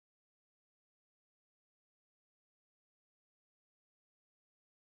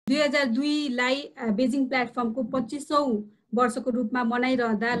2002 लाई बेजिङ प्लेटफर्मको 25औं वर्षको रूपमा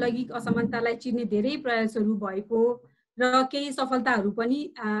मनाइरहँदा लैंगिक असमानतालाई चिर्ने धेरै प्रयासहरू भएको र केही सफलताहरू पनि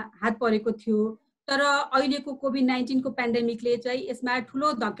हात परेको थियो। तर अहिलेको कोभिड-19 को पेन्डेमिकले चाहिँ यसमा ठूलो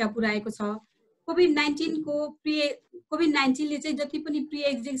धक्का पुर्याएको छ। कोभिड-19 ले चाहिँ जति पनि प्री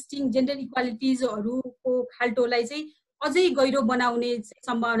एक्जिस्टिङ जेन्डर इक्वालिटिजहरुको खाल्टोलाई चाहिँ अझै गहिरो बनाउने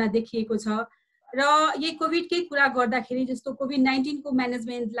सम्भावना देखिएको छ। र यही कोभिडकै कुरा गर्दाखेरि जस्तो कोभिड-19 को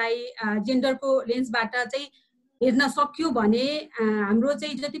म्यानेजमेन्टलाई जेन्डरको लेन्सबाट चाहिँ हेर्न सक्यो भने हाम्रो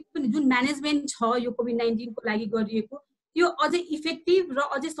चाहिँ जति पनि जुन म्यानेजमेन्ट छ यो कोभिड-19 को लागि गरिएको त्यो अझै इफेक्टिभ र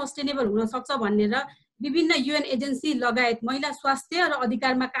अझै सस्टेनेबल हुन सक्छ भनेर विभिन्न युएन एजेन्सी लगायत महिला स्वास्थ्य र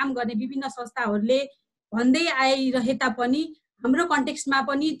अधिकारमा काम गर्ने विभिन्न संस्थाहरूले भन्दै आइरहे तापनि हाम्रो कन्टेक्स्टमा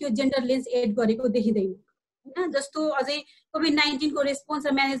पनि त्यो जेन्डर लेन्स एड गरेको देखिदैन हैन। जस्तो अझै कोभिड-19 को रेस्पोन्स र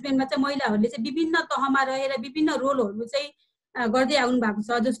म्यानेजमेन्टमा चाहिँ महिलाहरूले चाहिँ विभिन्न तहमा रहेर विभिन्न रोलहरू चाहिँ गर्दै आउनु भएको छ।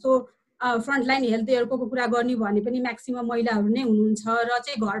 जस्तो फ्रन्टलाइन हेल्थ केयरको कुरा गर्ने भने पनि म्याक्सिमम महिलाहरू नै हुनुहुन्छ र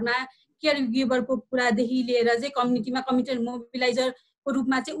चाहिँ घरमा केयर गिभरको कुरादेखि लिएर चाहिँ कम्युनिटीमा कम्युनिटी मोबिलाइजरको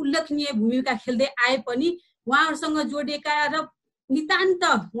रूपमा चाहिँ उल्लेखनीय भूमिका खेल्दै आए पनि उहाँहरूसँग जोडिएका र नितान्त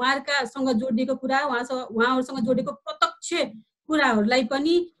उहाँहरूसँग जोडिएको कुरा उहाँहरूसँग जोडिएको प्रत्यक्ष कुराहरूलाई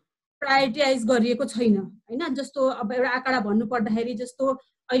पनि प्रायोरिटाइज गरिएको छैन हैन। जस्तो अब एउटा आँकडा भन्नु पर्दाखेरि जस्तो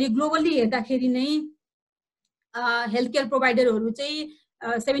अहिले ग्लोबली हेर्दाखेरि नै हेल्थ केयर प्रोभाइडरहरू चाहिँ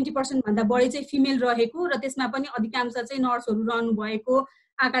 70% भन्दा बढी चाहिँ फिमेल रहेको र त्यसमा पनि अधिकांश चाहिँ नर्सहरू रहनु भएको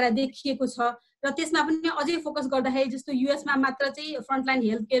आँकडा देखिएको छ। र त्यसमा पनि अझै फोकस गर्दाखेरि जस्तो युएसमा मात्र चाहिँ फ्रन्टलाइन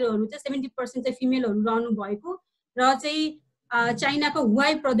हेल्थ केयरहरू चाहिँ 70% चाहिँ फिमेलहरू रहनु भएको र चाहिँ चाइनाको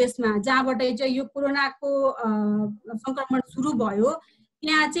हुवाई प्रदेशमा जहाँबाट चाहिँ यो कोरोनाको संक्रमण सुरु भयो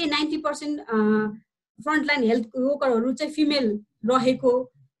त्यहाँ चाहिँ 90% फ्रन्टलाइन हेल्थ वर्करहरू चाहिँ फिमेल रहेको।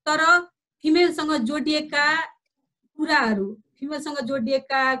 तर फिमेलसँग जोडिएका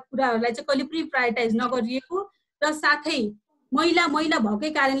कुराहरूलाई चाहिँ कहिले पनि प्रायोरिटाइज नगरिएको र साथै महिला भएकै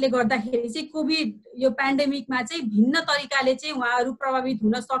कारणले गर्दाखेरि चाहिँ कोभिड यो पेन्डेमिकमा चाहिँ भिन्न तरिकाले चाहिँ उहाँहरू प्रभावित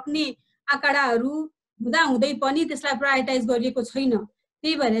हुन सक्ने आँकडाहरू हुँदा हुँदै पनि त्यसलाई प्रायोरिटाइज गरिएको छैन।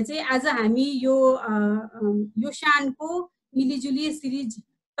 त्यही भएर चाहिँ आज हामी यो YoSHANको मिलिजुली सिरिज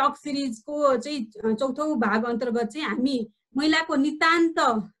टक सिरिजको चाहिँ चौथो भाग अन्तर्गत चाहिँ हामी महिलाको नितान्त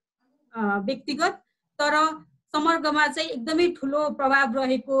व्यक्तिगत तर समग्रमा चाहिँ एकदमै ठूलो प्रभाव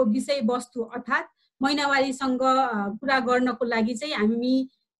रहेको विषयवस्तु अर्थात् महिनावारीसँग कुरा गर्नको लागि चाहिँ हामी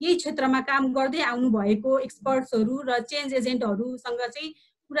यही क्षेत्रमा काम गर्दै आउनु भएको एक्सपर्ट्सहरू र चेन्ज एजेन्टहरूसँग चाहिँ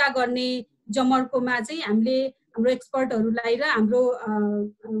कुरा गर्ने जमर्कोमा चाहिँ हामीले हाम्रो एक्सपर्टहरूलाई र हाम्रो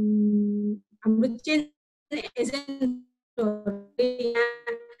चेन्ज एजेन्टहरूले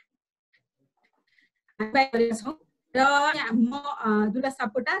छौँ। र म दुर्गा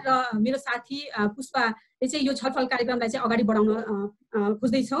सापकोटा र मेरो साथी पुष्पाले चाहिँ यो छलफल कार्यक्रमलाई चाहिँ अगाडि बढाउन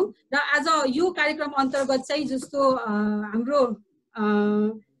खोज्दैछौँ। र आज यो कार्यक्रम अन्तर्गत चाहिँ जस्तो हाम्रो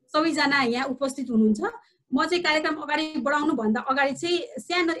सबैजना यहाँ उपस्थित हुनुहुन्छ। म चाहिँ कार्यक्रम अगाडि बढाउनु भन्दा अगाडि चाहिँ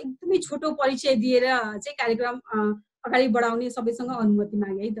सानो एकदमै छोटो परिचय दिएर चाहिँ कार्यक्रम अगाडि बढाउने सबैसँग अनुमति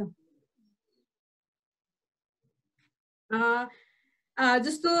मागे है त।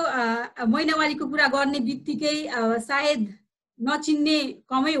 जस्तो महिनावारीको कुरा गर्ने बित्तिकै सायद नचिन्ने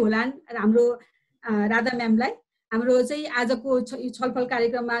कमै होलान् हाम्रो राधा म्यामलाई। हाम्रो चाहिँ आजको छलफल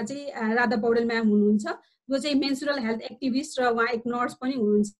कार्यक्रममा चाहिँ राधा पौडेल म्याम हुनुहुन्छ जो चाहिँ मेन्सुरल हेल्थ एक्टिभिस्ट र उहाँ एक नर्स पनि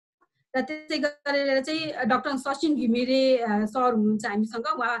हुनुहुन्छ। र त्यसै गरेर चाहिँ डाक्टर सचिन घिमिरे सर हुनुहुन्छ हामीसँग।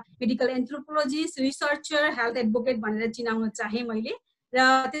 उहाँ medical anthropologist researcher health advocate भनेर चिनाउन चाहे मैले।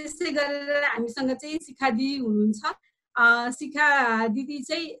 र त्यसै गरेर हामीसँग चाहिँ शिखा दिदी हुनुहुन्छ। शिखा दिदी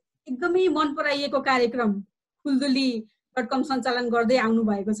चाहिँ एकदमै मन पराइएको कार्यक्रम फुलदुली.com सञ्चालन गर्दै आउनु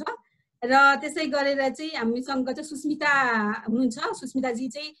भएको छ। र त्यसै गरेर चाहिँ हामीसँग चाहिँ सुस्मिता हुनुहुन्छ। सुस्मिताजी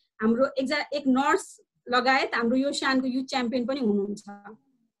चाहिँ हाम्रो एक नर्स लगायत हाम्रो YoSHANको युथ च्याम्पियन पनि हुनुहुन्छ।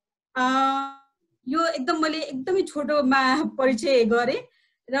 यो एकदम मैले एकदमै छोटोमा परिचय गरेँ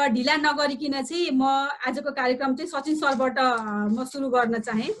र ढिला नगरिकन चाहिँ म आजको कार्यक्रम चाहिँ सचिन सरबाट म सुरु गर्न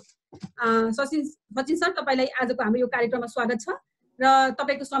चाहे। सचिन सर तपाईलाई आजको हाम्रो यो कार्यक्रममा स्वागत छ र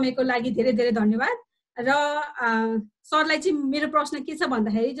तपाईको समयको लागि धेरै धेरै धन्यवाद। र सरलाई चाहिँ मेरो प्रश्न के छ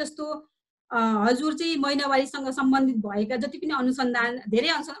भन्दाखेरि जस्तो हजुर चाहिँ महिनावारीसँग सम्बन्धित भएका जति पनि धेरै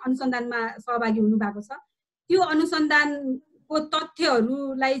अनुसन्धानमा सहभागी हुनु भएको छ त्यो अनुसन्धानको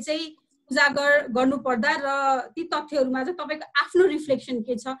तथ्यहरूलाई चाहिँ उजागर गर्नुपर्दा र ती तथ्यहरूमा चाहिँ तपाईको आफ्नो रिफ्लेक्सन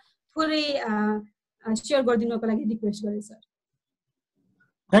के छ थोरै शेयर गरिदिनको लागि रिक्वेस्ट गरे सर।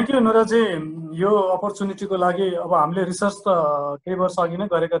 थ्याङ्क यू नुराजी यो अपर्च्युनिटीको लागि। अब हामीले रिसर्च त केही वर्ष अघि नै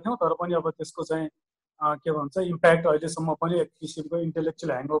गरेका थियौँ तर पनि अब त्यसको चाहिँ के भन्छ इम्प्याक्ट अहिलेसम्म पनि एक किसिमको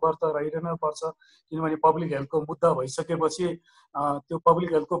इन्टेलेक्चुअल ह्याङओभर त रहिरहन पर्छ, किनभने पब्लिक हेल्थको मुद्दा भइसकेपछि त्यो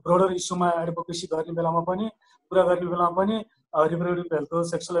पब्लिक हेल्थको ब्रोडर इस्युमा एडभोकेसी गर्ने बेलामा पनि, कुरा गर्ने बेलामा पनि रिप्रोडक्टिभ हेल्थको,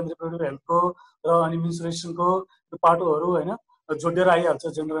 सेक्सुअल एन्ड रिप्रोडक्टिभ हेल्थको र अनि मेन्स्ट्रुएसनको त्यो पाटोहरू होइन जोडेर आइहाल्छ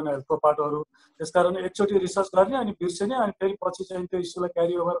जेन्डर एन्ड हेल्थको पाटोहरू। त्यसकारण एकचोटि रिसर्च गर्ने अनि बिर्सिने अनि फेरि पछि चाहिँ त्यो इस्युलाई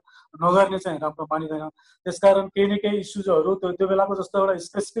क्यारी ओभर नगर्ने चाहिँ राम्रो मानिँदैन। त्यसकारण केही न केही इस्युजहरू त्यो बेलाको जस्तो एउटा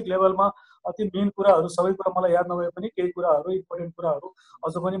स्पेसिफिक लेभलमा अति मेन कुराहरू सबै कुरा मलाई याद नभए पनि केही कुराहरू इम्पोर्टेन्ट कुराहरू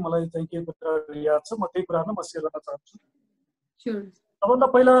अझ पनि मलाई चाहिँ केही कुराहरू याद छ, म त्यही कुराहरू म सेयर गर्न चाहन्छु। सबभन्दा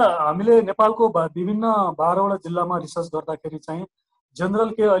पहिला हामीले नेपालको विभिन्न 12वटा जिल्लामा रिसर्च गर्दाखेरि चाहिँ जनरल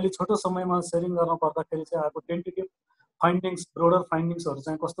के अहिले छोटो समयमा सेयरिङ गर्न पर्दाखेरि चाहिँ आएको टेन्टेटिभ फाइन्डिङ्स, ब्रोडर फाइन्डिङ्सहरू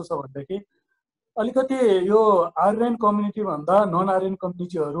चाहिँ कस्तो छ भनेदेखि अलिकति यो आर्यन कम्युनिटी भन्दा नन आर्यन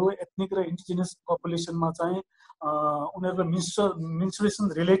कम्युनिटीहरू एथनिक र इन्डिजिनियस पपुलेसनमा चाहिँ उनीहरूको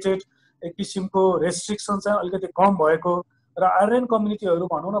मेन्स्ट्रुएसन रिलेटेड एक किसिमको रेस्ट्रिक्सन चाहिँ अलिकति कम भएको र आर्यन कम्युनिटीहरू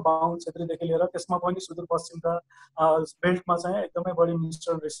भनौँ न बाहुन क्षेत्रदेखि लिएर त्यसमा पनि सुदूरपश्चिमका बेल्टमा चाहिँ एकदमै बढी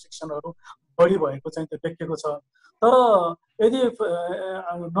मेन्स्ट्रुअल रेस्ट्रिक्सनहरू बढी भएको चाहिँ त्यो देखिएको छ। तर यदि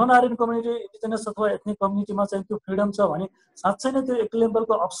नन आर्यन कम्युनिटी, इन्डिजिनियस अथवा एथनिक कम्युनिटीमा चाहिँ त्यो फ्रिडम छ भने साँच्चै नै त्यो एक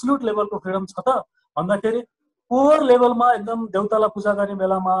लेभलको अब्सोल्युट लेभलको फ्रिडम छ त भन्दाखेरि पोर लेभलमा एकदम देउतालाई पूजा गर्ने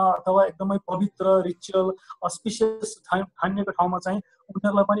बेलामा अथवा एकदमै पवित्र रिचुअल अस्पिसियस ठानिएको ठाउँमा चाहिँ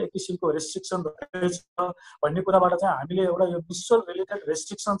उनीहरूलाई पनि एक किसिमको रेस्ट्रिक्सन रहेछ भन्ने कुराबाट चाहिँ हामीले एउटा यो मेन्स्ट्रुअल रिलेटेड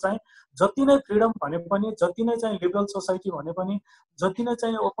रेस्ट्रिक्सन चाहिँ जति नै फ्रिडम भने पनि, जति नै चाहिँ लिबरल सोसाइटी भने पनि, जति नै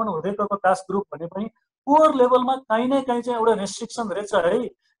चाहिँ ओपन हुँदै गएको कास्ट ग्रुप भने पनि पोर लेभलमा काहीँ न काहीँ चाहिँ एउटा रेस्ट्रिक्सन रहेछ है।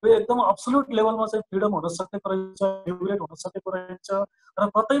 यो एकदम अब्सोल्युट लेभलमा चाहिँ फ्रिडम हुन सकेको रहेछ, लिबरेट हुन सकेको रहेछ र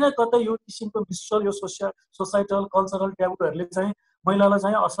कतै न कतै यो किसिमको मेन्स्ट्रुअल यो सोसाइटल कल्चरल ट्याबुहरूले चाहिँ महिलालाई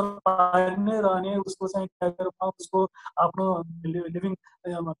चाहिँ असर पारिनै रहने, उसको चाहिँ क्यारियरमा, उसको आफ्नो लिभिङ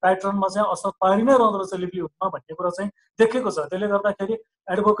प्याटर्नमा चाहिँ असर पारि नै रहँदो रहेछ लिभलीहुडमा भन्ने कुरा चाहिँ देखेको छ। त्यसले गर्दाखेरि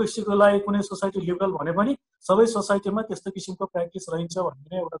एडभोकेसीको लागि कुनै सोसाइटी लिबरल भने पनि सबै सोसाइटीमा त्यस्तो किसिमको प्र्याक्टिस रहन्छ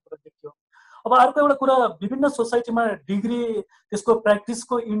भन्ने एउटा कुरा देखियो। अब अर्को एउटा कुरा, विभिन्न सोसाइटीमा डिग्री त्यसको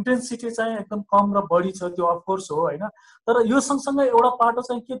प्र्याक्टिसको इन्टेन्सिटी चाहिँ एकदम कम र बढी छ, त्यो अफकोर्स हो होइन। तर यो सँगसँगै एउटा पाटो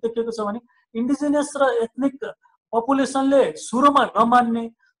चाहिँ के देखेको छ भने इन्डिजिनियस र एथनिक पपुलेसनले सुरुमा नमान्ने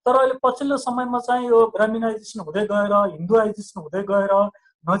तर अहिले पछिल्लो समयमा चाहिँ यो ग्रामीणाइजेसन हुँदै गएर, हिन्दुआइजेसन हुँदै गएर,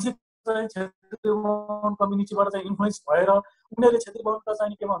 नजिक चाहिँ क्षेत्रीय बाहुन कम्युनिटीबाट चाहिँ इन्फ्लुएन्स भएर उनीहरूले क्षेत्रीय बाहुनका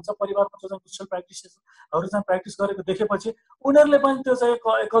चाहिँ के भन्छ परिवारमा जो चाहिँ सोसियल प्र्याक्टिसेसहरू चाहिँ प्र्याक्टिस गरेको देखेपछि उनीहरूले पनि त्यो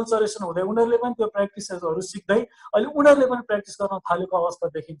चाहिँ कल्चरेसन हुँदै उनीहरूले पनि त्यो प्र्याक्टिसेसहरू सिक्दै अहिले उनीहरूले पनि प्र्याक्टिस गर्न थालेको अवस्था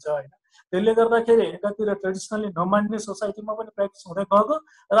देखिन्छ होइन। त्यसले गर्दाखेरि एकातिर ट्रेडिसनली नमान्ने सोसाइटीमा पनि प्र्याक्टिस हुँदै गएको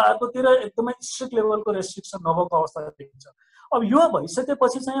र अर्कोतिर एकदमै स्ट्रिक्ट लेभलको रेस्ट्रिक्सन नभएको अवस्था देखिन्छ। अब यो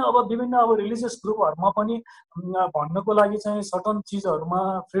भइसकेपछि चाहिँ अब विभिन्न अब रिलिजियस ग्रुपहरूमा पनि भन्नको लागि चाहिँ सर्टन चिजहरूमा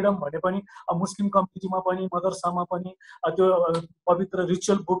फ्रिडम भने पनि मुस्लिम कम्युनिटीमा पनि, मदरसामा पनि त्यो पवित्र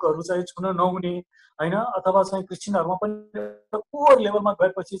रिचुअल बुकहरू चाहिँ छुन नहुने होइन, अथवा चाहिँ क्रिस्चियनहरूमा पनि पोर लेभलमा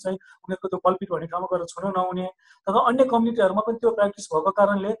गएपछि चाहिँ उनीहरूको त्यो पल्पिट भन्ने ठाउँमा गएर छुन नहुने, तर अन्य कम्युनिटीहरूमा पनि त्यो प्र्याक्टिस भएको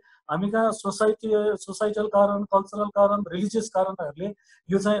कारणले हामी कहाँ सोसाइटल कारण, कल्चरल कारण, रिलिजियस कारणहरूले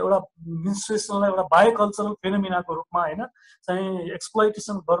यो चाहिँ एउटा मेन्स्ट्रुएसनलाई एउटा बायो कल्चरल फेनोमिनाको रूपमा होइन चाहिँ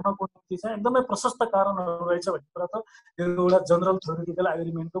एक्सप्लोइटेसन गर्नको निम्ति चाहिँ एकदमै प्रशस्त कारणहरू रहेछ भन्ने कुरा त यो एउटा जनरल थ्योरिटिकल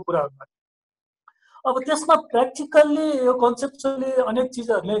एग्रिमेन्टको कुराहरू भयो। अब त्यसमा प्र्याक्टिकल्ली यो कन्सेप्चुअली अनेक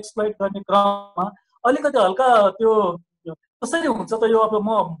चिजहरूले एक्सप्लोइट गर्ने क्रममा अलिकति हल्का त्यो कसरी हुन्छ त यो अब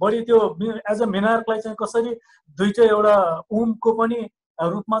म बढी त्यो एज अ मेनार्कलाई चाहिँ कसरी दुईटै एउटा उमको पनि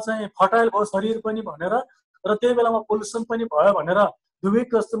रूपमा चाहिँ फर्टाइल भयो शरीर पनि भनेर र त्यही बेलामा पोल्युसन पनि भयो भनेर दुवै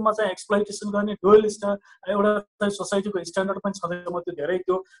कस्टममा चाहिँ एक्सप्लोइटेसन गर्ने डुअल एउटा चाहिँ सोसाइटीको स्ट्यान्डर्ड पनि छँदैछ। म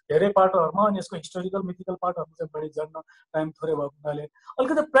त्यो धेरै पार्टहरूमा अनि यसको हिस्टोरिकल मिथिकल पार्टहरू चाहिँ बढी जान्न टाइम थोरै भएको हुनाले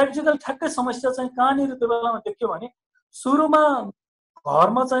अलिकति प्र्याक्टिकल ठ्याक्कै समस्या चाहिँ कहाँनिर त्यो बेलामा देख्यो भने सुरुमा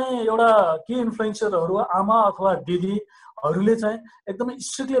घरमा चाहिँ एउटा के इन्फ्लुएन्सरहरू आमा अथवा दिदीहरूले चाहिँ एकदमै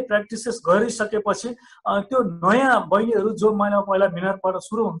स्ट्रिक्टली प्र्याक्टिसेस गरिसकेपछि त्यो नयाँ बहिनीहरू जो पहिला मिनारबाट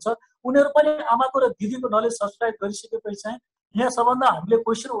सुरु हुन्छ उनीहरू पनि आमाको र दिदीको नलेज सब्सक्राइब गरिसकेपछि चाहिँ यहाँ सबभन्दा हामीले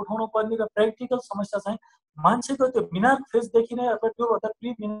क्वेसन उठाउनु पर्ने र प्र्याक्टिकल समस्या चाहिँ मान्छेको त्यो मिनार्क फेजदेखि नै अथवा त्योभन्दा प्रि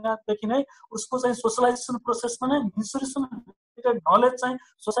मिनार्कदेखि नै उसको चाहिँ सोसलाइजेसन प्रोसेसमा नै मेन्स्ट्रुएसन रिलेटेड नलेज चाहिँ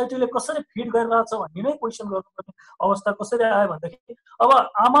सोसाइटीले कसरी फिड गरिरहेछ भन्ने नै क्वेसन गर्नुपर्ने अवस्था कसरी आयो भनेदेखि अब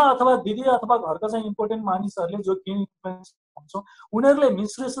आमा अथवा दिदी अथवा घरका चाहिँ इम्पोर्टेन्ट मानिसहरूले जो के इन्फ्लुएन्स भन्छौँ उनीहरूले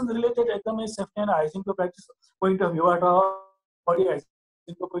मेन्स्ट्रुएसन रिलेटेड एकदमै safety and हाइजिनको practice point of भ्यूबाट body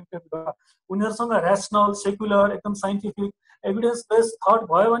हाइजिनको point of भ्यूबाट उनीहरूसँग ऱ्यासनल सेक्युलर एकदम साइन्टिफिक एभिडेन्स बेस्ड थट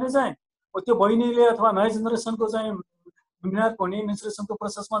भयो भने चाहिँ त्यो बहिनीले अथवा नयाँ जेनेरेसनको चाहिँ मिनार्क हुने मेन्स्ट्रुएसनको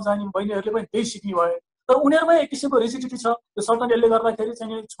प्रोसेसमा जाने बहिनीहरूले पनि त्यही सिक्ने भयो। तर उनीहरूमै एक किसिमको रिजिडिटी छ। त्यो सर्टन यसले गर्दाखेरि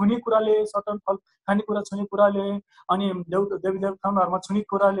चाहिँ छुने कुराले, सर्टन फल खानेकुरा छुने कुराले, अनि देवी देवताहरूमा छुने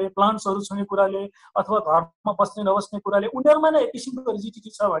कुराले, प्लान्ट्सहरू छुने कुराले, अथवा घरमा बस्ने नबस्ने कुराले उनीहरूमा नै एक किसिमको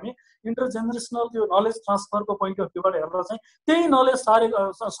रिजिडिटी छ भने इन्टरजेनेरेसनल त्यो नलेज ट्रान्सफरको पोइन्ट अफ भ्यूबाट हेर्दा चाहिँ त्यही नलेज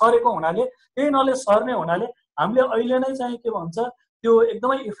सरेको हुनाले, त्यही नलेज सर्ने हुनाले हामीले अहिले नै चाहिँ के भन्छ त्यो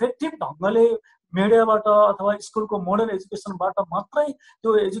एकदमै इफेक्टिभ ढङ्गले मिडियाबाट अथवा स्कुलको मोडर्न एजुकेसनबाट मात्रै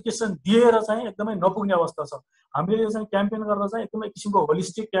त्यो एजुकेसन दिएर चाहिँ एकदमै नपुग्ने अवस्था छ। हामीले चाहिँ क्याम्पेन गरेर चाहिँ एकदमै किसिमको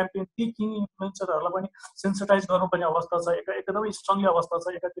होलिस्टिक क्याम्पेन ती कि इन्फ्लुएन्सरहरूलाई पनि सेन्सिटाइज गर्नुपर्ने अवस्था छ, एकदमै स्ट्रङली अवस्था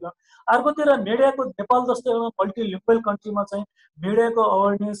छ एकातिर। अर्कोतिर मिडियाको नेपाल जस्तो एउटा मल्टिलिङ्गुअल कन्ट्रीमा चाहिँ मिडियाको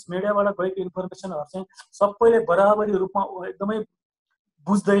अवेरनेस, मिडियाबाट गएको इन्फर्मेसनहरू चाहिँ सबैले बराबरी रूपमा एकदमै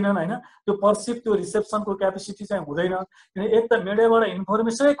बुझ्दैनन् होइन। त्यो पर्सिभ त्यो रिसेप्सनको क्यापेसिटी चाहिँ हुँदैन, किन एक त मिडियाबाट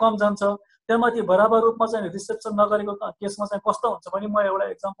इन्फर्मेसनै कम जान्छ, त्यहाँमाथि बराबर रूपमा चाहिँ रिसेप्सन नगरेको केसमा चाहिँ कस्तो हुन्छ भने म एउटा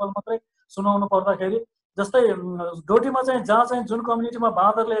एक्जाम्पल मात्रै सुनाउनु पर्दाखेरि जस्तै डोटीमा चाहिँ जहाँ चाहिँ जुन कम्युनिटीमा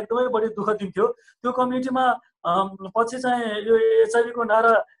बाँदरले एकदमै बढी दुःख दिन्थ्यो त्यो कम्युनिटीमा पछि चाहिँ यो एचआइभीको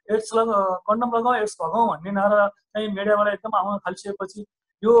नारा एड्स कन्डम लगाऊ एड्स भगाउँ भन्ने नारा चाहिँ मिडियाबाट एकदम आउन थालिसकेपछि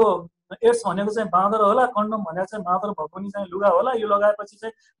यो एड्स भनेको चाहिँ बाँदर होला, कन्डम भनेको चाहिँ बाँदर भगाउने चाहिँ लुगा होला, यो लगाएपछि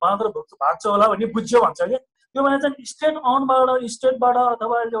चाहिँ बाँदर भाग्छ होला भन्ने बुझ्यो भन्छ कि त्यो भने चाहिँ स्टेट अनबाट स्टेटबाट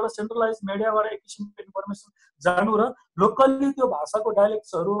अथवा एउटा सेन्ट्रलाइज मिडियाबाट एक किसिमको इन्फर्मेसन जानु र लोकल्ली त्यो भाषाको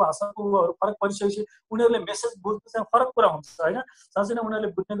डाइलेक्ट्सहरू भाषाको फरक परिसकेपछि उनीहरूले मेसेज बुझ्नु चाहिँ फरक कुरा हुन्छ होइन। साँच्चै नै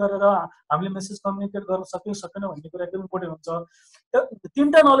उनीहरूले बुझ्ने गरेर हामीले मेसेज कम्युनिकेट गर्न सक्यौँ सकेन भन्ने कुरा एकदम इम्पोर्टेन्ट हुन्छ।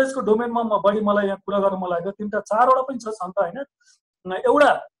 तिनवटा नलेजको डोमेनमा मलाई यहाँ कुरा गर्न मन लाग्यो, तिनवटा चारवटा पनि छ त होइन।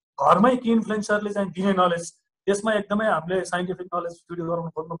 एउटा घरमै कि इन्फ्लुएन्सरले चाहिँ दिने नलेज, त्यसमा एकदमै हामीले साइन्टिफिक नलेज स्टडी गराउनु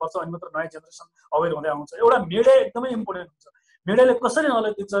खोज्नुपर्छ, अनि मात्र नयाँ जेनेरेसन अवेर हुँदै आउँछ। एउटा मिडिया एकदमै इम्पोर्टेन्ट हुन्छ, मिडियाले कसरी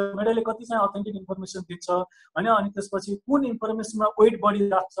नलेज दिन्छ, मिडियाले कति चाहिँ अथेन्टिक इन्फर्मेसन दिन्छ होइन, अनि त्यसपछि कुन इन्फर्मेसनमा वेट बढी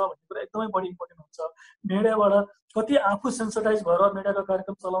राख्छ भन्ने कुरा एकदमै बढी इम्पोर्टेन्ट हुन्छ। मिडियाबाट कति आफू सेन्सिटाइज भएर मिडियाको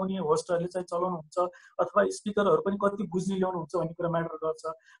कार्यक्रम चलाउने होस्टहरूले चाहिँ चलाउनुहुन्छ अथवा स्पिकरहरू पनि कति बुझ्ने ल्याउनुहुन्छ भन्ने कुरा म्याटर गर्छ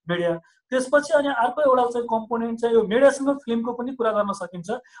मिडिया। त्यसपछि अनि अर्को एउटा चाहिँ कम्पोनेन्ट चाहिँ यो मिडियासँग फिल्मको पनि कुरा गर्न सकिन्छ।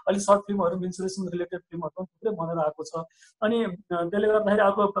 अहिले सर्ट फिल्महरू मेन्सुरेसन रिलेटेड फिल्महरू पनि थुप्रै बनेर आएको छ, अनि त्यसले गर्दाखेरि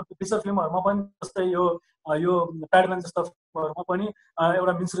अर्को फिचर फिल्महरूमा पनि जस्तै यो प्याडम्यान जस्ता फिल्महरूमा पनि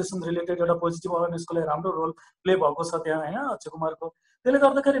एउटा मेन्सुरेसन रिलेटेड एउटा पोजिटिभ अवेरनेसको लागि राम्रो रोल प्ले भएको छ त्यहाँ होइन अक्षय कुमारको। त्यसले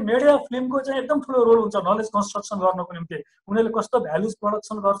गर्दाखेरि मिडिया फिल्मको चाहिँ एकदम ठुलो रोल हुन्छ नलेज कन्स्ट्रक्सन गर्नको निम्ति। उनीहरूले कस्तो भ्यालुज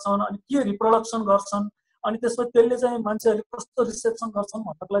प्रडक्सन गर्छन् अनि के रिप्रोडक्सन गर्छन्, अनि त्यसपछि त्यसले चाहिँ मान्छेहरूले कस्तो रिसेप्सन गर्छन्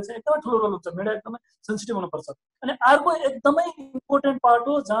भन्नको लागि चाहिँ एकदमै ठुलो रोल हुन्छ। मिडिया एकदमै सेन्सिटिभ हुनुपर्छ। अनि अर्को एकदमै इम्पोर्टेन्ट पार्ट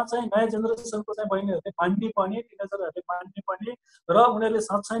हो जहाँ चाहिँ नयाँ जेनेरेसनको चाहिँ बहिनीहरूले मान्ने पनि, टिनेजरहरूले मान्ने पनि र उनीहरूले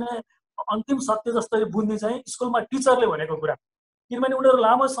साँच्चै नै अन्तिम सत्य जस्तै बुझ्ने चाहिँ स्कुलमा टिचरले भनेको कुरा। किनभने उनीहरू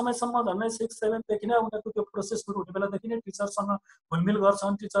लामो समयसम्म झन्डै 6, 7देखि नै उनीहरूको त्यो प्रोसेस सुरु हुने बेलादेखि नै टिचरसँग घुलमिल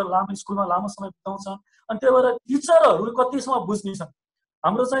गर्छन्, टिचर स्कुलमा लामो समय बिताउँछन्, अनि त्यही भएर टिचरहरू कतिसम्म बुझ्ने छन्।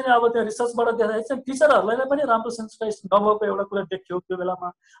 हाम्रो चाहिँ अब त्यहाँ रिसर्चबाट देखाएको चाहिँ टिचरहरूलाई नै पनि राम्रो सेन्सिटाइज नभएको एउटा कुरा देखियो त्यो बेलामा।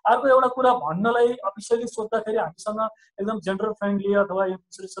 अर्को एउटा कुरा भन्नलाई अफिसियली सोद्धाखेरि हामीसँग एकदम जेन्डर फ्रेन्डली अथवा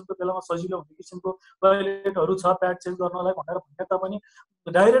इन्सुरेसनको बेलामा सजिलो हुने किसिमको टोयलेटहरू छ प्याड चेन्ज गर्नलाई भनेर भन्ने तापनि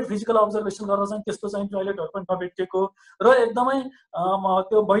डाइरेक्ट फिजिकल अब्जर्भेसन गरेर चाहिँ त्यस्तो चाहिँ टोयलेटहरू पनि नभेटिएको र एकदमै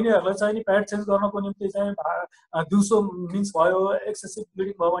त्यो बहिनीहरूलाई चाहिँ नि प्याड चेन्ज गर्नको निम्ति चाहिँ दिउँसो मिन्स भयो एक्सेसिभ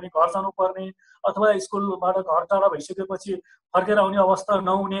ब्लिडिङ भयो भने घर जानुपर्ने अथवा स्कुलबाट घर टाढा भइसकेपछि फर्केर आउने अवस्था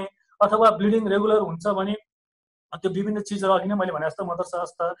नहुने अथवा ब्लिडिङ रेगुलर हुन्छ भने त्यो विभिन्न चिजहरू अघि नै मैले भने जस्तो मदरसा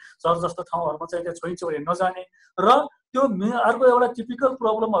जस्ता सहर जस्तो ठाउँहरूमा चाहिँ त्यो छोइन्छ भने नजाने र त्यो अर्को एउटा टिपिकल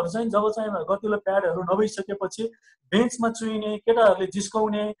प्रब्लमहरू चाहिँ जब चाहिँ गतिलो प्याडहरू नभइसकेपछि बेन्चमा चुइने, केटाहरूले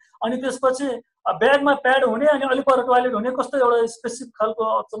जिस्काउने, अनि त्यसपछि ब्यागमा प्याड हुने अनि अलि पर टोयलेट हुने, कस्तो एउटा स्पेसिफिक खालको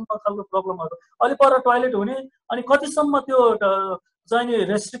अचम्म खालको प्रब्लमहरू, अलि पर टोयलेट हुने, अनि कतिसम्म त्यो चाहिँ नि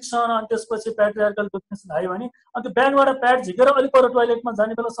रेस्ट्रिक्सन, अनि त्यसपछि प्याट्रियार्कल डोमिनेसन आयो भने अनि त्यो ब्यागबाट प्याड झिकेर अलि पर टोयलेटमा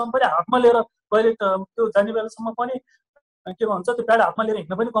जाने बेलासम्म पनि हातमा लिएर टोयलेट त्यो जाने बेलासम्म पनि के भन्छ त्यो प्याड हातमा लिएर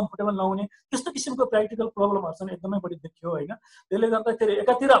हिँड्न पनि कम्फोर्टेबल नहुने, त्यस्तो किसिमको प्र्याक्टिकल प्रब्लमहरू चाहिँ एकदमै बढी देखियो होइन। त्यसले गर्दाखेरि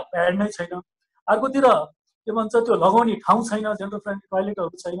एकातिर प्याड नै छैन, अर्कोतिर के भन्छ त्यो लगाउने ठाउँ छैन, जेन्डर फ्रेन्डली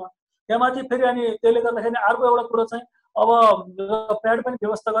टोयलेटहरू छैन, त्यहाँमाथि फेरि अनि त्यसले गर्दाखेरि अर्को एउटा कुरो चाहिँ अब प्याड पनि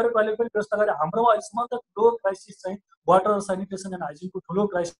व्यवस्था गर्यो, टोयलेट पनि व्यवस्था गर्यो, हाम्रोमा अहिलेसम्म त ठुलो क्राइसिस चाहिँ वाटर सेनिटेसन एन्ड हाइजिनको ठुलो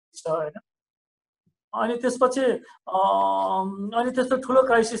क्राइसिस छ होइन। अनि त्यसपछि त्यस्तो ठुलो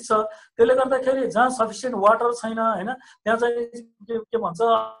क्राइसिस छ। त्यसले गर्दाखेरि जहाँ सफिसियन्ट वाटर छैन होइन त्यहाँ चाहिँ के भन्छ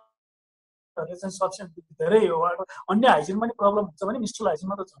चाहिँ सफिसियन्ट धेरै हो, अन्य हाइजिनमा पनि प्रब्लम हुन्छ भने मेन्स्ट्रुअल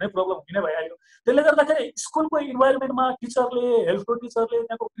हाइजिनमा त झनै प्रब्लम हुने नै भइहाल्यो। त्यसले गर्दाखेरि स्कुलको इन्भाइरोमेन्टमा टिचरले, हेल्थको टिचरले,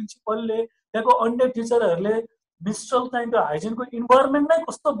 त्यहाँको प्रिन्सिपलले, त्यहाँको अन्य टिचरहरूले मेन्स्ट्रुअल चाहिँ त्यो हाइजिनको इन्भाइरोमेन्ट नै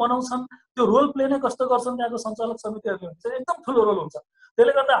कस्तो बनाउँछन्, त्यो रोल प्ले नै कस्तो गर्छन् त्यहाँको सञ्चालक समितिहरूले हुन्छ एकदम ठुलो रोल हुन्छ।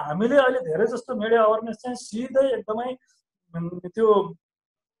 त्यसले गर्दा हामीले अहिले धेरै जस्तो मिडिया अवेरनेस चाहिँ सिधै एकदमै त्यो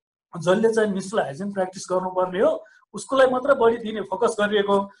जसले चाहिँ मेन्स्ट्रुअल हाइजिन प्र्याक्टिस गर्नुपर्ने हो उसकोलाई मात्र बढी दिने फोकस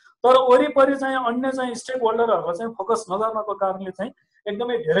गरिएको, तर वरिपरि चाहिँ अन्य चाहिँ स्टेक होल्डरहरूलाई चाहिँ फोकस नगर्नको कारणले चाहिँ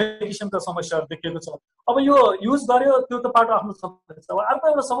एकदमै धेरै किसिमका समस्याहरू देखिएको छ। अब यो युज गर्यो त्यो त पाटो आफ्नो छ। अब अर्को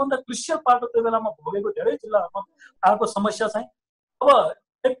एउटा सबभन्दा क्रुसियल पाटो त्यो बेलामा भोगेको धेरै जिल्लाहरूमा आएको समस्या चाहिँ अब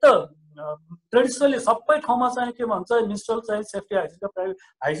एक त ट्रेडिसनली सबै ठाउँमा चाहिँ के भन्छ मेन्स्ट्रुअल चाहिँ सेफ्टी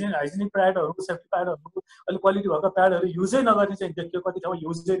हाइजिनिक प्याडहरूको सेफ्टी प्याडहरूको अलिक क्वालिटी भएको प्याडहरू युजै नगर्ने चाहिँ देखियो, कति ठाउँमा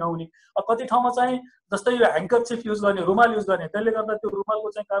युजै नहुने, कति ठाउँमा चाहिँ जस्तै यो ह्याङ्करचिफ युज गर्ने, रुमाल युज गर्ने। त्यसले गर्दा त्यो रुमालको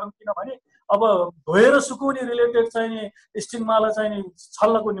चाहिँ कारण किनभने अब धोएर सुकाउने रिलेटेड चाहिँ स्टिगमालाई चाहिँ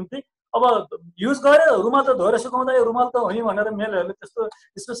छल्नको निम्ति अब युज गर्यो रुमाल त धोएर सुकाउँदा यो रुमाल त होइन भनेर मेलहरूले त्यस्तो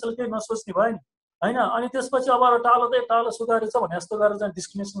स्पेसल केही नसोच्ने भयो नि होइन। अनि त्यसपछि अब टालो त टालो सुकाएर छ भने जस्तो गरेर चाहिँ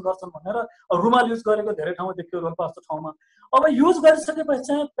डिस्क्रिमिनेसन गर्छन् भनेर रुमाल युज गरेको धेरै ठाउँमा देखियो, रोल्पा जस्तो ठाउँमा। अब युज गरिसकेपछि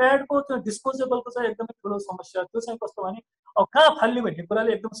चाहिँ प्याडको त्यो डिस्पोजेबलको चाहिँ एकदमै ठुलो समस्या। त्यो चाहिँ कस्तो भने अब कहाँ फाल्ने भन्ने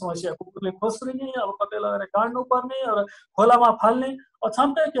कुराले एकदम समस्या। कुकुरले खोस्रिने, अब कतै लगेर काट्नु पर्ने, अब खोलामा फाल्ने,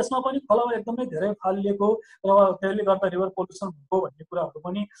 छाम्कै केसमा पनि खोलामा एकदमै धेरै फालिएको र त्यसले गर्दा रिभर पोल्युसन भएको भन्ने कुराहरू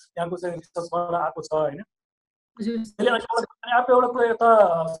पनि यहाँको चाहिँ रिसर्चबाट आएको छ होइन। त्यसले अनि अर्को एउटा कुरा यता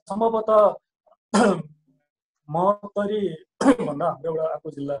सम्भवतः महोत्तरी भन्दा हाम्रो एउटा अर्को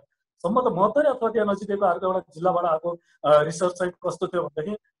जिल्ला सम्भवतः महोत्तरी अथवा त्यहाँ नजिकैको अर्को एउटा जिल्लाबाट आएको रिसर्च चाहिँ कस्तो थियो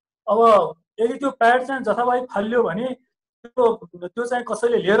भनेदेखि अब यदि त्यो प्याड चाहिँ जथाभावी फाल्यो भने त्यो चाहिँ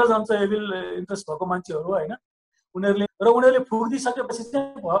कसैले लिएर जान्छ एभिल इन्ट्रेस्ट भएको मान्छेहरू होइन। उनीहरूले फुकिदिसकेपछि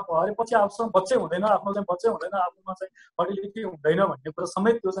चाहिँ भरेपछि आफूसँग बच्चै हुँदैन, आफ्नो चाहिँ बच्चै हुँदैन, आफूमा चाहिँ फर्टिलिटी हुँदैन भन्ने कुरा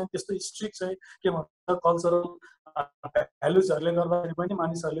समेत त्यो चाहिँ त्यस्तो स्ट्रिक्ट चाहिँ के भन्छ कल्चरल भ्यालुजहरूले गर्दाखेरि पनि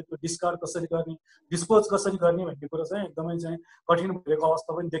मानिसहरूले त्यो डिस्कार्ड कसरी गर्ने, डिस्पोज कसरी गर्ने भन्ने कुरा चाहिँ एकदमै चाहिँ कठिन भएको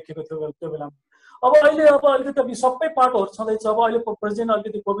अवस्था पनि देखिएको थियो त्यो बेलामा। अब अहिले अब अलिकति सबै पाटोहरू छँदैछ। अब अहिले प्रेजेन्ट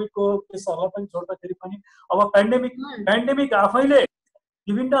अलिकति कोभिडको केसहरूलाई पनि जोड्दाखेरि पनि अब पेन्डेमिक आफैले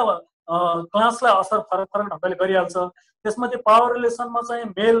विभिन्न क्लासलाई असर फरक फरक ढङ्गले गरिहाल्छ। त्यसमध्ये पावर रिलेसनमा चाहिँ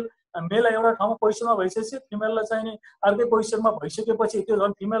मेल एउटा ठाउँमा पोजिसनमा भइसकेपछि फिमेललाई चाहिँ नि अर्कै पोजिसनमा भइसकेपछि त्यो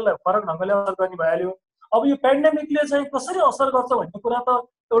झन् फिमेललाई फरक ढङ्गले असर गर्ने भइहाल्यो। अब यो पेन्डेमिकले चाहिँ कसरी असर गर्छ भन्ने कुरा त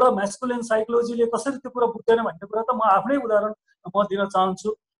एउटा म्यास्कुलिन साइकोलोजीले कसरी त्यो कुरा बुझ्दैन भन्ने कुरा त म आफ्नै उदाहरण म दिन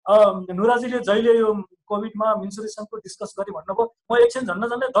चाहन्छु। नुराजीले जहिले यो कोभिडमा मेन्स्ट्रुएसनको डिस्कस गरी भन्नुभयो, म एकछिन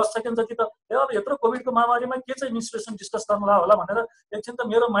झन्डै 10 सेकेन्ड जति त अब यत्रो कोभिडको महामारीमा के चाहिँ मेन्स्ट्रुएसन डिस्कस गर्नुला होला भनेर एकछिन त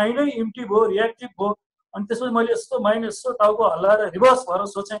मेरो माइन्डै इम्टी भयो, रियाक्टिभ भयो। अनि त्यसपछि मैले यस्तो माइन्ड यस्तो टाउको हल्लाएर रिभर्स भएर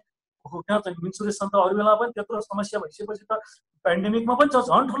सोचेँ कहाँ चाहिँ मेन्स्ट्रुएसन त अरू बेला पनि त्यत्रो समस्या भइसकेपछि त पेन्डेमिकमा पनि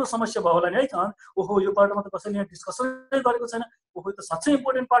झन् ठुलो समस्या भयो होला नि है। झन् ओहो यो पार्टमा त कसैले यहाँ डिस्कसनै गरेको छैन, ओहो त साँच्चै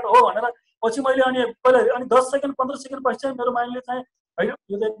इम्पोर्टेन्ट पार्ट हो भनेर पछि मैले अनि पहिला अनि 10 सेकेन्ड 15 सेकेन्ड पछि चाहिँ मेरो माइन्डले चाहिँ होइन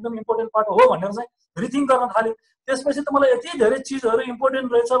यो त एकदम इम्पोर्टेन्ट पार्ट हो भनेर चाहिँ रिथिङ्क गर्न थालेँ। त्यसपछि त मलाई यति धेरै चिजहरू इम्पोर्टेन्ट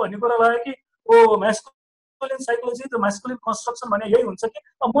रहेछ भन्ने कुरा लाग्यो कि ओ म्यास्कुलिन साइकोलोजी त्यो म्यास्कुलिन कन्स्ट्रक्सन भने यही हुन्छ कि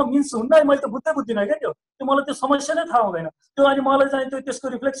अब म मिन्स हुन्न मैले त बुझ्दिनँ क्या त्यो मलाई त्यो समस्या नै थाहा हुँदैन, त्यो अनि मलाई चाहिँ त्यो त्यसको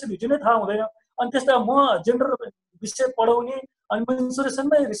रिफ्लेक्सिभिटी नै थाहा हुँदैन। अनि त्यस्तै म जेन्डर विषय पढाउने अनि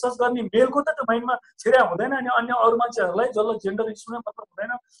मेन्स्ट्रुएसनमै रिसर्च गर्ने मेलको त त्यो माइन्डमा छिर्या हुँदैन। अनि अन्य अरू मान्छेहरूलाई जसलाई जेन्डर इस्यु नै मतलब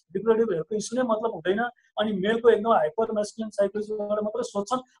हुँदैन, रिप्रोडक्टिभ हेल्थको इस्यु नै मतलब हुँदैन, अनि मेलको एकदम हाइपर म्यास्कुलिन साइकोलोजीबाट मात्रै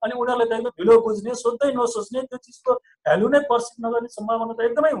सोध्छन्। अनि उनीहरूलाई त एकदम ढिलो बुझ्ने, सोध्दै नसोच्ने, त्यो चिजको भ्यालु नै पर्सिभ नगर्ने सम्भावना त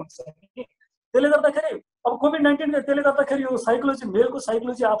एकदमै हुन्छ नि। त्यसले गर्दाखेरि अब कोभिड-19 त्यसले गर्दाखेरि यो साइकोलोजी मेलको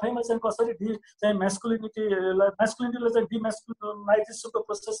साइकोलोजी आफैमा चाहिँ कसरी चाहिँ म्यास्कुलिनिटीलाई चाहिँ डिम्यास्कुलाइजेसनको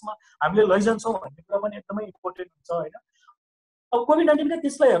प्रोसेसमा हामीले लैजान्छौँ भन्ने कुरा पनि एकदमै इम्पोर्टेन्ट हुन्छ होइन। अब कोभिड-19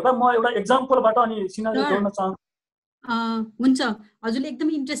 त्यसलाई हेर्दा म एउटा एक्जाम्पलबाट अनि सिनारी जोड्न चाहन्छु। हुन्छ, हजुरले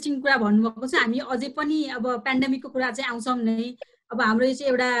एकदमै इन्ट्रेस्टिङ कुरा भन्नुभएको छ। हामी अझै पनि अब पेन्डेमिकको कुरा चाहिँ आउँछौँ नै। अब हाम्रो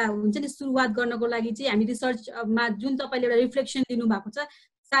चाहिँ एउटा हुन्छ नि सुरुवात गर्नको लागि चाहिँ हामी रिसर्चमा जुन तपाईँले एउटा रिफ्लेक्सन दिनुभएको छ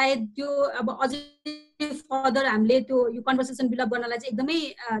सायद त्यो अब अझै फर्दर हामीले त्यो यो कन्भर्सेसन बिल्डअप गर्नलाई चाहिँ एकदमै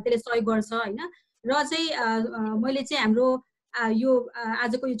त्यसले सहयोग गर्छ होइन। र चाहिँ मैले चाहिँ हाम्रो यो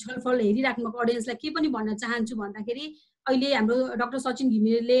आजको यो छलफल हेरिराख्नु भएको अडियन्सलाई के पनि भन्न चाहन्छु भन्दाखेरि अहिले हाम्रो डाक्टर सचिन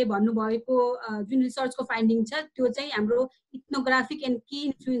घिमिरेले भन्नुभएको जुन रिसर्चको फाइन्डिङ छ त्यो चाहिँ हाम्रो इथ्नोग्राफिक and Ki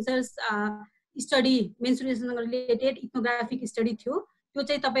influencers study मेन्स्ट्रुएसनसँग related इथ्नोग्राफिक study थियो। त्यो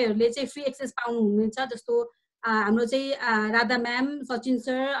चाहिँ तपाईँहरूले चाहिँ फ्री एक्सेस पाउनुहुनेछ। जस्तो हाम्रो चाहिँ राधा म्याम, सचिन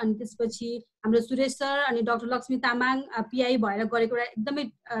सर, अनि त्यसपछि हाम्रो सुरेश सर अनि डाक्टर लक्ष्मी तामाङ पिआई भएर गरेको एउटा एकदमै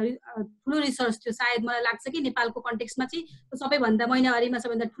ठुलो रिसर्च थियो। सायद मलाई लाग्छ कि नेपालको कन्टेक्स्टमा चाहिँ सबैभन्दा महिनावारीमा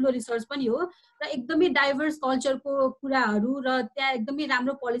सबैभन्दा ठुलो रिसर्च पनि हो र एकदमै डाइभर्स कल्चरको कुराहरू र त्यहाँ एकदमै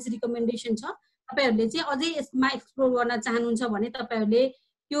राम्रो पोलिसी रिकमेन्डेसन छ। तपाईँहरूले चाहिँ अझै यसमा एक्सप्लोर गर्न चाहनुहुन्छ भने तपाईँहरूले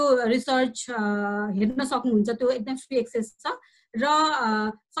त्यो रिसर्च हेर्न सक्नुहुन्छ, त्यो एकदम फ्री एक्सेस छ। र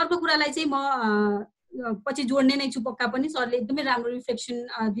सरको कुरालाई चाहिँ म पछि जोड्ने नै छु पक्का पनि। सरले एकदमै राम्रो रिफ्लेक्सन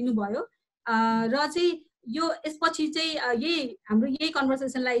दिनुभयो र चाहिँ यो यसपछि चाहिँ यही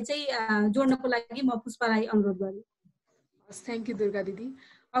कन्भर्सेसनलाई चाहिँ जोड्नको लागि म पुष्पालाई अनुरोध गरेँ। थ्याङ्क यू दुर्गा दिदी।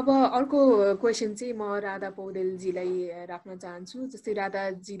 अब अर्को क्वेसन चाहिँ म राधा पौडेलजीलाई राख्न चाहन्छु। जस्तै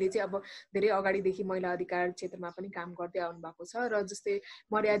राधाजीले चाहिँ अब धेरै अगाडिदेखि महिला अधिकार क्षेत्रमा पनि काम गर्दै आउनु भएको छ र जस्तै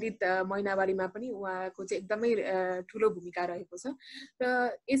मर्यादित महिनावारीमा पनि उहाँको चाहिँ एकदमै ठुलो भूमिका रहेको छ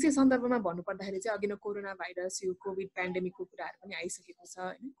र यसै सन्दर्भमा भन्नुपर्दाखेरि चाहिँ अघि नै कोरोना भाइरस यो कोभिड पेन्डेमिकको कुराहरू पनि आइसकेको छ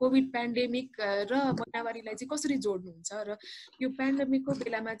होइन। कोभिड पेन्डेमिक र महिनावारीलाई चाहिँ कसरी जोड्नुहुन्छ र यो पेन्डेमिकको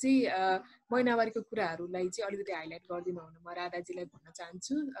बेलामा चाहिँ महिनावारीको कुराहरूलाई चाहिँ अलिकति हाइलाइट गरिदिनु हुन म राधाजीलाई भन्न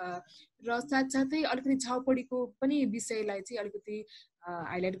चाहन्छु र साथसाथै अलिकति छाउपडीको पनि विषयलाई चाहिँ अलिकति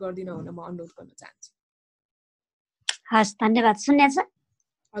हाइलाइट गरिदिनु हुन म अनुरोध गर्न चाहन्छु। हस्, धन्यवाद। सुन्नेछ?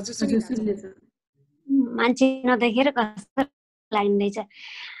 हजुर सुन्नेछ। मान्छे नदेखेर कस्तो लाग्दैछ।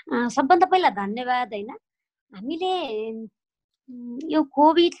 सबभन्दा पहिला धन्यवाद होइन। हामीले यो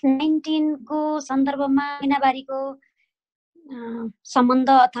कोभिड-19 को सन्दर्भमा महिनावारीको सम्बन्ध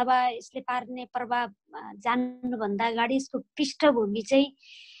अथवा यसले पार्ने प्रभाव जान्नुभन्दा अगाडि यसको पृष्ठभूमि चाहिँ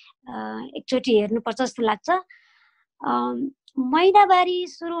एकचोटि हेर्नुपर्छ जस्तो लाग्छ। महिनावारी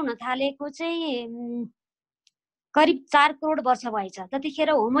सुरु हुन थालेको चाहिँ करिब 4 करोड वर्ष भएछ। त्यतिखेर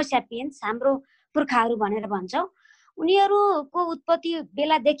होमोस्यापियन्स हाम्रो पुर्खाहरू भनेर भन्छौँ, उनीहरूको उत्पत्ति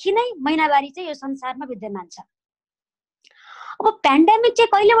बेलादेखि नै महिनावारी चाहिँ यो संसारमा विद्यमान छ। अब पेन्डेमिक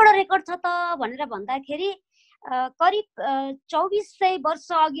चाहिँ कहिलेबाट रेकर्ड छ त भनेर भन्दाखेरि करिब 2400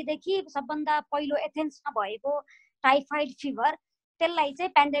 वर्ष अघिदेखि सबभन्दा पहिलो एथेन्समा भएको टाइफाइड फिभर, त्यसलाई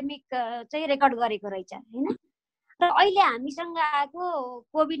चाहिँ पेन्डेमिक चाहिँ रेकर्ड गरेको रहेछ होइन। र अहिले हामीसँग आएको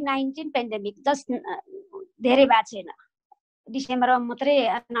कोभिड-19 पेन्डेमिक जस्ट धेरै भएको छैन, डिसेम्बरमा मात्रै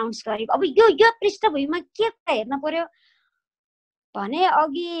अनाउन्स गरेको। अब यो पृष्ठभूमिमा के हेर्न पर्यो भने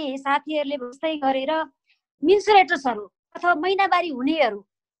अघि साथीहरूले जस्तै गरेर मिन्सुरेटर्सहरू अथवा महिनावारी हुनेहरू,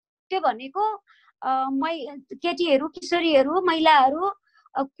 त्यो भनेको केटीहरू, किशोरीहरू, महिलाहरू,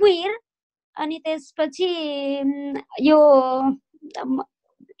 क्वियर, अनि त्यसपछि यो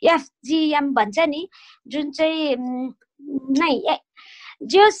एफजिएम भन्छ नि, जुन चाहिँ नै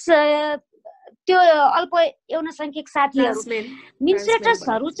जस त्यो अल्प यौनसङ्ख्यक साथीहरू,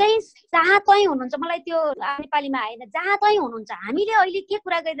 मिन्सुरेटर्सहरू चाहिँ जहाँ तहीँ हुनुहुन्छ। मलाई त्यो नेपालीमा आएन, जहाँ तहीँ हुनुहुन्छ। हामीले अहिले के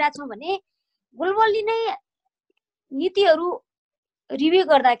कुरा गरिरहेछौँ भने ग्लोबली नै नीतिहरू रिभ्यू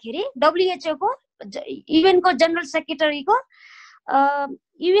गर्दाखेरि WHO को, UN को जनरल सेक्रेटरीको,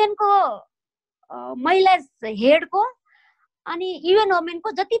 UN को महिला हेडको अनि UN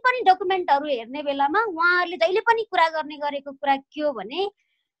वुमेनको जति पनि डकुमेन्टहरू हेर्ने बेलामा उहाँहरूले जहिले पनि कुरा गर्ने गरेको कुरा के हो भने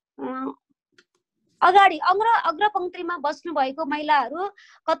अगाडि अग्रपङ्क्तिमा बस्नु भएको महिलाहरू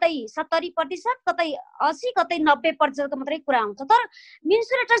कतै 70%, कतै 80%, कतै 90% को मात्रै कुरा आउँछ। तर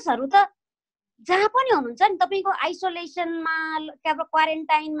मिन्सुरेटर्सहरू त जहाँ पनि हुनुहुन्छ नि, तपाईँको आइसोलेसनमा,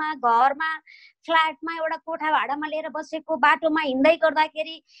 क्वारेन्टाइनमा, घरमा, फ्ल्याटमा, एउटा कोठा भाडामा लिएर बसेको, बाटोमा हिँड्दै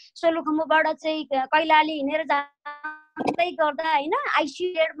गर्दाखेरि, सोलुखुम्बुबाट चाहिँ कैलाली हिँडेर जाँदै गर्दा होइन,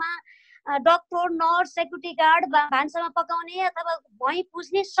 आइसियु बेडमा डक्टर, नर्स, सेक्युरिटी गार्ड, भान्सामा पकाउने अथवा भुइँ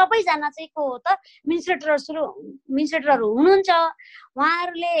पुस्ने सबैजना चाहिँ को हो त मिन्सुरेटरहरू हुनुहुन्छ।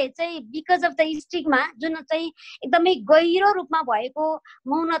 उहाँहरूले चाहिँ बिकज अफ द स्टिग्मा, जुन चाहिँ एकदमै गहिरो रूपमा भएको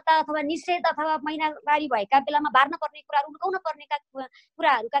मौनता अथवा निषेध अथवा महिनावारी भएका बेलामा बार्न पर्ने कुराहरू, लुकाउन पर्ने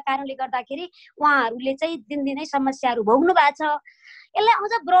कुराहरूका कारणले गर्दाखेरि उहाँहरूले चाहिँ दिनदिनै समस्याहरू भोग्नु भएको छ। यसलाई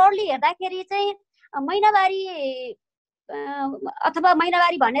अझ ब्रोडली हेर्दाखेरि चाहिँ महिनावारी अथवा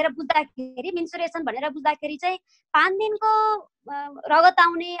महिनावारी भनेर बुझ्दाखेरि, मेन्सुरेसन भनेर बुझ्दाखेरि चाहिँ 5 दिनको रगत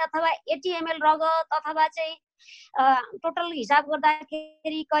आउने अथवा 80 ml रगत अथवा चाहिँ टोटल हिसाब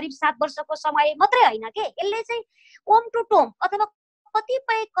गर्दाखेरि करिब 7 वर्षको समय मात्रै होइन के। यसले चाहिँ ओम टु टोम अथवा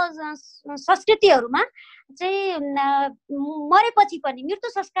कतिपय संस्कृतिहरूमा चाहिँ मरेपछि पनि, मृत्यु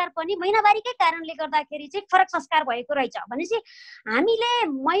संस्कार पनि महिनावारीकै कारणले गर्दाखेरि चाहिँ फरक संस्कार भएको रहेछ। भनेपछि हामीले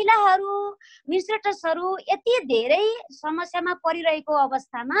महिलाहरू, मिन्सुरेटर्सहरू यति धेरै समस्यामा परिरहेको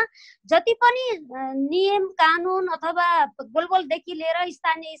अवस्थामा जति पनि नियम कानुन अथवा ग्लोबलदेखि लिएर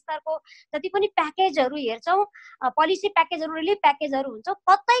स्थानीय स्तरको जति पनि प्याकेजहरू हेर्छौँ, पोलिसी प्याकेजहरू, रिलिफ प्याकेजहरू हुन्छ,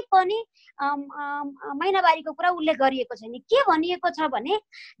 कतै पनि महिनावारीको कुरा उल्लेख गरिएको छैन। के भनिएको छ भने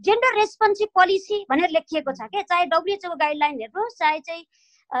जेन्डर रेस्पोन्सिभ पोलिसी भनेर लेखिएको छ के। चाहे WHO को गाइडलाइन हेर्नुहोस्, चाहे चाहिँ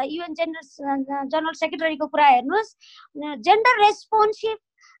UN जनरल सेक्रेटरीको कुरा हेर्नुहोस्, जेन्डर रेस्पोन्सिभ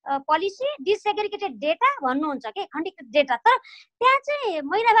पोलिसी, डिसेग्रिगेटेड डेटा भन्नुहुन्छ के, खण्डित डेटा। तर त्यहाँ चाहिँ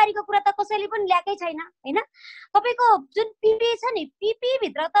महिनावारीको कुरा त कसैले पनि ल्याएकै छैन होइन। तपाईँको जुन पिपी छ नि, पिपी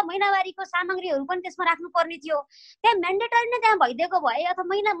भित्र त महिनावारीको सामग्रीहरू पनि त्यसमा राख्नुपर्ने थियो। त्यहाँ म्यान्डेटरी नै त्यहाँ भइदिएको भए अथवा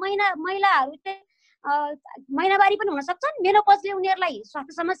महिलाहरू चाहिँ महिनावारी पनि हुन सक्छन्, मेनोपजले उनीहरूलाई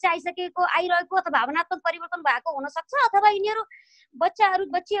स्वास्थ्य समस्या आइरहेको अथवा भावनात्मक परिवर्तन भएको हुन सक्छ, अथवा यिनीहरू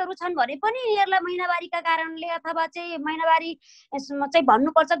बच्चीहरू छन् भने पनि यिनीहरूलाई महिनावारीका कारणले अथवा चाहिँ महिनावारी चाहिँ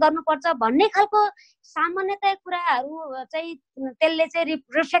गर्नुपर्छ भन्ने खालको सामान्यतया कुराहरू चाहिँ त्यसले चाहिँ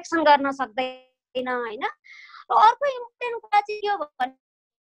रिफ्लेक्सन गर्न सक्दैन हैन। अर्को इम्पोर्टेन्ट कुरा चाहिँ के हो भने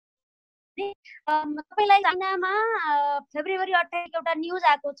तपाईलाई चाइनामा फेब्रुअरी 28 एउटा न्युज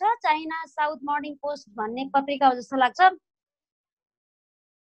आएको छ, चाइना साउथ मर्निङ पोस्ट भन्ने पत्रिका हो जस्तो लाग्छ।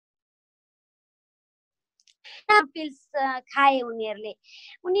 पिल्स खाए उनीहरूले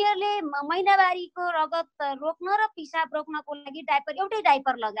महिनावारीको रगत रोक्न र पिसाब रोक्नको लागि एउटै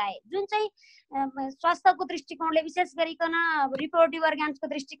डाइपर लगाए, जुन चाहिँ स्वास्थ्यको दृष्टिकोणले विशेष गरिकन रिप्रोडक्टिभ अर्गान्सको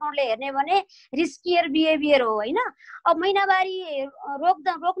दृष्टिकोणले हेर्ने भने रिस्कियर बिहेभियर हो हैन। अब महिनावारी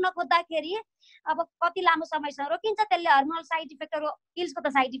रोक्न खोज्दाखेरि अब कति लामो समयसम्म रोकिन्छ, त्यसले हर्मोनल साइड इफेक्टहरू, पिल्सको त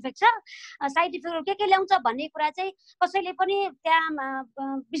साइड इफेक्ट छ, साइड इफेक्टहरू के ल्याउँछ भन्ने कुरा चाहिँ कसैले पनि त्यहाँ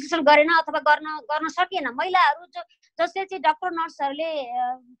विश्लेषण गरेन अथवा गर्न सकेन। महिलाहरू जसले चाहिँ डाक्टर नर्सहरूले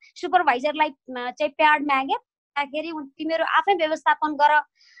सुपरभाइजरलाई चाहिँ प्याड मागे तिमीहरू आफै व्यवस्थापन गर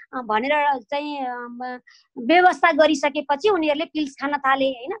भनेर चाहिँ व्यवस्था गरिसकेपछि उनीहरूले पिल्स खान थाले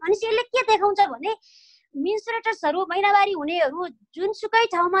हैन। अनि यसले के देखाउँछ भने मेन्स्ट्रुएटर्सहरू महिनावारी हुनेहरू जुनसुकै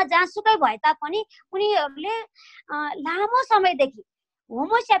ठाउँमा जहाँसुकै भए तापनि उनीहरूले लामो समयदेखि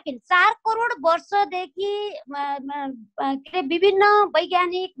होमोस्यापियन 4 करोड वर्षदेखि विभिन्न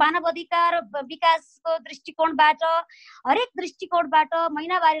वैज्ञानिक मानव अधिकार विकासको दृष्टिकोणबाट हरेक दृष्टिकोणबाट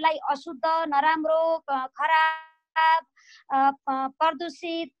महिनावारीलाई अशुद्ध, नराम्रो, खराब,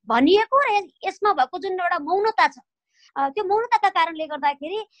 प्रदूषित भनिएको र यसमा भएको जुन एउटा मौनता छ, त्यो मौनताका कारणले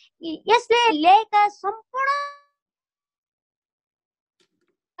गर्दाखेरि यसले ल्याएका सम्पूर्ण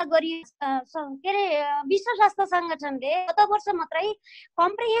विश्व स्वास्थ्य संगठनले गत वर्ष मात्रै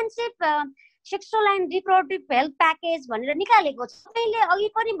comprehensive sexual and reproductive health package भनेर निकालेको छ। तपाईँले अघि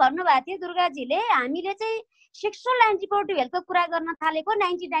पनि भन्नुभएको थियो दुर्गाजीले, हामीले चाहिँ सेक्सुअल एन्ड रिप्रोडक्टिभ हेल्थको कुरा गर्न थालेको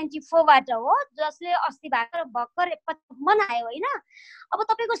 1994 बाट हो, जसले अस्ति भर्खर मनायो हैन। अब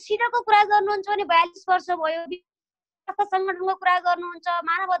तपाईको सिडको कुरा गर्नुहुन्छ भने 42 वर्ष भयो, संगठनको कुरा गर्नुहुन्छ,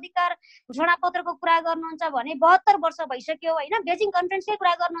 मानव अधिकार घोषणा पत्रको कुरा गर्नुहुन्छ भने 72 वर्ष भइसक्यो हैन। बेजिङ कन्फरेन्सकै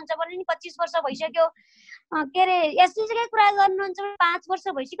कुरा गर्नुहुन्छ भने 25 वर्ष भइसक्यो, के अरे एसडीजीकै कुरा गर्नुहुन्छ भने 5 वर्ष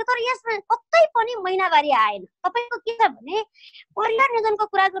भइसक्यो। तर यसमा कतै पनि महिनावारी आएन। तपाईको के छ भने परिवार नियोजनको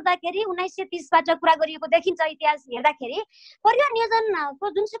कुरा गर्दाखेरि 1930 बाट कुरा गरिएको देखिन्छ इतिहास हेर्दाखेरि। परिवार नियोजनको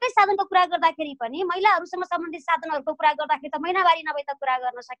जुनसुकै साधनको कुरा गर्दाखेरि पनि महिलाहरूसँग सम्बन्धित साधनहरूको कुरा गर्दाखेरि त महिनावारी नभए त कुरा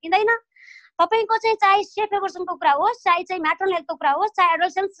गर्न सकिँदैन। तपाईको चाहिँ चाहे सेफ एबर्सनको कुरा होस्, चाहे चाहिँ म्याटर्नल हेल्थको कुरा होस्, चाहे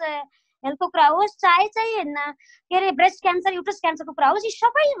एडोलेसेन्स हेल्थको कुरा होस्, चाहे चाहिँ के अरे ब्रेस्ट क्यान्सर, युटरस क्यान्सरको कुरा होस्, यी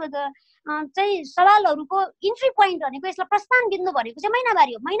सबै चाहिँ सवालहरूको इन्ट्री पोइन्ट भनेको, यसलाई प्रस्थान बिन्दु भनेको चाहिँ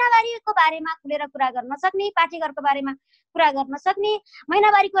महिनावारी हो। महिनावारीको बारेमा खुलेर कुरा गर्न सक्ने, पाठेघरको बारेमा कुरा गर्न सक्ने,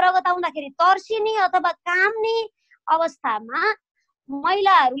 महिनावारीको रगत आउँदाखेरि तर्सिने अथवा काम्ने अवस्थामा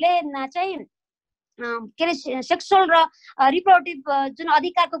महिलाहरूले चाहिँ के अरे सेक्सुअल र रिप्रोडक्टिभ जुन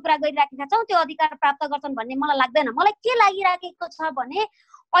अधिकारको कुरा गरिराखेका छौँ त्यो अधिकार प्राप्त गर्छन् भन्ने मलाई लाग्दैन। मलाई के लागिराखेको छ भने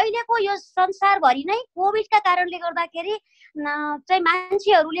अहिलेको यो संसारभरि नै कोभिडका कारणले गर्दाखेरि चाहिँ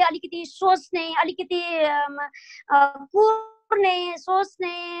मान्छेहरूले अलिकति सोच्ने, अलिकति कुर्ने,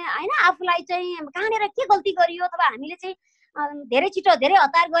 सोच्ने हैन, आफूलाई चाहिँ कहाँनिर के गल्ती गरियो अथवा हामीले चाहिँ धेरै छिटो धेरै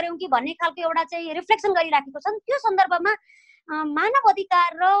हतार गर्यौं कि भन्ने खालको एउटा चाहिँ रिफ्लेक्सन गरिराखेको छन्। त्यो सन्दर्भमा मानव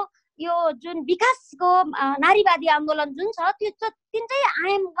अधिकार र यो जुन विकासको नारीवादी आन्दोलन जुन छ त्यो तीन चाहिँ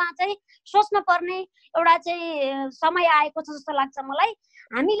आयाममा चाहिँ सोच्न पर्ने एउटा चाहिँ समय आएको छ जस्तो लाग्छ मलाई।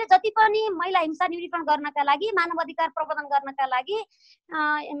 हामीले जति पनि महिला हिंसा न्यूनीकरण गर्नका लागि, मानव अधिकार प्रवर्धन गर्नका लागि,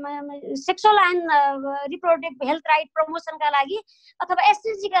 sexual and reproductive health right प्रमोसनका लागि अथवा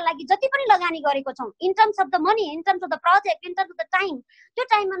एसडीजीका लागि जति पनि लगानी गरेको छौँ, in terms of the money, in terms of the project, in terms of the time, त्यो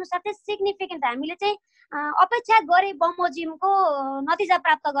टाइम अनुसार चाहिँ सिग्निफिकेन्ट हामीले चाहिँ अपेक्षा गरे बमोजिमको नतिजा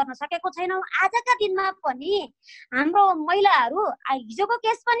प्राप्त गर्न सकेको छैनौँ। आजका दिनमा पनि हाम्रो महिलाहरू, हिजोको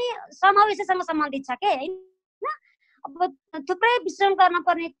केस पनि समावेशसँग सम्बन्धित छ के हैन। अब थुप्रै विश्लेषण गर्न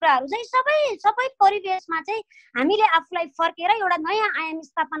पर्ने कुराहरू चाहिँ सबै परिवेशमा चाहिँ हामीले आफूलाई फर्केर एउटा नयाँ आयाम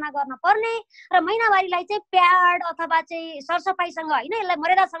स्थापना गर्न पर्ने र महिनावारीलाई चाहिँ प्याड अथवा चाहिँ सरसफाइसँग हैन, यसलाई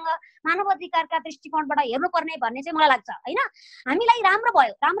मर्यादासँग मानव अधिकारका दृष्टिकोणबाट हेर्नुपर्ने भन्ने चाहिँ मलाई लाग्छ हैन। हामीलाई राम्रो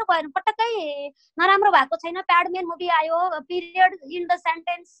भयो पटक्कै नराम्रो भएको छैन। प्याडमेन मुभी आयो, period in the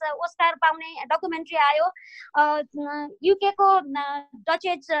sentence Oscar पाउने डकुमेन्ट्री आयो, युके को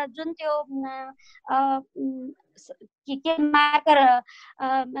डचेज जुन त्यो के मार्कर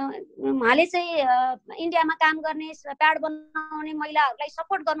उहाँले चाहिँ इन्डियामा काम गर्ने प्याड बनाउने महिलाहरूलाई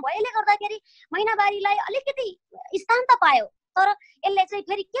सपोर्ट गर्नुभयो। यसले गर्दाखेरि महिनावारीलाई अलिकति स्थान त पायो तर यसले चाहिँ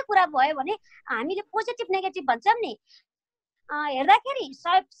फेरि के कुरा भयो भने हामीले पोजिटिभ नेगेटिभ भन्छौँ नि हेर्दाखेरि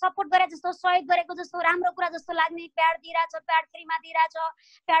सपोर्ट गरे जस्तो सहयोग गरेको जस्तो राम्रो कुरा जस्तो लाग्ने प्याड दिइरहेछ प्याड फ्रीमा दिइरहेछ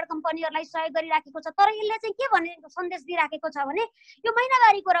प्याड कम्पनीहरूलाई सहयोग गरिराखेको छ तर यसले चाहिँ के भन्ने सन्देश दिइराखेको छ भने यो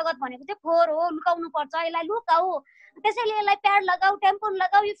महिनावारीको रगत भनेको चाहिँ फोहोर हो लुकाउनु पर्छ यसलाई लुकाऊ त्यसैले यसलाई प्याड लगाऊ ट्याम्पोन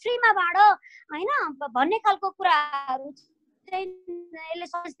लगाऊ यो फ्रीमा बाँड हैन भन्ने खालको कुराहरू यसले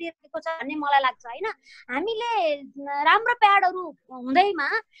सन्देश दिएको छ भन्ने मलाई लाग्छ हैन हामीले राम्रो प्याडहरू हुँदैमा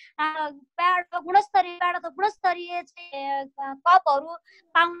प्याड गुणस्तरीय कपहरू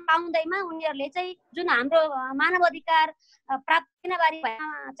पाउँदैमा उनीहरूले चाहिँ जुन हाम्रो मानव अधिकार प्राप्त महिनावारी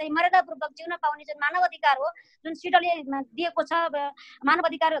चाहिँ मर्यादापूर्वक जिउन पाउने जुन मानव अधिकार हो जुन सिडले दिएको छ मानव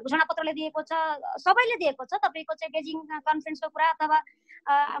अधिकार घोषणा पत्रले दिएको छ सबैले दिएको छ तपाईको चाहिँ बेजिङ कन्फरेन्सको कुरा अथवा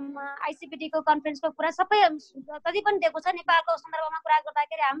आइसिपिटीको कन्फरेन्सको कुरा सबै कति पनि दिएको छ नेपालको सन्दर्भमा कुरा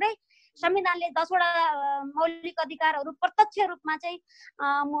गर्दाखेरि हाम्रै संविधानले 10 वटा मौलिक अधिकारहरू प्रत्यक्ष रूपमा चाहिँ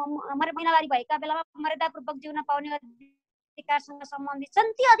महिनावारी भएका बेलामा मर्यादापूर्वक जिउन पाउने अधिकारसँग सम्बन्धित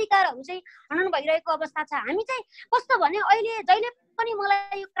छन् ती अधिकारहरू चाहिँ हनन भइरहेको अवस्था छ हामी चाहिँ कस्तो भने अहिले जहिले पनि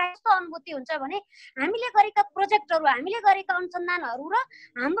मलाई यो कस्तो अनुभूति हुन्छ भने हामीले गरेका प्रोजेक्टहरू हामीले गरेका अनुसन्धानहरू र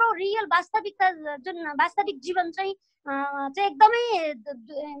हाम्रो रियल वास्तविकता जुन वास्तविक जीवन चाहिँ एकदमै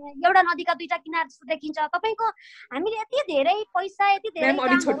एउटा नदीका दुईटा किनार जस्तो देखिन्छ तपाईको हामीले यति धेरै पैसा यति धेरै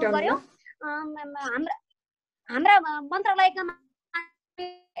कामहरू गर्यौं हाम्रा मन्त्रालयका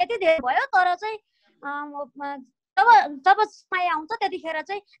यति धेरै भयो तर चाहिँ जब समय आउँछ त्यतिखेर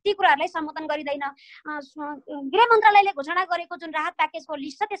चाहिँ ती कुराहरूलाई सम्बोधन गरिदैन गृह मन्त्रालयले घोषणा गरेको जुन राहत प्याकेजको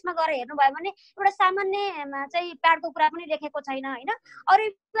लिस्ट छ त्यसमा गएर हेर्नुभयो भने एउटा सामान्य चाहिँ प्याडको कुरा पनि लेखेको छैन हैन अरू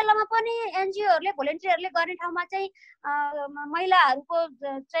बेलामा पनि एनजिओहरूले भोलिन्टियरहरूले गर्ने ठाउँमा चाहिँ महिलाहरूको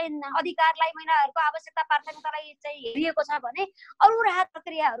चाहिँ अधिकारलाई महिलाहरूको आवश्यकता प्राथमिकतालाई चाहिँ हेरिएको छ भने अरू राहत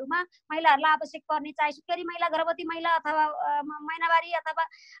प्रक्रियाहरूमा महिलाहरूलाई आवश्यक पर्ने चाहे सुत्केरी महिला गर्भवती महिला अथवा महिनावारी अथवा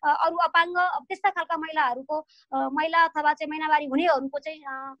अरू अपाङ्ग त्यस्ता खालका महिलाहरूको महिला अथवा चाहिँ महिनावारी हुनेहरूको चाहिँ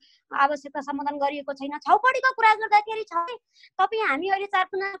आवश्यकता सम्बोधन गरिएको छैन छौपडीको कुरा गर्दाखेरि तपाईँ हामी अहिले 4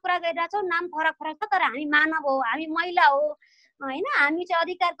 कुरा गरिरहेछौँ नाम फरक फरक छ तर हामी मानव हो हामी महिला हो हैन हामी चाहिँ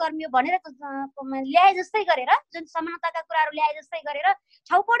अधिकार कर्मी हो भनेर ल्याए जस्तै गरेर जुन समानताका कुराहरू ल्याए जस्तै गरेर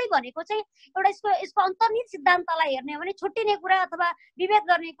छौपडी भनेको चाहिँ एउटा यसको अन्तर्निहित सिद्धान्तलाई हेर्ने हो भने छुट्टिने कुरा अथवा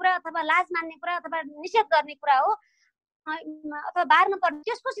विभेद गर्ने कुरा अथवा लाज मान्ने कुरा अथवा निषेध गर्ने कुरा हो अथवा बार्न पर्ने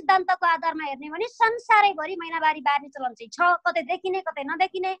त्यसको सिद्धान्तको आधारमा हेर्ने भने संसारैभरि महिनावारी बार्ने चलन चाहिँ छ कतै देखिने कतै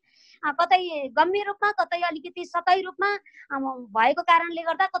नदेखिने कतै गम्भीर रूपमा कतै अलिकति सतही रूपमा भएको कारणले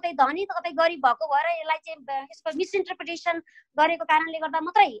गर्दा कतै धनी कतै गरिब भएको भएर यसलाई चाहिँ यसको मिसइन्टरप्रिटेसन गरेको कारणले गर्दा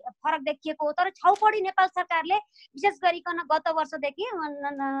मात्रै फरक देखिएको हो तर छौपडी नेपाल सरकारले विशेष गरिकन गत वर्षदेखि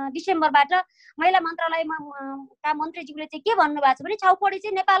डिसेम्बरबाट महिला मन्त्रालयमा का मन्त्रीज्यूले चाहिँ के भन्नुभएको छ भने छौपडी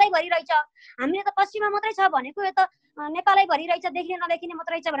चाहिँ नेपालै भरि रहेछ हामीले त पश्चिममा मात्रै छ भनेको यो त नेपालै भरि रहेछ देखिने नदेखिने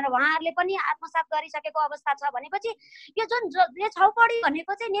मात्रै छ भनेर उहाँहरूले पनि आत्मसात गरिसकेको अवस्था छ भनेपछि यो जुन छौपडी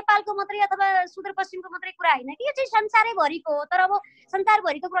भनेको चाहिँ नेपालको मात्रै अथवा सुदूरपश्चिमको मात्रै कुरा हैन कि यो चाहिँ संसारैभरिको हो तर अब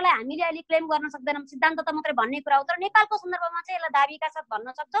संसारभरिको कुरालाई हामीले अहिले क्लेम गर्न सक्दैनौँ सिद्धान्त त मात्रै भन्ने कुरा हो तर नेपालको सन्दर्भमा चाहिँ यसलाई दाबीका साथ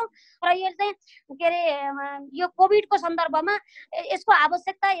भन्न सक्छौँ र यो चाहिँ के अरे यो कोभिडको सन्दर्भमा यसको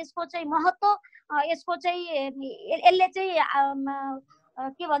आवश्यकता यसको चाहिँ महत्त्व यसको चाहिँ यसले चाहिँ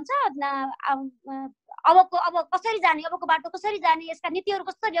के भन्छ अब कसरी जाने अबको बाटो कसरी जाने यसका नीतिहरू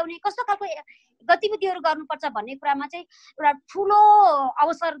कस्तो ल्याउने कस्तो खालको गतिविधिहरू गर्नुपर्छ भन्ने कुरामा चाहिँ एउटा ठुलो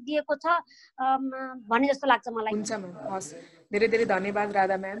अवसर दिएको छ भन्ने जस्तो लाग्छ मलाई हुन्छ म्याम हस् धेरै धेरै धन्यवाद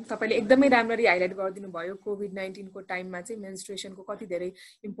राधा म्याम तपाईले एकदमै राम्ररी हाइलाइट गरिदिनु भयो कोभिड-19 को टाइममा चाहिँ मेन्स्ट्रुएसनको कति धेरै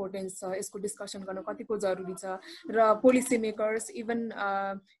इम्पोर्टेन्स छ यसको डिस्कसन गर्न कतिको जरुरी छ र पोलिसी मेकर्स इभन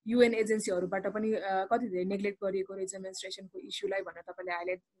युएन एजेन्सीहरुबाट पनि कति धेरै नेग्लेक्ट गरिएको रहेछ मेन्स्ट्रुएसनको इस्युलाई भनेर तपाईले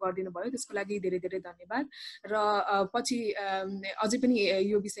हाइलाइट गरिदिनु भयो त्यसको लागि धेरै धेरै धन्यवाद र पछि अझै पनि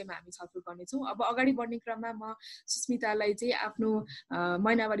यो विषयमा हामी छलफल गर्नेछौँ अब अगाडि बढ्ने क्रममा म सुस्मितालाई चाहिँ आफ्नो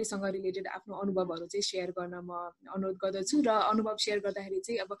महिनावारीसँग रिलेटेड आफ्नो अनुभवहरू चाहिँ शेयर गर्न म अनुरोध गर्दछु र अनुभव शेयर गर्दाखेरि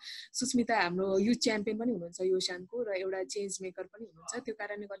चाहिँ अब सुस्मिता हाम्रो युथ च्याम्पियन पनि हुनुहुन्छ YoSHANको र एउटा चेन्ज मेकर पनि हुनुहुन्छ त्यो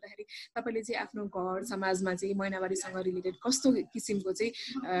कारणले गर्दाखेरि तपाईले चाहिँ आफ्नो घर समाजमा चाहिँ महिनावारीसँग रिलेटेड कस्तो किसिमको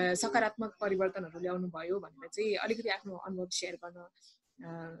चाहिँ सकारात्मक परिवर्तनहरू ल्याउनु भयो भनेर चाहिँ अलिकति आफ्नो अनुभव शेयर गर्न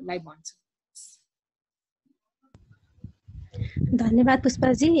लाई भन्छु धन्यवाद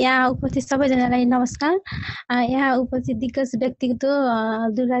पुष्पाजी। यहाँ उपस्थित सबैजनालाई नमस्कार। यहाँ उपस्थित दिग्गज व्यक्तित्व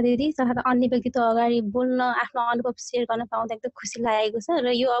दुर्गा दिदी तथा अन्य व्यक्तित्व अगाडि बोल्न आफ्नो अनुभव सेयर गर्न पाउँदा एकदम खुसी लागेको छ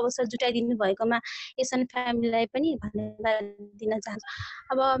र यो अवसर जुटाइदिनु भएकोमा YoSHAN फ्यामिलीलाई पनि धन्यवाद दिन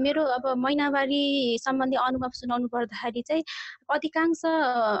चाहन्छु। अब मेरो महिनावारी सम्बन्धी अनुभव सुनाउनु पर्दाखेरि चाहिँ अधिकांश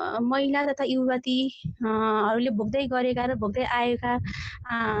महिला तथा युवतीहरूले भोग्दै गरेका र भोग्दै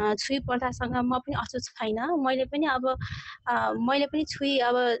आएका छुई प्रथासँग म पनि अछुत छैन। मैले पनि छुई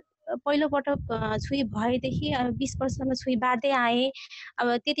पहिलोपटक छुई भएदेखि 20 वर्षसम्म छुई बाँड्दै आएँ।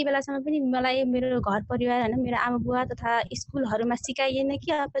 त्यति बेलासम्म पनि मलाई मेरो घर परिवार होइन मेरो आमा बुवा तथा स्कुलहरूमा सिकाइएन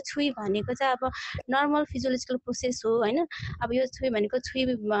कि छुई भनेको चाहिँ नर्मल फिजियोलोजिकल प्रोसेस हो होइन। यो छुई भनेको छुई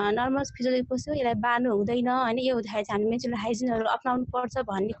नर्मल फिजियोलोजिकल प्रोसेस हो, यसलाई बार्नु हुँदैन होइन। यो हुँदाखेरि चाहिँ हामी मेन्स्ट्रुअल हाइजिनहरू अपनाउनु पर्छ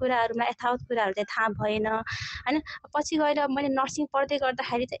भन्ने कुराहरूमा यथावत कुराहरू चाहिँ थाहा भएन होइन। पछि गएर मैले नर्सिङ पढ्दै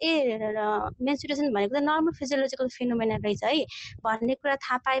गर्दाखेरि चाहिँ मेन्स्ट्रुएसन भनेको चाहिँ नर्मल फिजियोलोजिकल फिनोमेना रहेछ है भन्ने कुरा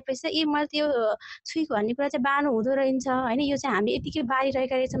थाहा पाएपछि मैले त्यो छुई भन्ने कुरा चाहिँ बार्नु हुँदो रहेछ होइन। यो चाहिँ हामीले यतिकै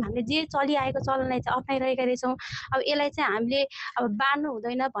बारिरहेका रहेछौँ, हामीले जे चलिआएको चलनलाई चाहिँ अप्नाइरहेका रहेछौँ। यसलाई चाहिँ हामीले बार्नु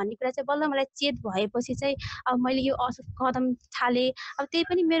हुँदैन भन्ने कुरा चाहिँ बल्ल मलाई चेत भएपछि चाहिँ मैले यो कदम थालेँ। त्यही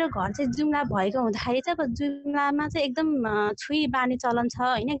पनि मेरो घर चाहिँ जुम्ला भएको हुँदाखेरि चाहिँ जुम्लामा चाहिँ एकदम छुई बार्ने चलन छ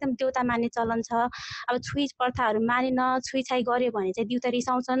होइन, एकदम देउता मान्ने चलन छ। छुई प्रथाहरू मानेन, छुई छाई गऱ्यो भने चाहिँ देउता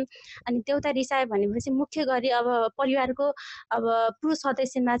रिसाउँछन्। अनि देउता रिसायो भनेपछि मुख्य गरी परिवारको पुरुष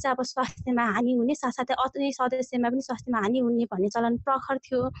सदस्यमा चाहिँ स्वास्थ्यमा हानि हुने, साथसाथै अन्य सदस्यमा पनि स्वास्थ्यमा हानि हुने भन्ने चलन प्रखर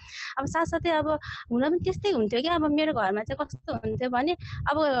थियो। साथसाथै हुन पनि त्यस्तै हुन्थ्यो कि मेरो घरमा चाहिँ कस्तो हुन्थ्यो भने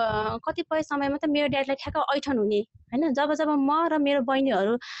कतिपय समयमा त मेरो ड्याडीलाई ठ्याक्क ऐठन हुने होइन। जब म र मेरो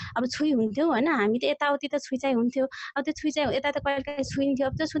बहिनीहरू छुई हुन्थ्यो होइन, हामी त यताउति त छुई चाहिँ हुन्थ्यो। त्यो छुई चाहिँ यता त कहिले काहीँ छुइन्थ्यो।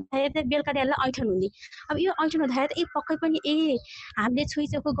 त्यो छुँदाखेरि बेलुका ड्याडीलाई ऐठन हुने। यो ऐठन हुँदाखेरि त पक्कै पनि हामीले छुई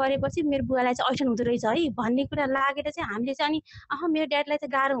चोखो गरेपछि मेरो बुवालाई चाहिँ ऐठन हुँदो रहेछ है भन्ने कुरा लागेर चाहिँ हामीले चाहिँ अनि मेरो ड्याडीलाई त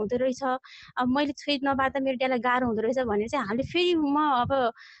गाह्रो हुँदो रहेछ, मैले छुई नबार्दा मेरो ड्याडीलाई गाह्रो हुँदो रहेछ भनेर चाहिँ हामीले फेरि म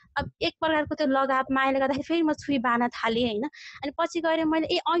एक प्रकारको त्यो लगाव मायाले गर्दाखेरि फेरि म छुई बार्न थालेँ होइन। अनि पछि गएर मैले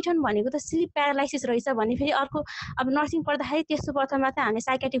ऐठन भनेको त स्लिप प्यारालाइसिस रहेछ भन्ने फेरि अर्को नर्सिङ पढ्दाखेरि त्यस्तो प्रथममा त हामीले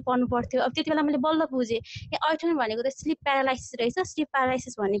साइकेट्रिक पढ्नु पर्थ्यो। त्यति बेला मैले बल्ल बुझेँ ऐठन भनेको त स्लिप प्यारालाइसिस रहेछ। स्लिप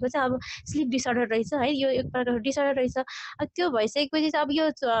प्यारालाइसिस भनेको चाहिँ स्लिप डिसअर्डर रहेछ है, यो एक प्रकारको डिसअर्डर रहेछ। त्यो भइसकेपछि चाहिँ यो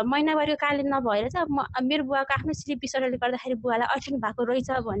महिनावारीको कारणले नभएर चाहिँ मेरो बुवाको आफ्नो स्लिप डिसअर्डरले गर्दाखेरि बुवालाई ऐठन भएको रहेछ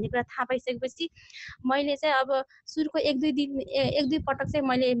भन्ने कुरा थाहा पाइसकेपछि मैले चाहिँ सुरुको एक दुई पटक चाहिँ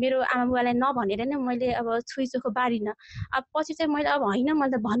मैले मेरो आमा बुवालाई नभनेर नै मैले छुई चोखो बारिनँ। पछि चाहिँ मैले होइन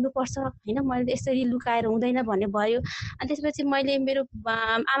मैले त भन्नुपर्छ होइन, मैले त यसरी लुकाएर हुँदैन भन्ने भयो। अनि त्यसपछि मैले मेरो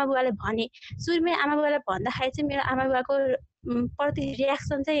आमा बुवालाई भने। सुरुमै आमा बुवालाई भन्दाखेरि चाहिँ मेरो आमा बुवाको प्रति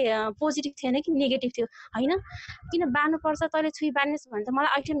रियाक्सन चाहिँ पोजिटिभ थिएन कि नेगेटिभ थियो। होइन किन बार्नुपर्छ, तैँले छुई बार्नेस् भने त मलाई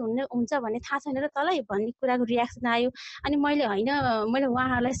ऐठन हुन्छ भन्ने थाहा छैन र तँलाई भन्ने कुराको रियाक्सन आयो। अनि मैले मैले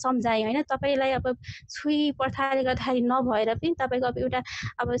उहाँहरूलाई सम्झाएँ होइन, तपाईँलाई छुई प्रथाले गर्दाखेरि नभएर पनि तपाईँको एउटा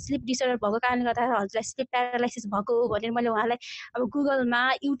स्लिप डिसअर्डर भएको कारणले गर्दाखेरि हजुरलाई स्लिप प्यारालाइसिस भएको हो भनेर मैले उहाँलाई गुगलमा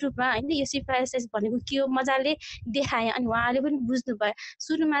युट्युबमा होइन यो स्लिप प्यारालाइसिस भनेको के हो मजाले देखाएँ। अनि उहाँले पनि बुझ्नुभयो।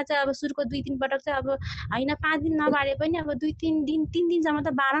 सुरुमा चाहिँ सुरुको 2-3 पटक चाहिँ होइन 5 दिन नबारे पनि 2-3 दिन 3 दिनसम्म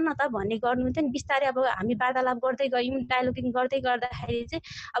त बार न त भन्ने गर्नुहुन्थ्यो नि। बिस्तारै हामी वार्तालाप गर्दै गयौँ, डायलोगिङ गर्दै गर्दाखेरि चाहिँ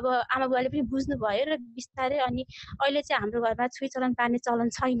आमा बुवाले पनि बुझ्नुभयो र बिस्तारै अनि अहिले चाहिँ हाम्रो घरमा छुई चलन पार्ने चलन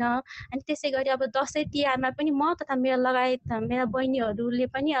छैन। अनि त्यसै गरी दसैँ तिहारमा पनि म तथा मेरो लगायत मेरा बहिनीहरूले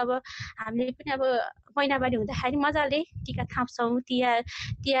पनि हामीले पनि महिनावारी हुँदाखेरि मजाले टिका थाप्छौँ,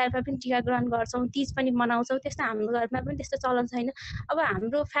 तिहारमा पनि टिका ग्रहण गर्छौँ, तीज पनि मनाउँछौँ। त्यस्तो हाम्रो घरमा पनि त्यस्तो चलन छैन।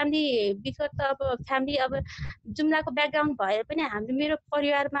 हाम्रो फ्यामिली विगत फ्यामिली जुम्लाको ब्याकग्राउन्ड भएर पनि मेरो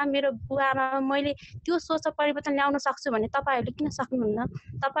परिवारमा मेरो बुवामा मैले त्यो सोच परिवर्तन ल्याउन सक्छु भने तपाईँहरूले किन सक्नुहुन्न?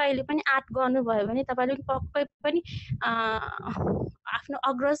 तपाईँहरूले पनि आँट गर्नुभयो भने तपाईँहरूले पक्कै पनि आफ्नो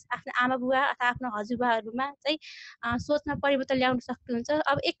अग्रज आफ्नो आमा बुवा अथवा आफ्नो हजुरबाहरूमा चाहिँ सोचमा परिवर्तन ल्याउन सक्नुहुन्छ।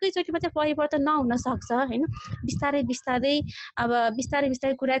 एकैचोटिमा चाहिँ परिवर्तन नहुन सक्छ होइन, बिस्तारै बिस्तारै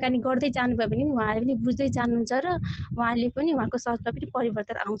बिस्तारै कुराकानी गर्दै जानुभयो भने उहाँहरूले पनि बुझ्दै जानुहुन्छ र उहाँले पनि उहाँको सोचमा पनि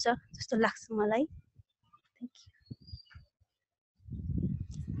परिवर्तन आउँछ जस्तो लाग्छ मलाई।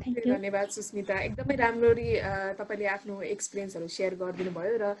 धन्यवाद सुस्मिता, एकदमै राम्ररी तपाईँले आफ्नो एक्सपिरियन्सहरू सेयर गरिदिनु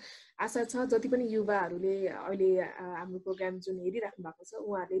भयो र आशा छ जति पनि युवाहरूले अहिले हाम्रो प्रोग्राम जुन हेरिराख्नु भएको छ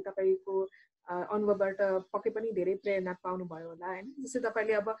उहाँहरूले तपाईँको अनुभवबाट पक्कै पनि धेरै प्रेरणा पाउनुभयो होला होइन। जस्तै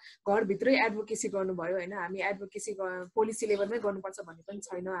तपाईँले घरभित्रै एडभोकेसी गर्नुभयो होइन, हामी एडभोकेसी पोलिसी लेभलमै गर्नुपर्छ भन्ने पनि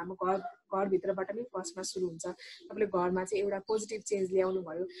छैन, हाम्रो घरभित्रबाट नै फर्स्टमा सुरु हुन्छ। तपाईँले घरमा चाहिँ एउटा पोजिटिभ चेन्ज ल्याउनु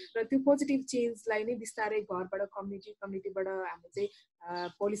भयो र त्यो पोजिटिभ चेन्जलाई नै बिस्तारै घरबाट कम्युनिटीबाट हाम्रो चाहिँ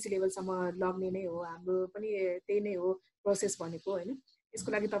पोलिसी लेभलसम्म लग्ने नै हो, हाम्रो पनि त्यही नै हो प्रोसेस भनेको होइन। यसको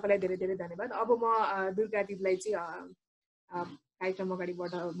लागि तपाईँलाई धेरै धेरै धन्यवाद। अब म दुर्गा दिदीलाई चाहिँ कार्यक्रम अगाडि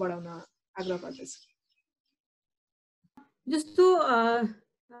बढाउन आग्रह गर्दछु। जस्तो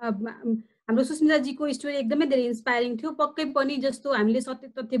हाम्रो सुस्मिताजीको स्टोरी एकदमै धेरै इन्सपायरिङ थियो। पक्कै पनि जस्तो हामीले सत्य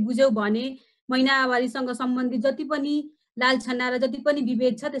तथ्य बुझ्यौँ भने महिनावारीसँग सम्बन्धित जति पनि लालछना र जति पनि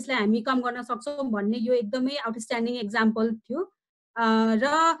विभेद छ त्यसलाई हामी कम गर्न सक्छौँ भन्ने यो एकदमै आउटस्ट्यान्डिङ एक्जाम्पल थियो। र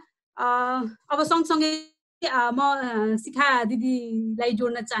अब सँगसँगै म शिखा दिदीलाई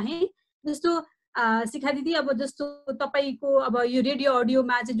जोड्न चाहेँ। जस्तो शिखा दिदी, अब जस्तो तपाईँको अब यो रेडियो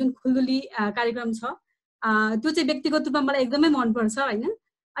अडियोमा चाहिँ जुन खुल्दुली कार्यक्रम छ त्यो चाहिँ व्यक्तिगत रूपमा मलाई एकदमै मनपर्छ होइन।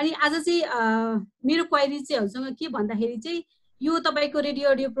 अनि आज चाहिँ मेरो क्वेरी चाहिँ हजुरसँग के भन्दाखेरि चाहिँ यो तपाईँको रेडियो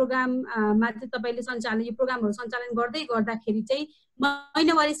अडियो प्रोग्राममा चाहिँ तपाईँले सञ्चालन यो प्रोग्रामहरू सञ्चालन गर्दाखेरि चाहिँ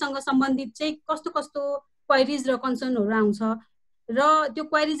महिनावारीसँग सम्बन्धित चाहिँ कस्तो कस्तो क्वेरिज र कन्सर्नहरू आउँछ र त्यो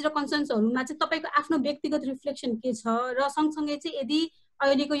क्वेरिज र कन्सर्न्सहरूमा चाहिँ तपाईँको आफ्नो व्यक्तिगत रिफ्लेक्सन के छ र सँगसँगै चाहिँ यदि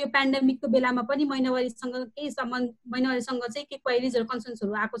अहिलेको यो पेन्डेमिकको बेलामा पनि महिनावारीसँग चाहिँ के क्वेरिज र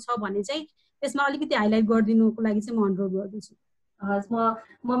कन्सर्न्सहरू आएको छ भने चाहिँ त्यसमा अलिकति हाइलाइट गरिदिनुको लागि चाहिँ म अनुरोध गर्दछु। हस्,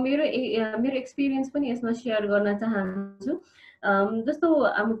 म मेरो एक्सपिरियन्स पनि यसमा सेयर गर्न चाहन्छु। जस्तो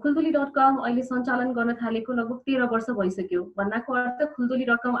खुल्दुली.com अहिले सञ्चालन गर्न थालेको लगभग 13 वर्ष भइसक्यो। भन्नाको अर्थ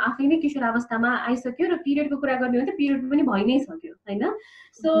खुल्दुली.com आफै नै किशोरावस्थामा आइसक्यो र पिरियडको कुरा गर्ने हो भने पिरियड पनि भइ नै सक्यो होइन।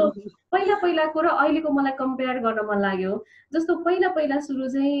 सो पहिलाको र अहिलेको मलाई कम्पेयर गर्न मन लाग्यो। जस्तो पहिला सुरु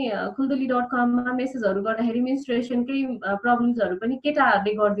चाहिँ खुल्दुली.comमा मेसेजहरू गर्दाखेरि मेन्स्ट्रुएसनकै प्रब्लम्सहरू पनि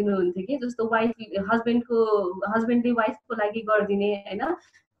केटाहरूले गरिदिनु हुन्थ्यो कि, जस्तो हस्बेन्डले वाइफको लागि गरिदिने होइन,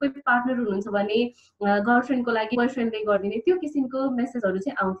 कोही पार्टनर हुनुहुन्छ भने गर्लफ्रेन्डको लागि बोयफ्रेन्डले गरिदिने, त्यो किसिमको मेसेजहरू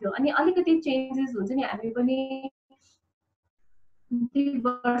चाहिँ आउँथ्यो। अनि अलिकति चेन्जेस हुन्छ नि, हामी पनि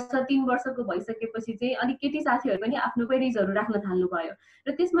 3 वर्षको भइसकेपछि चाहिँ अलिक केटी साथीहरू पनि आफ्नो क्वेरिजहरू राख्न थाल्नु भयो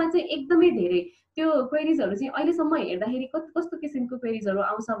र त्यसमा चाहिँ एकदमै धेरै त्यो क्वेरिजहरू चाहिँ अहिलेसम्म हेर्दाखेरि कस्तो किसिमको क्वेरिजहरू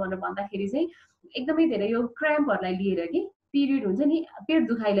आउँछ भनेर भन्दाखेरि चाहिँ एकदमै धेरै यो क्र्याम्पहरूलाई लिएर कि पिरियड हुन्छ नि, पेट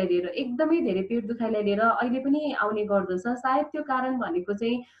दुखाइलाई लिएर, एकदमै धेरै पेट दुखाइलाई लिएर अहिले पनि आउने गर्दछ। सायद त्यो कारण भनेको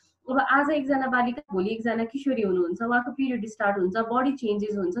चाहिँ अब आज एकजना बालिका भोलि एकजना किशोरी हुनुहुन्छ, उहाँको पिरियड स्टार्ट हुन्छ, बडी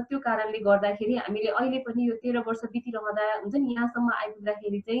चेन्जेस हुन्छ, त्यो कारणले गर्दाखेरि हामीले अहिले पनि यो 13 वर्ष बितिरहँदा हुन्छ नि यहाँसम्म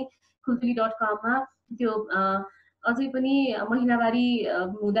आइपुग्दाखेरि चाहिँ खुल्दुली.comमा त्यो अझै पनि महिनावारी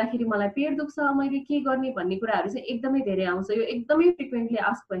हुँदाखेरि मलाई पेट दुख्छ, मैले के गर्ने भन्ने कुराहरू चाहिँ एकदमै धेरै आउँछ। यो एकदमै फ्रिक्वेन्टली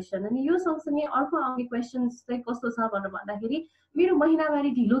आस्क क्वेसन। अनि यो सँगसँगै अर्को आउने क्वेसन्स चाहिँ कस्तो छ भनेर भन्दाखेरि मेरो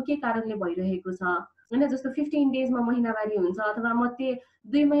महिनावारी ढिलो के कारणले भइरहेको छ होइन। जस्तो 15 डेजमा महिनावारी हुन्छ अथवा म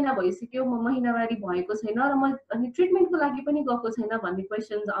 2 महिना भइसक्यो म महिनावारी भएको छैन र म अनि ट्रिटमेन्टको लागि पनि गएको छैन भन्ने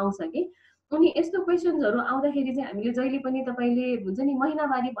क्वेसन्स आउँछ कि। अनि यस्तो क्वेसन्सहरू आउँदाखेरि चाहिँ हामीले जहिले पनि तपाईँले हुन्छ नि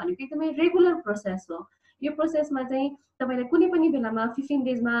महिनावारी भनेको एकदमै रेगुलर प्रोसेस हो। यो प्रोसेसमा चाहिँ तपाईँलाई कुनै पनि बेलामा 15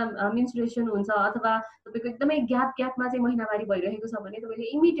 डेजमा मेन्स्ट्रुएसन हुन्छ अथवा तपाईँको एकदमै ग्यापमा चाहिँ महिनावारी भइरहेको छ भने तपाईँले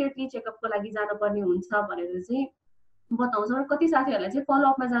इमिडिएटली चेकअपको लागि जानुपर्ने हुन्छ भनेर चाहिँ बताउँछ। र कति साथीहरूलाई चाहिँ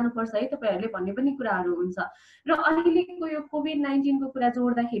फलोअपमा जानुपर्छ है तपाईँहरूले भन्ने पनि कुराहरू हुन्छ। र अहिलेको यो कोभिड-19को कुरा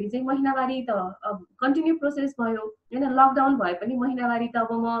जोड्दाखेरि चाहिँ महिनावारी त कन्टिन्यू प्रोसेस भयो होइन। लकडाउन भए पनि महिनावारी त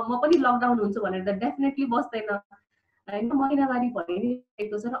अब म पनि लकडाउन हुन्छु भनेर त डेफिनेटली बस्दैन होइन, महिनावारी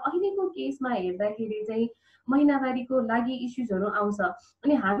भइरहेको छ। र अहिलेको केसमा हेर्दाखेरि चाहिँ महिनावारीको लागि इस्युजहरू आउँछ।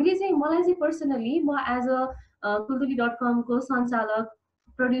 अनि हामीले चाहिँ मलाई चाहिँ पर्सनली म एज अ खुल्दुली.comको सञ्चालक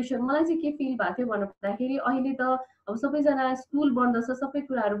प्रड्युसर मलाई चाहिँ के फिल भएको थियो भन्दाखेरि अहिले त अब सबैजना स्कुल बन्द छ, सबै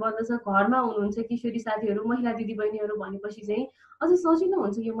कुराहरू बन्द छ, घरमा हुनुहुन्छ किशोरी साथीहरू, महिला दिदीबहिनीहरू भनेपछि चाहिँ अझै सजिलो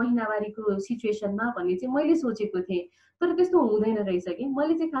हुन्छ यो महिनावारीको सिचुएसनमा भन्ने चाहिँ मैले सोचेको थिएँ। तर त्यस्तो हुँदैन रहेछ कि।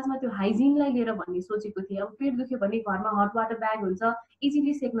 मैले चाहिँ खासमा त्यो हाइजिनलाई लिएर भन्ने सोचेको थिएँ। अब पेट दुख्यो भने घरमा हट वाटर ब्याग हुन्छ,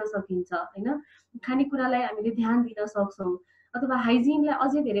 इजिली सेक्न सकिन्छ होइन, खानेकुरालाई हामीले ध्यान दिन सक्छौँ अथवा हाइजिनलाई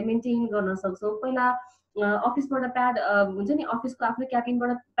अझै धेरै मेन्टेन गर्न सक्छौँ। पहिला अफिसबाट प्याड हुन्छ नि, अफिसको आफ्नो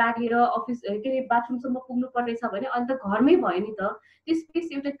क्याबिनबाट प्याड लिएर अफिस के अरे बाथरुमसम्म पुग्नु पर्नेछ भने अहिले त घरमै भयो नि त, त्यो स्पेस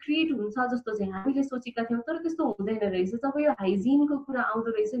एउटा क्रिएट हुन्छ जस्तो चाहिँ हामीले सोचेका थियौँ। तर त्यस्तो हुँदैन रहेछ। जब यो हाइजिनको कुरा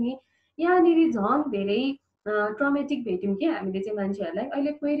आउँदो रहेछ नि यहाँनिर झन् धेरै ट्रमेटिक भेट्यौँ कि हामीले चाहिँ मान्छेहरूलाई।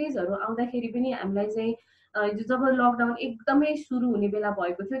 अहिले क्वेरिजहरू आउँदाखेरि पनि हामीलाई चाहिँ जब लकडाउन एकदमै सुरु हुने बेला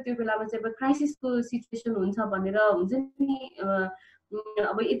भएको थियो त्यो बेलामा चाहिँ अब क्राइसिसको सिचुएसन हुन्छ भनेर हुन्छ नि,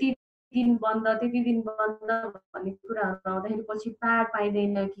 अब यति दिन बन्द त्यति दिन बन्द भन्ने कुराहरू आउँदाखेरि पछि प्याड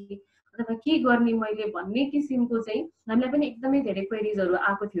पाइँदैन कि अथवा के गर्ने मैले भन्ने किसिमको चाहिँ हामीलाई पनि एकदमै धेरै क्वेरिजहरू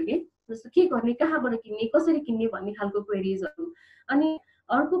आएको थियो कि। जस्तो के गर्ने, कहाँबाट किन्ने, कसरी किन्ने भन्ने खालको क्वेरिजहरू। अनि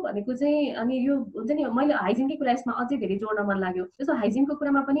अर्को भनेको चाहिँ अनि यो हुन्छ नि मैले हाइजिनकै कुरा यसमा अझै धेरै जोड्न मन लाग्यो। त्यसो हाइजिनको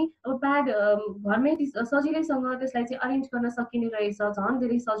कुरामा पनि अब प्याड घरमै सजिलैसँग त्यसलाई चाहिँ अरेन्ज गर्न सकिने रहेछ, झन्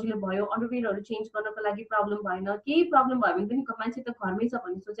धेरै सजिलो भयो। अन्डरवेयरहरू चेन्ज गर्नको लागि प्रब्लम भएन, केही प्रब्लम भयो भने पनि मान्छे त घरमै छ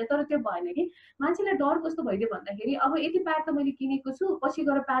भन्ने सोचे, तर त्यो भएन कि मान्छेलाई डर कस्तो भइदियो भन्दाखेरि अब यति प्याड त मैले किनेको छु, पछि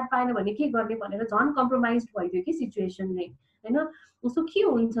गएर प्याड पाएन भने के गर्ने भनेर झन् कम्प्रोमाइज भइदियो कि सिचुएसन नै होइन। उसो के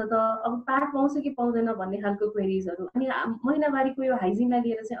हुन्छ त अब प्याड पाउँछ कि पाउँदैन भन्ने खालको क्वेरिजहरू। अनि महिनावारीको यो हाइजिनलाई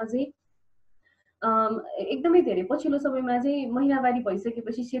लिएर चाहिँ अझै एकदमै धेरै पछिल्लो समयमा चाहिँ महिनावारी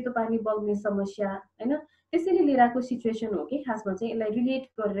भइसकेपछि सेतो पानी बग्ने समस्या होइन त्यसैले लिएर आएको सिचुएसन हो कि खासमा चाहिँ यसलाई रिलेट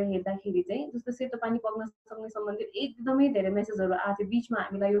गरेर हेर्दाखेरि चाहिँ जस्तो सेतो पानी बग्नसँगै सम्बन्धित एकदमै धेरै मेसेजहरू आएको थियो बिचमा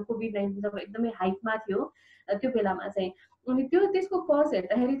हामीलाई यो कोभिड-19 जब एकदमै हाइकमा थियो त्यो बेलामा चाहिँ। अनि त्यसको कज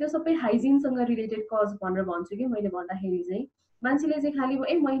हेर्दाखेरि त्यो सबै हाइजिनसँग रिलेटेड कज भनेर भन्छु कि मैले भन्दाखेरि चाहिँ मान्छेले चाहिँ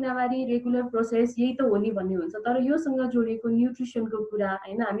खालि महिनावारी रेगुलर प्रोसेस यही त हो नि भन्ने हुन्छ, तर योसँग जोडिएको न्युट्रिसनको कुरा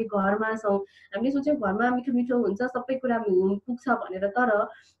होइन। हामी घरमा छौँ, हामीले सोच्यौँ घरमा मिठो मिठो हुन्छ सबै कुरा पुग्छ भनेर, तर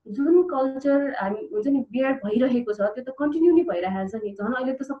जुन कल्चर हामी हुन्छ नि बियर भइरहेको छ त्यो त कन्टिन्यू नै भइरहेको छ नि। झन्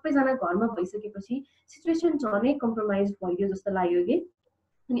अहिले त सबैजना घरमा भइसकेपछि सिचुएसन झनै कम्प्रोमाइज भइदियो जस्तो लाग्यो कि।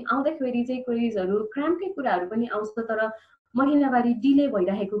 अनि आउँदाखेरि चाहिँ क्वेरिजहरू क्राम्पकै कुराहरू पनि आउँछ, तर महिनावारी डिले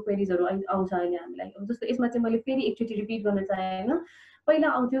भइरहेको क्वेरिजहरू आउँछ अहिले हामीलाई। जस्तो यसमा चाहिँ मैले फेरि एकचोटि रिपिट गर्न चाहेन। पहिला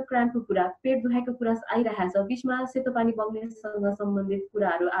आउँथ्यो क्राम्पको कुरा, पेट दुखाइको कुरा आइरहेको छ, बिचमा सेतो पानी बग्नेसँग सम्बन्धित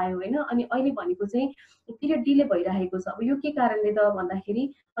कुराहरू आयो होइन। अनि अहिले भनेको चाहिँ पिरियड डिले भइरहेको छ। अब यो के कारणले त भन्दाखेरि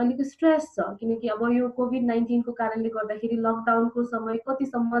अहिलेको स्ट्रेस छ, किनकि अब यो कोभिड-19 को कारणले गर्दाखेरि लकडाउनको समय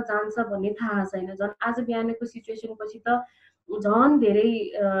कतिसम्म जान्छ भन्ने थाहा छैन। झन् आज बिहानको सिचुएसन पछि त झन् धेरै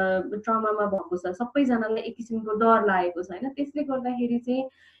ट्रमामा भएको छ, सबैजनालाई एक किसिमको डर लागेको छ होइन। त्यसले गर्दाखेरि चाहिँ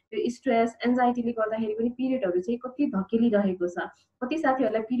यो स्ट्रेस एन्जाइटीले गर्दाखेरि पनि पिरियडहरू चाहिँ कति धकेलिरहेको छ। कति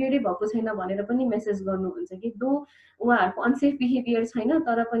साथीहरूलाई पिरियडै भएको छैन भनेर पनि मेसेज गर्नुहुन्छ कि दो उहाँहरूको अनसेफ बिहेभियर छैन,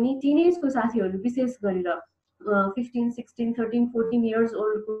 तर पनि टिनेजको साथीहरू विशेष गरेर 15, 16, 13, 14 इयर्स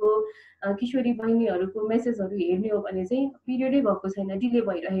ओल्डको किशोरी बहिनीहरूको मेसेजहरू हेर्ने हो भने चाहिँ पिरियडै भएको छैन, डिले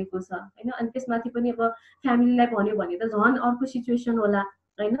भइरहेको छ होइन। अनि त्यसमाथि पनि अब फ्यामिलीलाई भन्यो भने त झन् अर्को सिचुएसन होला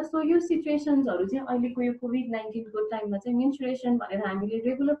होइन। सो यो सिचुएसन्सहरू चाहिँ अहिलेको यो कोभिड-19 को टाइममा चाहिँ मेन्स्ट्रुएसन भनेर हामीले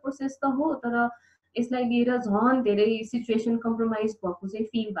रेगुलर प्रोसेस त हो, तर यसलाई लिएर झन् धेरै सिचुएसन कम्प्रोमाइज भएको चाहिँ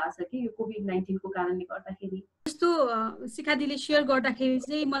फिल भएको छ कि यो कोभिड-19 को कारणले गर्दाखेरि। जस्तो शिखादीले सेयर गर्दाखेरि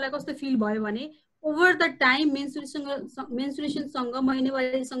चाहिँ मलाई कस्तो फिल भयो भने ओभर द टाइम मेन्स्ट्रुएसनसँग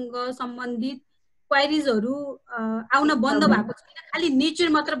महिनावारीसँग सम्बन्धित क्वाइरिजहरू आउन बन्द भएको छैन, खालि नेचर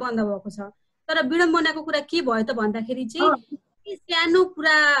मात्र बन्द भएको छ। तर विडम्बनाको कुरा के भयो त भन्दाखेरि चाहिँ सानो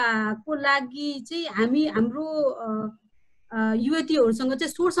कुराको लागि चाहिँ हाम्रो युवतीहरूसँग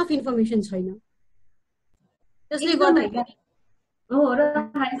चाहिँ सोर्स अफ इन्फर्मेसन छैन, त्यसले गर्दाखेरि हो। र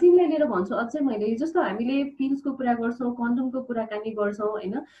हाइजिनलाई लिएर भन्छु अझै मैले, जस्तो हामीले पिल्सको कुरा गर्छौँ, कन्डोमको कुराकानी गर्छौँ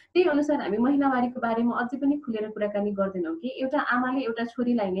होइन, त्यही अनुसार हामी महिनावारीको बारेमा अझै पनि खुलेर कुराकानी गर्दैनौँ कि एउटा आमाले एउटा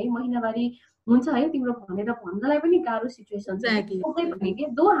छोरीलाई नै महिनावारी हुन्छ है तिम्रो भनेर भन्नलाई पनि गाह्रो सिचुएसन छ कि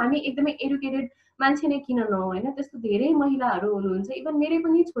दो हामी एकदमै एडुकेटेड मान्छे नै किन नहौँ होइन। त्यस्तो धेरै महिलाहरू हुनुहुन्छ, इभन मेरै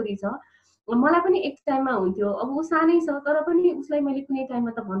पनि छोरी छ, मलाई पनि एक टाइममा हुन्थ्यो। अब ऊ सानै छ तर पनि उसलाई मैले कुनै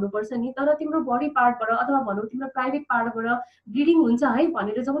टाइममा त भन्नुपर्छ नि, तर तिम्रो बडी पार्टबाट अथवा भनौँ तिम्रो प्राइभेट पार्टबाट ब्लिडिङ हुन्छ है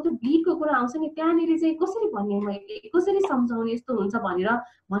भनेर जब त्यो ब्लिडको कुरा आउँछ नि त्यहाँनिर चाहिँ कसरी भन्ने, मैले कसरी सम्झाउने यस्तो हुन्छ भनेर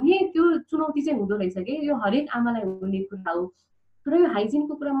भन्ने त्यो चुनौती चाहिँ हुँदो रहेछ कि। यो हरेक आमालाई हुने कुरा हो। र यो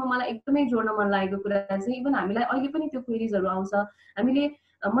हाइजिनको कुरामा मलाई एकदमै जोड्न मन लागेको कुरा चाहिँ इभन हामीलाई अहिले पनि त्यो क्वेरिजहरू आउँछ। हामीले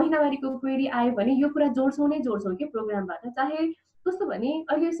महिनावारीको क्वेरी आयो भने यो कुरा जोड्छौँ नै जोड्छौँ कि प्रोग्रामबाट, चाहे कस्तो भने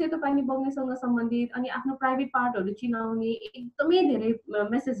अहिले सेतो पानी बग्नेसँग सम्बन्धित अनि आफ्नो प्राइभेट पार्टहरू चिनाउने एकदमै धेरै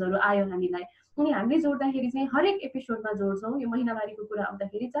मेसेजहरू आयो हामीलाई। अनि हामीले जोड्दाखेरि चाहिँ हरेक एपिसोडमा जोड्छौँ यो महिनावारीको कुरा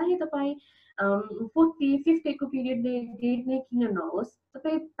आउँदाखेरि, चाहे तपाईँ 40, 50 को पिरियडले डेट नै किन नहोस्,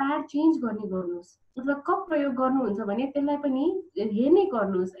 तपाईँ प्याड चेन्ज गर्नुहोस् अथवा कप प्रयोग गर्नुहुन्छ भने त्यसलाई पनि हेर्ने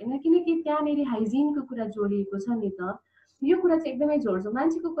गर्नुहोस् होइन, किनकि त्यहाँनिर हाइजिनको कुरा जोडिएको छ नि त। यो कुरा चाहिँ एकदमै जोड्छौँ।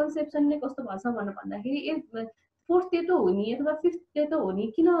 मान्छेको कन्सेप्सन नै कस्तो भएको छ भन्दाखेरि फोर्थ डे त हो नि अथवा फिफ्थ डे त हो नि,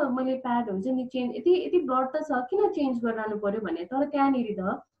 किन मैले प्याड हुन्छ नि चेन्ज यति ब्लड त छ किन चेन्ज गराउनु पर्यो भने, तर त्यहाँनिर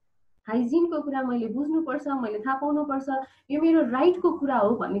त हाइजिनको कुरा मैले बुझ्नुपर्छ, मैले थाहा पाउनुपर्छ, यो मेरो राइटको कुरा हो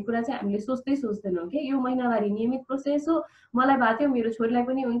भन्ने कुरा चाहिँ हामीले सोच्दैनौँ कि यो महिनावारी नियमित प्रोसेस हो, मलाई भएको थियो मेरो छोरीलाई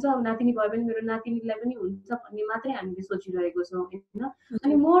पनि हुन्छ, नातिनी भयो भने मेरो नातिनीलाई पनि हुन्छ भन्ने मात्रै हामीले सोचिरहेको छौँ होइन।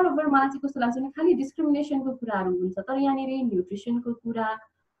 अनि मोर ओभर मलाई चाहिँ कस्तो लाग्छ भने खालि डिस्क्रिमिनेसनको कुराहरू हुन्छ, तर यहाँनिर न्युट्रिसनको कुरा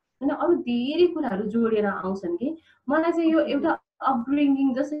होइन अरू धेरै कुराहरू जोडेर आउँछन् कि। मलाई चाहिँ यो एउटा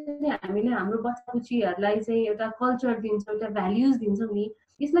अपब्रिङ्गिङ जसरी हामीले हाम्रो बच्चाबुच्चीहरूलाई चाहिँ एउटा कल्चर दिन्छौँ, एउटा भ्याल्युज दिन्छौँ नि,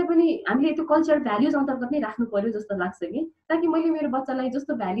 यसलाई पनि हामीले त्यो कल्चर भ्याल्युज अन्तर्गत नै राख्नु पर्यो जस्तो लाग्छ कि, ताकि मैले मेरो बच्चालाई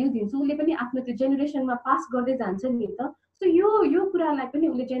जस्तो भ्याल्यु दिन्छु उसले पनि आफ्नो त्यो जेनेरेसनमा पास गर्दै जान्छ नि त। सो यो कुरालाई पनि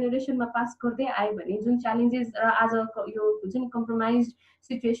उसले जेनेरेसनमा पास गर्दै आयो भने जुन च्यालेन्जेस र आज यो हुन्छ नि कम्प्रोमाइज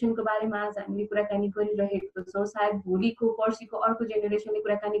सिचुएसनको बारेमा आज हामीले कुराकानी गरिरहेको छौँ, सायद भोलिको पर्सिको अर्को जेनेरेसनले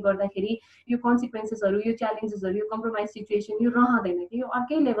कुराकानी गर्दाखेरि यो कन्सिक्वेन्सेसहरू, यो च्यालेन्जेसहरू, यो कम्प्रोमाइज सिचुएसन यो रहँदैन कि यो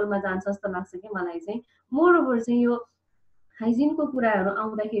अर्कै लेभलमा जान्छ जस्तो लाग्छ कि मलाई चाहिँ। मोरओभर चाहिँ यो हाइजिनको कुराहरू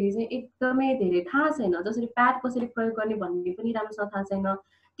आउँदाखेरि चाहिँ एकदमै धेरै थाहा छैन, जसरी प्याड कसरी प्रयोग गर्ने भन्ने पनि राम्रोसँग थाहा छैन।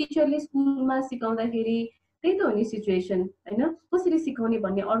 टिचरले स्कुलमा सिकाउँदाखेरि त्यही त हो नि सिचुएसन होइन, कसरी सिकाउने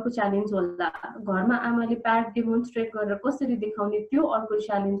भन्ने अर्को च्यालेन्ज होला, घरमा आमाले प्याड डेमोन्स्ट्रेट गरेर कसरी देखाउने त्यो अर्को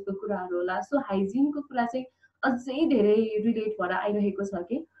च्यालेन्जको कुराहरू होला। सो हाइजिनको कुरा चाहिँ अझै धेरै रिलेट भएर आइरहेको छ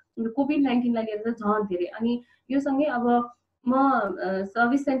कि कोभिड-19लाई लिएर त झन् धेरै। अनि यो सँगै अब म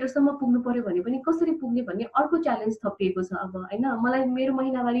सर्भिस सेन्टरसम्म पुग्नु पर्यो भने पनि कसरी पुग्ने भन्ने अर्को च्यालेन्ज थपिएको छ अब होइन। मलाई मेरो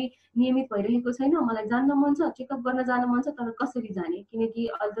महिनावारी नियमित भइरहेको छैन, मलाई जान्न मन छ, चेकअप गर्न जान मन छ, तर कसरी जाने, किनकि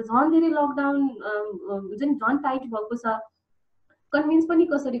अहिले त झन् धेरै लकडाउन हुन्छ नि, झन् टाइट भएको छ। कन्भिन्स पनि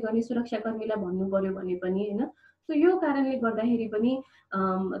कसरी गर्ने, सुरक्षाकर्मीलाई भन्नु पर्यो भने पनि होइन। सो यो कारणले गर्दाखेरि पनि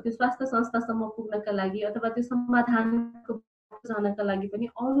त्यो स्वास्थ्य संस्थासम्म पुग्नका लागि अथवा त्यो समाधानको जानका लागि पनि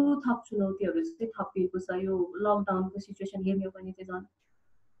अरू थप चुनौतीहरू चाहिँ थपिएको छ यो लकडाउनको सिचुएसन हेर्ने हो भने चाहिँ झन्।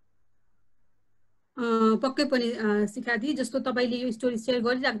 पक्कै पनि शिखादी, जस्तो तपाईँले यो स्टोरी सेयर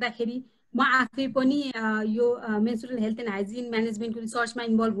गरिराख्दाखेरि म आफै पनि यो menstrual health and hygiene म्यानेजमेन्टको रिसर्चमा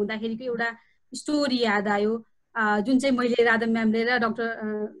involve हुँदाखेरिको एउटा स्टोरी याद आयो, जुन चाहिँ मैले राधा म्यामले र डाक्टर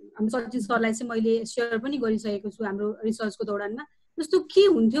सचिन सरलाई चाहिँ मैले सेयर पनि गरिसकेको छु हाम्रो रिसर्चको दौरानमा। जस्तो के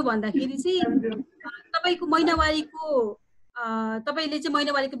हुन्थ्यो भन्दाखेरि चाहिँ तपाईँको महिनावारीको तपाईँले चाहिँ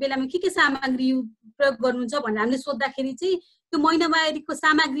महिनावारीको बेलामा के सामग्री प्रयोग गर्नुहुन्छ भनेर हामीले सोद्धाखेरि चाहिँ त्यो महिनावारीको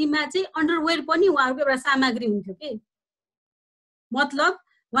सामग्रीमा चाहिँ अन्डरवेयर पनि उहाँहरूको एउटा सामग्री हुन्थ्यो के। मतलब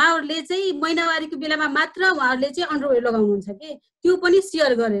उहाँहरूले चाहिँ महिनावारीको बेलामा मात्र उहाँहरूले चाहिँ अन्डरवेयर लगाउनुहुन्छ के, त्यो पनि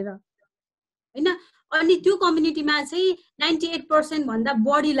सेयर गरेर होइन। अनि त्यो कम्युनिटीमा चाहिँ 98% भन्दा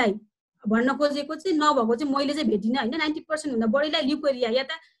बढीलाई भन्न खोजेको चाहिँ नभएको चाहिँ मैले चाहिँ भेटिनँ होइन। 90% भन्दा बढीलाई ल्युकेरिया या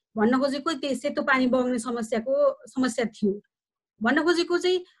त भन्न खोजेको त्यही सेतो पानी बग्ने समस्या थियो। भन्न खोजेको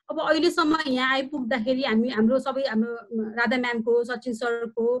चाहिँ अब अहिलेसम्म यहाँ आइपुग्दाखेरि हाम्रो राधा म्यामको, सचिन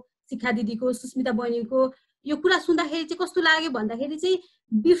सरको, शिखा दिदीको, सुस्मिता बहिनीको यो कुरा सुन्दाखेरि चाहिँ कस्तो लाग्यो भन्दाखेरि चाहिँ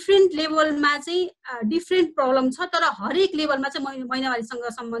डिफ्रेन्ट लेभलमा चाहिँ डिफ्रेन्ट प्रब्लम छ, तर हरेक लेभलमा चाहिँ महिनावारीसँग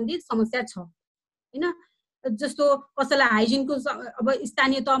सम्बन्धित समस्या छ होइन। जस्तो कसैलाई हाइजिनको अब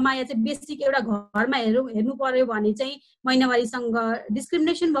स्थानीय तहमा या चाहिँ बेसिक एउटा घरमा हेर्नु पर्यो भने चाहिँ महिनावारीसँग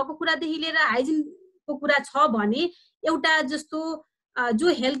डिस्क्रिमिनेसन भएको कुरादेखि लिएर हाइजिनको कुरा छ भने एउटा जस्तो जो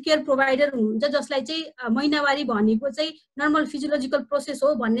हेल्थ केयर प्रोभाइडर हुनुहुन्छ जसलाई चाहिँ महिनावारी भनेको चाहिँ नर्मल फिजियोलोजिकल प्रोसेस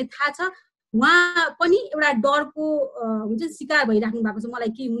हो भन्ने थाहा छ, उहाँ पनि एउटा डरको हुन्छ शिकार भइराख्नु भएको छ, मलाई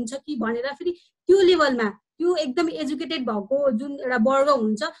के हुन्छ कि भनेर। फेरि त्यो लेभलमा त्यो एकदम एजुकेटेड भएको जुन एउटा वर्ग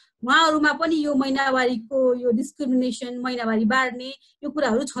हुन्छ उहाँहरूमा पनि यो महिनावारीको यो डिस्क्रिमिनेसन, महिनावारी बाँड्ने यो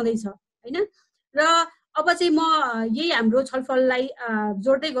कुराहरू छँदैछ होइन। र अब चाहिँ म यही हाम्रो छलफललाई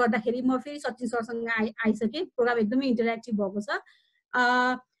जोड्दै गर्दाखेरि म फेरि सचिन सरसँग आइसकेँ। प्रोग्राम एकदमै इन्टरेक्टिभ भएको छ।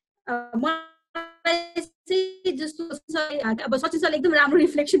 मलाई चाहिँ जस्तो अब सचिन सरले एकदम राम्रो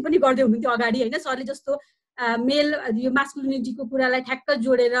रिफ्लेक्सन पनि गर्दै हुनुहुन्थ्यो अगाडि होइन। सरले जस्तो मेल यो मास्कुलिनिटीको कुरालाई ठ्याक्क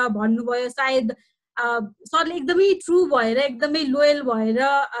जोडेर भन्नुभयो, सायद सरले एकदमै ट्रु भएर एकदमै लोयल भएर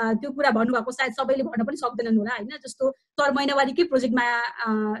त्यो कुरा भन्नुभएको सायद सबैले भन्न पनि सक्दैनन् होला होइन। जस्तो sir महिनावारीकै प्रोजेक्टमा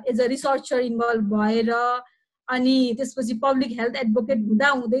as a researcher involve भएर अनि त्यसपछि पब्लिक हेल्थ एडभोकेट हुँदा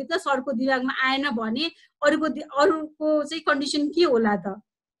हुँदै त सरको दिमागमा आएन भने अरूको चाहिँ कन्डिसन के होला त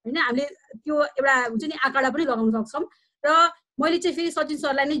होइन। हामीले त्यो एउटा हुन्छ नि आँकडा पनि लगाउन सक्छौँ। र मैले चाहिँ फेरि सचिन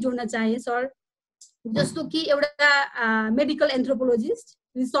सरलाई नै जोड्न चाहेँ। सर जस्तो कि एउटा मेडिकल एन्थ्रोपोलोजिस्ट,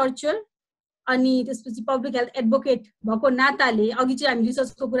 रिसर्चर अनि त्यसपछि पब्लिक हेल्थ एडभोकेट भएको नाताले अघि चाहिँ हामी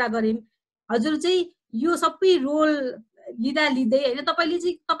रिसर्चको कुरा गऱ्यौँ, हजुर चाहिँ यो सबै रोल लिँदै होइन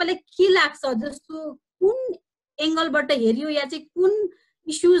तपाईँलाई के लाग्छ जस्तो कुन एङ्गलबाट हेऱ्यो या चाहिँ कुन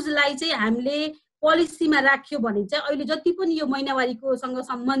इस्युजलाई चाहिँ हामीले पोलिसीमा राख्यो भने चाहिँ अहिले जति पनि यो महिनावारीकोसँग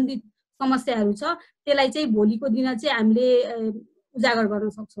सम्बन्धित समस्याहरू छ त्यसलाई चाहिँ भोलिको दिन चाहिँ हामीले उजागर गर्न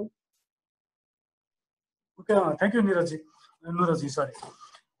सक्छौँ। Okay, thank you नुरजी sorry.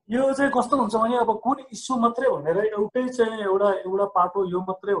 यो चाहिँ कस्तो हुन्छ भने अब कुन इस्यु मात्रै भनेर एउटै चाहिँ एउटा पाटो यो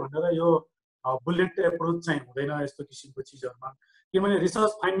मात्रै भनेर यो बुलेट एप्रोच चाहिँ हुँदैन यस्तो किसिमको चिजहरूमा। किनभने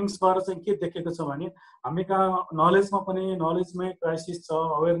रिसर्च फाइन्डिङ्सबाट चाहिँ के देखेको छ भने हामी कहाँ नलेजमा पनि नलेजमै क्राइसिस छ,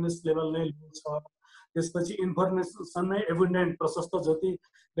 अवेरनेस लेभल नै लो छ, त्यसपछि इन्फर्मेसन नै एबुन्डेन्ट प्रशस्त जति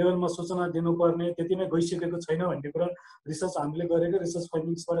लेभलमा सूचना दिनुपर्ने त्यति नै गइसकेको छैन भन्ने कुरा रिसर्च हामीले गरेको रिसर्च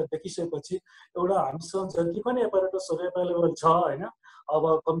फाइन्डिङ्सबाट देखिसकेपछि एउटा हामीसँग जति पनि एपारेटसहरू एभाइलेबल छ होइन अब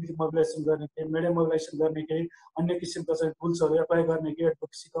कम्युनिटी मोबिलाइजेसन गर्ने केही मिडिया मोबिलाइजेसन गर्ने केही अन्य किसिमका चाहिँ टुल्सहरू एप्लाई गर्ने केही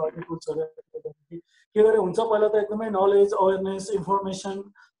एडभोकेसीका अन्य टुल्सहरू एप्लाई गर्ने के गरे हुन्छ पहिला त एकदमै नलेज अवेरनेस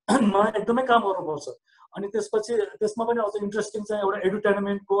इन्फर्मेसनमा एकदमै काम गर्नुपर्छ अनि त्यसपछि त्यसमा पनि अझ इन्ट्रेस्टिङ चाहिँ एउटा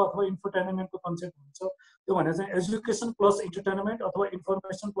एडुटेनमेन्टको अथवा इन्फोटेनमेन्टको कन्सेप्ट हुन्छ त्यो भने चाहिँ एजुकेसन प्लस इन्टरटेनमेन्ट अथवा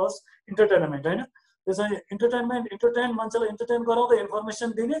इन्फर्मेसन प्लस इन्टरटेनमेन्ट होइन त्यो चाहिँ इन्टरटेन मान्छेलाई इन्टरटेन गराउँदै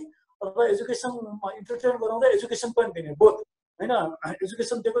इन्फर्मेसन दिने अथवा एजुकेसन इन्टरटेन गराउँदै एजुकेसन पनि दिने बोथ होइन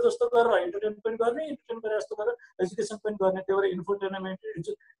एजुकेसन दिएको जस्तो गरेर इन्टरटेन पनि गर्ने इन्टरटेन गरे जस्तो गरेर एजुकेसन पनि गर्ने त्यही भएर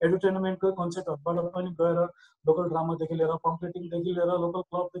इन्फोटेनमेन्ट एडुटेनमेन्टको कन्सेप्टहरूबाट पनि गएर लोकल ड्रामादेखि लिएर पम्पलेटिङदेखि लिएर लोकल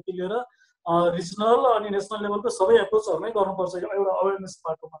क्लबदेखि लिएर रिजनल अनि नेसनल लेभलको सबै एप्रोचहरू नै गर्नुपर्छ एउटा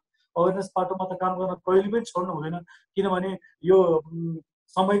अवेरनेस पाटोमा त काम गर्न कहिले पनि छोड्नु हुँदैन किनभने यो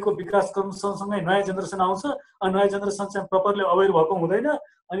समयको विकास क्रम सँगसँगै नयाँ जेनेरेसन आउँछ अनि नयाँ जेनेरेसन चाहिँ प्रपरली अवेर भएको हुँदैन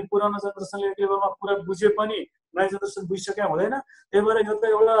अनि पुरानो जेनेरेसनले एक लेभलमा पुरा बुझे पनि नयाँ जेनेरेसन बुझिसकेका हुँदैन त्यही भएर यो त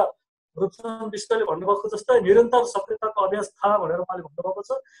एउटा रूपचन्द्र विष्टले भन्नुभएको जस्तै निरन्तर सक्रियताको अभ्यास थाहा भनेर उहाँले भन्नुभएको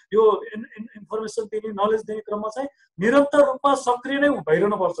छ यो इन्फर्मेसन दिने नलेज दिने क्रममा चाहिँ निरन्तर रूपमा सक्रिय नै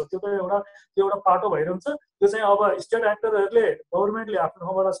भइरहनुपर्छ त्यो त एउटा पाटो भइरहन्छ त्यो चाहिँ अब स्टेट एक्टरहरूले गभर्मेन्टले आफ्नो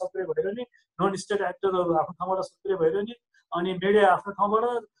ठाउँबाट सक्रिय भएर नि नन स्टेट एक्टरहरू आफ्नो ठाउँबाट सक्रिय भएर नि अनि मिडिया आफ्नो ठाउँबाट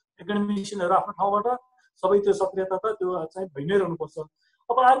एकाडेमिसियनहरू आफ्नो ठाउँबाट सबै त्यो सक्रियता त त्यो चाहिँ भइ नै रहनुपर्छ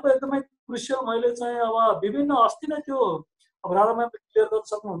अब अर्को एकदमै क्रुसियल मैले चाहिँ अब विभिन्न अस्ति नै त्यो अब राधामा क्लियर गर्न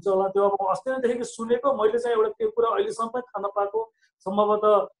सक्नुहुन्छ होला त्यो अब अस्ति नैदेखि सुनेको मैले चाहिँ एउटा त्यो कुरा अहिलेसम्म पनि थाहा नपाएको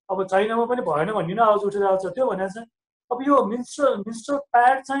सम्भवतः अब चाइनामा पनि भएन भन्ने नै आवाज उठिरहेको छ त्यो भने चाहिँ अब यो मिन्स्ट्रल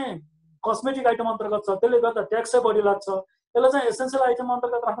प्याड चाहिँ कस्मेटिक आइटम अन्तर्गत छ त्यसले गर्दा ट्याक्सै बढी लाग्छ त्यसलाई चाहिँ एसेन्सियल आइटम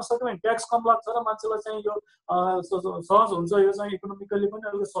अन्तर्गत राख्न सक्यो भने ट्याक्स कम लाग्छ र मान्छेलाई चाहिँ यो सहज हुन्छ यो चाहिँ इकोनोमिकली पनि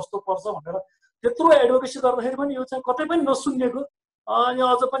अलिकति सस्तो पर्छ भनेर त्यत्रो एडभोकेसी गर्दाखेरि पनि यो चाहिँ कतै पनि नसुनिएको यो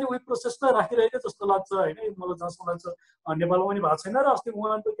अझ पनि उही प्रोसेसमै राखिरहेको जस्तो लाग्छ होइन मलाई जहाँसम्म लाग्छ नेपालमा पनि भएको छैन र अस्ति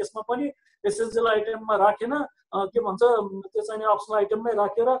उहाँको केसमा पनि एसेन्सियल आइटममा राखेन के भन्छ त्यो चाहिँ अप्सनल आइटममै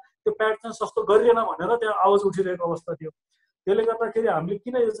राखेर त्यो प्याड चाहिँ सस्तो गरिएन भनेर त्यहाँ आवाज उठिरहेको अवस्था थियो त्यसले गर्दाखेरि हामीले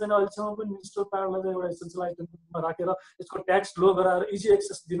किन यो चाहिँ अहिलेसम्म पनि मिनिस्टर प्याडलाई चाहिँ एउटा एसेन्सियल आइटममा राखेर यसको ट्याक्स लो गराएर इजी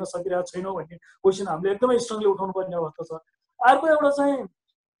एक्सेस दिन सकिरहेको छैनौँ भन्ने क्वेसन हामीले एकदमै स्ट्रङली उठाउनु पर्ने अवस्था छ अर्को एउटा चाहिँ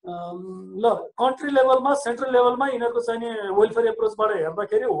ल कन्ट्री लेभलमा सेन्ट्रल लेभलमा यिनीहरूको चाहिँ वेलफेयर एप्रोचबाट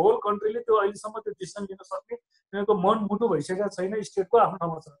हेर्दाखेरि होल कन्ट्रीले त्यो अहिलेसम्म त्यो डिसिसन लिन सक्ने यिनीहरूको मन मुटु भइसकेको छैन स्टेटको आफ्नो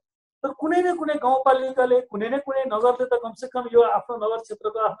ठाउँमा छ तर कुनै न कुनै गाउँपालिकाले कुनै न कुनै नगरले त कमसेकम यो आफ्नो नगर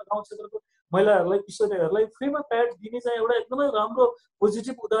क्षेत्रको आफ्नो गाउँ क्षेत्रको महिलाहरूलाई किशोरीहरूलाई फ्रीमा प्याड दिने चाहिँ एउटा एकदमै राम्रो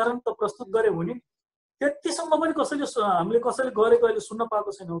पोजिटिभ उदाहरण त प्रस्तुत गरे हुने त्यतिसम्म पनि हामीले कसैले गरेको अहिले सुन्न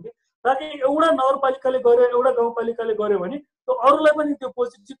पाएको छैनौँ कि ताकि एउटा नगरपालिकाले गर्यो एउटा गाउँपालिकाले गर्यो भने त्यो अरूलाई पनि त्यो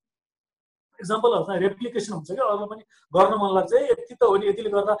पोजिटिभ इक्जाम्पलहरू चाहिँ रेप्लिकेसन हुन्छ क्या अरूलाई पनि गर्न मन लाग्छ यति त हो नि यतिले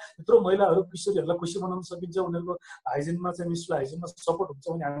गर्दा यत्रो महिलाहरू किशोरीहरूलाई खुसी बनाउन सकिन्छ उनीहरूको हाइजिनमा चाहिँ मिनिस्ट्रल हाइजिनमा सपोर्ट हुन्छ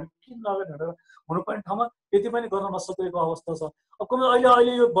भने हामी किन नगर्ने भनेर हुनुपर्ने ठाउँमा त्यति पनि गर्न नसकेको अवस्था छ अब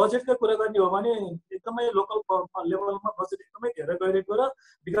अहिले यो बजेटकै कुरा गर्ने हो भने एकदमै लोकल लेभलमा बजेट एकदमै धेरै गइरहेको र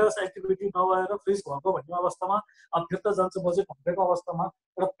विकास एक्टिभिटी नभएर फ्रिज भएको भन्ने अवस्थामा अब फिर्ता जान्छ बजेट भनेको अवस्थामा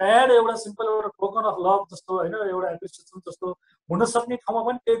एउटा प्याड एउटा सिम्पल एउटा टोकन अफ लभ जस्तो होइन एउटा एप्रिसिएसन जस्तो हुन सक्ने ठाउँमा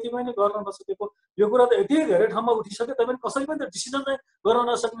पनि त्यति पनि गर्न नसकेको यो कुरा त यति धेरै ठाउँमा उठिसक्यो तै पनि कसैले पनि त्यो डिसिजन चाहिँ गर्न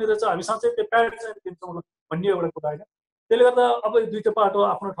नसक्ने रहेछ हामी साँच्चै त्यो प्याड चाहिँ दिन्छौँ भन्ने एउटा कुरा होइन त्यसले गर्दा अब दुईटा पाटो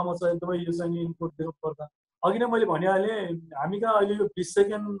आफ्नो ठाउँमा छ एकदमै यो चाहिँ इनपुट दिनुपर्दा अघि नै मैले भनिहालेँ हामी कहाँ अहिले यो 20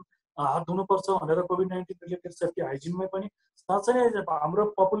 सेकेन्ड हात धुनुपर्छ भनेर कोभिड-19 रिलेटेड सेफ्टी हाइजिनमै पनि साँच्चै नै हाम्रो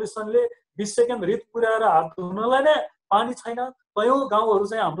पपुलेसनले 20 सेकेन्ड रित पुर्याएर हात धुनलाई नै पानी छैन कयौँ गाउँहरू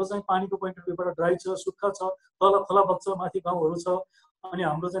चाहिँ हाम्रो चाहिँ पानीको पोइन्ट अफ भ्यूबाट ड्राई छ सुक्खा छ तल खोला बग्छ माथि गाउँहरू छ अनि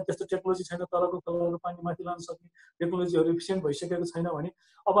हाम्रो चाहिँ त्यस्तो टेक्नोलोजी छैन तलको खोलाहरू पानी माथि लान सक्ने टेक्नोलोजीहरू इफिसियन्ट भइसकेको छैन भने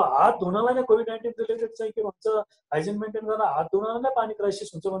अब हात धुनलाई नै कोभिड-19 रिलेटेड चाहिँ के भन्छ हाइजिन मेन्टेन गर्न हात धुनलाई नै पानी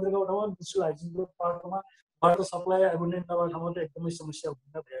क्राइसिस हुन्छ भनेको ठाउँमा मिनिस्ट्रल हाइजिनको पार्टमा वाटर सप्लाई एबुन्डेन्ट नभएको ठाउँमा त एकदमै समस्या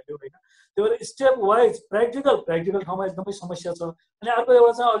हुन भइहाल्यो होइन त्यही भएर स्टेप वाइज प्र्याक्टिकल ठाउँमा एकदमै समस्या छ अनि अर्को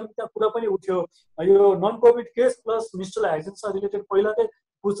एउटा चाहिँ अघि त्यहाँ कुरा पनि उठ्यो यो non covid case plus minstrel हाइजिनसँग related पहिलाकै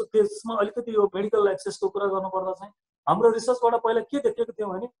केसमा अलिकति यो मेडिकल एक्सेसको कुरा गर्नुपर्दा चाहिँ हाम्रो रिसर्चबाट पहिला के देखेको थियो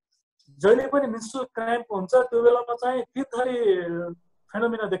भने जहिले पनि मिनिस्ट्रल क्राइम हुन्छ त्यो बेलामा चाहिँ तीर्थरी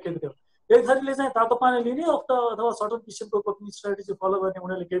फेनोमिना देखेको थियो एक थरीले चाहिँ तातो पानी लिने अथवा सर्टन किसिमको कोपिङ स्ट्राटेजी फलो गर्ने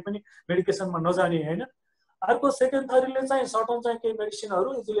उनीहरूले केही पनि मेडिकेसनमा नजाने होइन अर्को सेकेन्ड थरीले चाहिँ सर्ट टर्म चाहिँ केही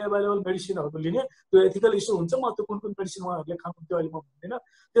मेडिसिनहरू इजिली एभाइलेबल मेडिसिनहरू लिने त्यो एथिकल इस्यु हुन्छ म त्यो कुन कुन मेडिसिन उहाँहरूले खानु त्यो अहिले म भन्दिनँ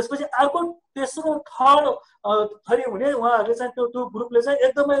त्यसपछि अर्को तेस्रो थर्ड थरी हुने उहाँहरूले चाहिँ त्यो ग्रुपले चाहिँ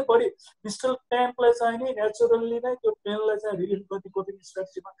एकदमै बढी मेन्स्ट्रुअल क्र्याम्पलाई चाहिँ नि नेचुरल्ली नै त्यो पेनलाई चाहिँ रिलिफ गर्ने कोपिङ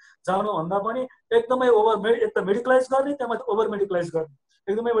स्ट्राटेजीमा जानुभन्दा पनि एकदमै एक त मेडिकलाइज गर्ने त्यहाँमाथि ओभर मेडिकलाइज गर्ने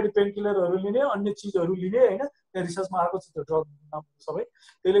एकदमै बढी पेन किलरहरू लिने अन्य चिजहरू लिने होइन त्यहाँ रिसर्चमा आएको छ त्यो ड्रग नाम सबै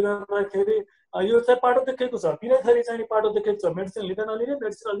त्यसले गर्दाखेरि यो चाहिँ पाटो देखेको छ तिनै थरी चाहिँ पाटो देखेको छ मेडिसिन लिँदै नलिने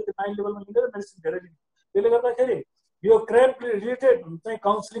मेडिसिन अलिकति माइल्ड लेभलमा लिँदैन मेडिसिन धेरै लिने त्यसले गर्दाखेरि यो क्र्याम्प रिलेटेड चाहिँ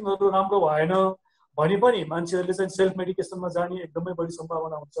काउन्सिलिङहरू राम्रो भएन भने पनि मान्छेहरूले चाहिँ सेल्फ मेडिकेसनमा जाने एकदमै बढी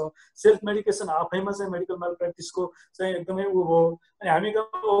सम्भावना हुन्छ सेल्फ मेडिकेसन आफैमा चाहिँ मेडिकल माल प्र्याक्टिसको चाहिँ एकदमै उ हो अनि हामी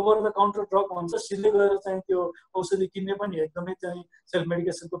ओभर द काउन्टर ड्रग भन्छ सिधै गएर चाहिँ त्यो औषधि किन्ने पनि एकदमै चाहिँ सेल्फ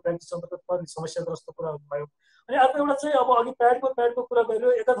मेडिकेसनको प्र्याक्टिस अन्तर्गत पर्ने समस्याग्रस्त कुराहरू भयो अनि अर्को एउटा चाहिँ अब अघि प्याडको कुरा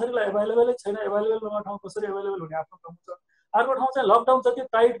गरियो एका थरीलाई एभाइलेबलै छैन एभाइलेबल नभएको ठाउँ कसरी एभाइलेबल हुने आफ्नो ठाउँ छ अर्को ठाउँ चाहिँ लकडाउन जति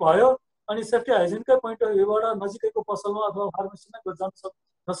टाइट भयो अनि सेफ्टी हाइजिनकै पोइन्ट अफ भ्यूबाट नजिकैको पसलमा अथवा फार्मेसीमा जान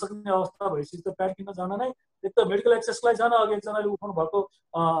नसक्ने अवस्था भएपछि त प्याड किन्न जान नै एक त मेडिकल एक्सेसलाई जान अघि एकजनाले उठाउनु भएको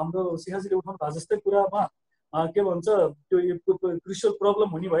हाम्रो शिखाजीले उठाउनु भएको जस्तै कुरामा के भन्छ त्यो क्रुसियल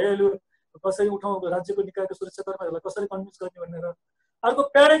प्रब्लम हुने भइहाल्यो कसरी उठाउँ राज्यको निकायको सुरक्षाकर्मीहरूलाई कसरी कन्भिन्स गर्ने भनेर अर्को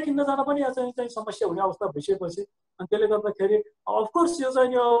प्याडै किन्न जान पनि चाहिँ समस्या हुने अवस्था भइसकेपछि अनि त्यसले गर्दाखेरि अफकोर्स यो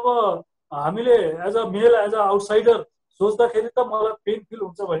चाहिँ अब हामीले as a mail as a outsider सोच्दाखेरि त मलाई पेन फिल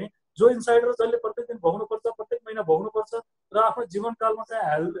हुन्छ भने जो इनसाइडर जसले प्रत्येक दिन भोग्नुपर्छ प्रत्येक महिना भोग्नुपर्छ र आफ्नो जीवनकालमा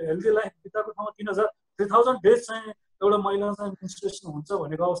चाहिँ हेल्दी लाइफ बिताएको ठाउँमा 3000 डेज चाहिँ एउटा महिला चाहिँ मेन्स्ट्रुएसन हुन्छ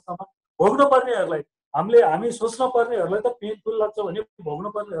भनेको अवस्थामा भोग्न पर्नेहरूलाई हामी सोच्न पर्नेहरूलाई त पेनफुल लाग्छ भने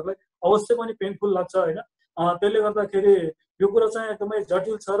भोग्न पर्नेहरूलाई अवश्य पनि पेनफुल लाग्छ होइन त्यसले गर्दाखेरि यो कुरा चाहिँ एकदमै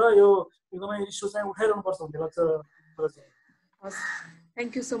जटिल छ र यो एकदमै इस्यु चाहिँ उठाइरहनुपर्छ भन्ने लाग्छ।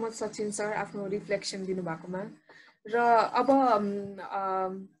 Thank you so much Sachin sir आफ्नो रिफ्लेक्सन दिनुभएकोमा। र अब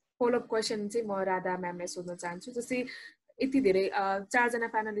फलोअप क्वेसन चाहिँ म राधा म्यामलाई सोध्न चाहन्छु। जस्तै यति धेरै चारजना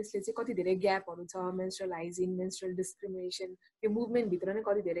प्यानलिस्टले चाहिँ कति धेरै ग्यापहरू छ मेन्स्ट्रुअल हाइजिन मेन्स्ट्रुअल डिस्क्रिमिनेसन यो मुभमेन्टभित्र नै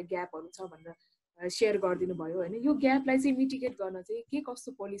कति धेरै ग्यापहरू छ भनेर सेयर गरिदिनु भयो होइन। यो ग्यापलाई चाहिँ मिटिगेट गर्न चाहिँ के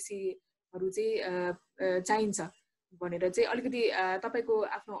कस्तो पोलिसीहरू चाहिँ चाहिन्छ भनेर चाहिँ अलिकति तपाईँको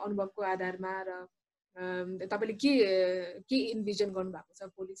आफ्नो अनुभवको आधारमा र तपाईँले के इन्भिजन गर्नुभएको छ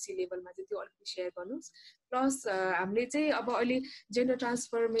पोलिसी लेभलमा चाहिँ त्यो अलिकति सेयर गर्नुहोस्। प्लस हामीले चाहिँ अब अहिले जेन्डर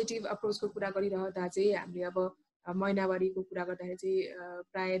ट्रान्सफर्मेटिभ अप्रोचको कुरा गरिरहँदा चाहिँ हामीले अब महिनावारीको कुरा गर्दाखेरि चाहिँ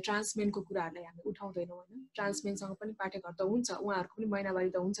प्रायः ट्रान्समेनको कुराहरूलाई हामी उठाउँदैनौँ होइन। ट्रान्समेनसँग पनि पाठ्यघर त हुन्छ उहाँहरूको पनि महिनावारी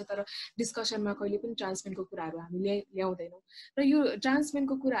त हुन्छ तर डिस्कसनमा कहिले पनि ट्रान्समेनको कुराहरू हामीले ल्याउँदैनौँ र यो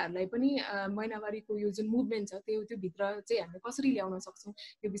ट्रान्समेनको कुराहरूलाई पनि महिनावारीको यो जुन मुभमेन्ट छ त्यो भित्र चाहिँ हामीले कसरी ल्याउन सक्छौँ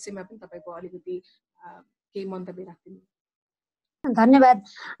यो विषयमा पनि तपाईँको अलिकति केही मन्तव्य राख्दिनु। धन्यवाद।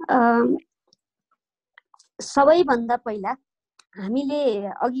 सबैभन्दा पहिला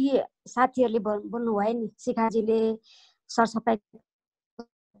हामीले अघि साथीहरूले बोल्नुभयो नि शिखाजीले सरसफाइ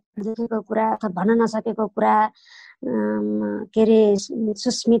देखेको कुरा अथवा भन्न नसकेको कुरा के अरे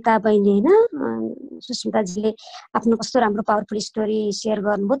सुस्मिता बहिनी होइन सुस्मिताजीले आफ्नो कस्तो राम्रो पावरफुल स्टोरी सेयर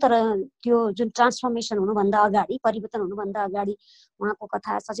गर्नुभयो। तर त्यो जुन ट्रान्सफर्मेसन हुनुभन्दा अगाडि परिवर्तन हुनुभन्दा अगाडि उहाँको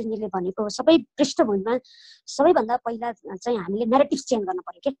कथा सचिनजीले भनेको सबै पृष्ठभूमिमा सबैभन्दा पहिला चाहिँ हामीले न्यारेटिभ चेन्ज गर्नु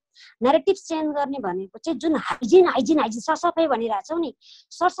पर्यो के। न्यारेटिभ चेन्ज गर्ने भनेको चाहिँ जुन हाइजिन हाइजिन हाइजिन सरसफाइ भनिरहेछौँ नि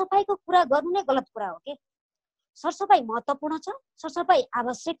सरसफाइको कुरा गर्नु नै गलत कुरा हो के। सरसफाइ महत्त्वपूर्ण छ सरसफाइ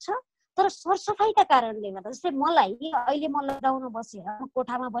आवश्यक छ तर सरसफाइका कारणले गर्दा जस्तै मलाई अहिले म लकडाउनमा बसेर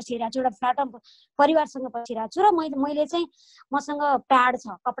कोठामा बसिरहेको छु एउटा फ्ल्याट परिवारसँग बसिरहेको छु र मैले चाहिँ मसँग प्याड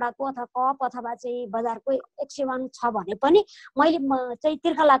छ कपडाको अथवा कप अथवा चाहिँ बजारको 101 छ भने पनि मैले चाहिँ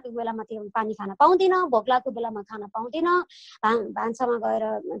तिर्खा लागेको बेलामा त्यो पानी खान पाउँदिनँ भोक लागेको बेलामा खान पाउँदिनँ भान्सामा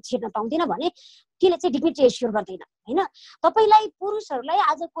गएर छिर्न पाउँदिनँ भने त्यसले चाहिँ डिग्निटी एस्योर गर्दैन होइन। तपाईँलाई पुरुषहरूलाई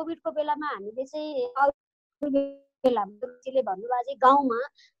आज कोभिडको बेलामा हामीले चाहिँ बेलाले भन्नुभयो चाहिँ गाउँमा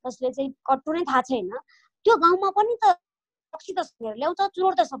जसले चाहिँ कट्टु नै थाहा छैन त्यो गाउँमा पनि त रक्सी त ल्याउँछ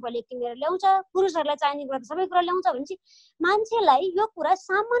चुरोट त सबैले किनेर ल्याउँछ पुरुषहरूलाई चाहिने कुरा त सबै कुरा ल्याउँछ भनेपछि मान्छेलाई यो कुरा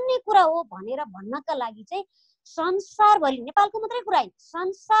सामान्य कुरा हो भनेर भन्नका लागि चाहिँ संसारभरि नेपालको मात्रै कुरा होइन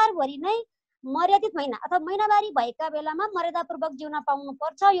संसारभरि नै मर्यादित महिना अथवा महिनावारी भएका बेलामा मर्यादापूर्वक जिउन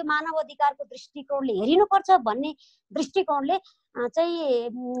पाउनुपर्छ यो मानव अधिकारको दृष्टिकोणले हेरिनुपर्छ भन्ने दृष्टिकोणले चाहिँ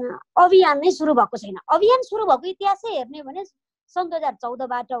अभियान नै सुरु भएको छैन। अभियान सुरु भएको इतिहासै हेर्ने भने सन्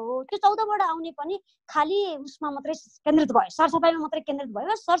 2014बाट हो। त्यो 14बाट आउने पनि खालि उसमा मात्रै केन्द्रित भयो सरसफाइमा मात्रै केन्द्रित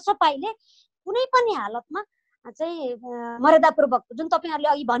भयो। सरसफाइले कुनै पनि हालतमा चाहिँ मर्यादापूर्वक जुन तपाईहरुले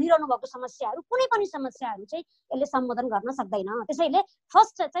अघि भनिरहनु भएको समस्याहरु कुनै पनि समस्याहरु चाहिँ यसले सम्बोधन गर्न सक्दैन। त्यसैले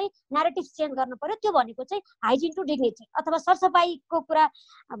फर्स्ट चाहिँ न्यारेटिभ चेन्ज गर्न पर्यो। त्यो भनेको चाहिँ हाइजिन टु डिग्निटी अथवा सरसफाइको कुरा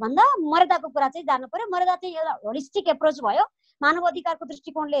भन्दा मर्यादाको कुरा चाहिँ जानु पर्यो। मर्यादा चाहिँ एउटा होलिस्टिक एप्रोच भयो, मानव अधिकारको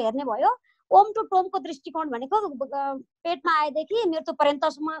दृष्टिकोणले हेर्ने भयो। ओम टु टोमको दृष्टिकोण भनेको पेटमा आएदेखि मृत्यु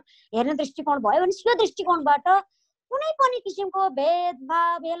पर्यन्तसम्म हेर्ने दृष्टिकोण भयो भने यो दृष्टिकोणबाट कुनै पनि किसिमको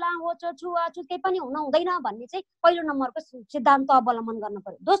भेदभाव हेला होचो छुवाछुत केही पनि हुन हुँदैन भन्ने चाहिँ पहिलो नम्बरको सिद्धान्त अवलम्बन गर्न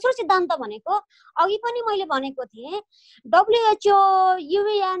पर्यो। दोस्रो सिद्धान्त भनेको अघि पनि मैले भनेको थिएँ, WHO,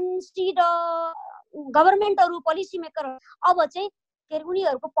 UN, SID, गभर्नमेन्टहरु, policy maker अब चाहिँ के अरे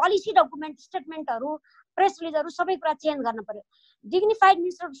उनीहरुको पोलिसी डकुमेन्ट स्टेटमेन्टहरु प्रेस रिलिजहरु सबै कुरा चेन्ज गर्न पर्यो। Dignified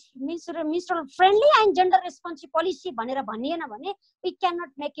minstrel friendly and gender responsive policy भनेर भनिएन भने we can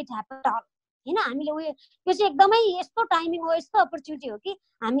not make it happen all हैन। हामीले यो चाहिँ एकदमै यस्तो टाइमिङ हो, यस्तो अपर्च्युनिटी हो कि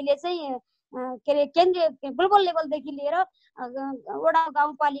हामीले चाहिँ के अरे केन्द्रीय ग्लोबल लेभलदेखि लिएर वडा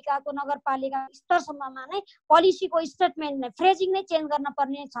गाउँपालिकाको नगरपालिका स्तरसम्ममा नै पोलिसीको स्टेटमेन्ट फ्रेजिङ नै चेन्ज गर्न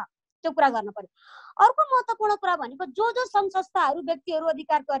पर्ने छ। त्यो कुरा गर्न पर्यो। अर्को महत्त्वपूर्ण कुरा भनेको जो सङ्घ संस्थाहरू, व्यक्तिहरू,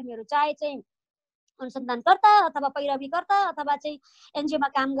 अधिकार कर्मीहरू चाहे चाहिँ अनुसन्धानकर्ता अथवा पैरवीकर्ता अथवा चाहिँ एनजिओमा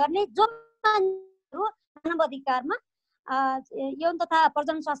काम गर्ने जो मानिसहरू मानव अधिकारमा, यौन तथा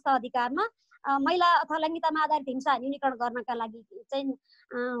प्रजनन स्वास्थ्य अधिकारमा, महिला अथवा लैङ्गिकतामा आधारित हिंसा न्यूनीकरण गर्नका लागि चाहिँ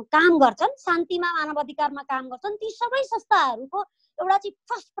काम गर्छन्, शान्तिमा मानव अधिकारमा काम गर्छन्, ती सबै संस्थाहरूको एउटा चाहिँ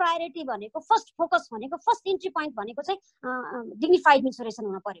फर्स्ट प्रायोरिटी भनेको, फर्स्ट फोकस भनेको, फर्स्ट इन्ट्री पोइन्ट भनेको चाहिँ डिग्निफाइड मेन्सुरेसन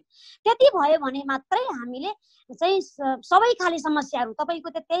हुन पर्यो। त्यति भयो भने मात्रै हामीले चाहिँ सबै खाले समस्याहरू, तपाईको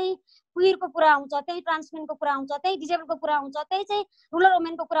त्यही क्वियरको कुरा आउँछ, त्यही ट्रान्समेनको कुरा आउँछ, त्यही डिजेबलको कुरा आउँछ, त्यही चाहिँ रुरल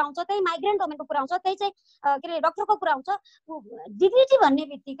वुमेनको कुरा आउँछ, त्यही माइग्रेन्ट वुमेनको कुरा आउँछ, त्यही चाहिँ के अरे डक्टरको कुरा आउँछ। डिग्निटी भन्ने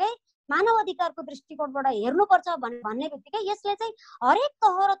बित्तिकै मानव अधिकारको दृष्टिकोणबाट हेर्नुपर्छ भन्ने बित्तिकै यसले चाहिँ हरेक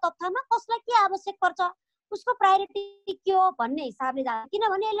तह र तथ्यमा कसलाई के आवश्यक पर्छ, उसको प्रायोरिटी के हो भन्ने हिसाबले जान्छ।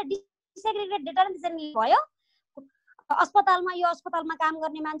 किनभने यसले डिसेग्रिगेट डेटा भयो। अस्पतालमा यो अस्पतालमा काम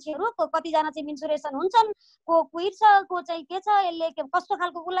गर्ने मान्छेहरू कतिजना चाहिँ मेन्सुरेसन हुन्छन्, को क्विर छ, को चाहिँ के छ, यसले कस्तो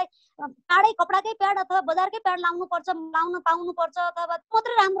खालको उसलाई टाढै कपडाकै प्याड अथवा बजारकै प्याड लाउनु पाउनु पर्छ अथवा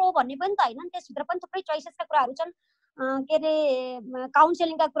मात्रै राम्रो हो भन्ने पनि त हैन। त्यसभित्र पनि थुप्रै चोइसेसका कुराहरू छन्, के अरे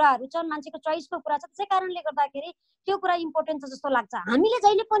काउन्सिलिङका कुराहरू छन्, मान्छेको चोइसको कुरा छ। त्यसै कारणले गर्दाखेरि त्यो कुरा इम्पोर्टेन्ट छ जस्तो लाग्छ। हामीले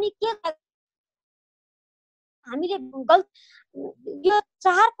जहिले पनि हामीले यो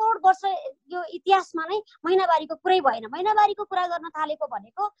 4 करोड वर्ष यो इतिहासमा नै महिनावारीको कुरै भएन। महिनावारीको कुरा गर्न थालेको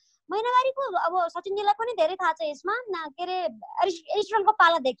भनेको महिनावारीको अब सचिनजीलाई पनि धेरै थाहा छ यसमा, के अरे एरिस्टोटलको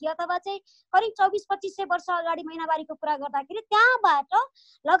पालादेखि अथवा चाहिँ करिब 2400-2500 वर्ष अगाडि महिनावारीको कुरा गर्दाखेरि त्यहाँबाट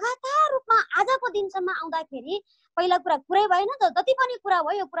लगातार रूपमा आजको दिनसम्म आउँदाखेरि पहिला कुरै भएन। जति पनि कुरा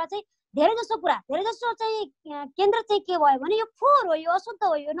भयो यो कुरा चाहिँ धेरै जसो चाहिँ केन्द्र चाहिँ के भयो भने यो फोहोर हो, यो अशुद्ध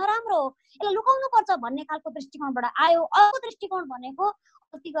हो, यो नराम्रो हो, यसलाई लुकाउनु पर्छ भन्ने खालको दृष्टिकोणबाट आयो। अर्को दृष्टिकोण भनेको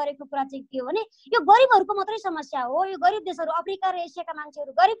गल्ती गरेको कुरा चाहिँ के हो भने यो गरिबहरूको मात्रै समस्या हो। यो गरिब देशहरू, अफ्रिका र एसियाका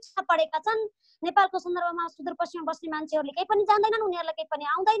मान्छेहरू गरिब पढेका छन्। नेपालको सन्दर्भमा सुदूरपश्चिममा बस्ने मान्छेहरूले केही पनि जान्दैनन्, उनीहरूलाई केही पनि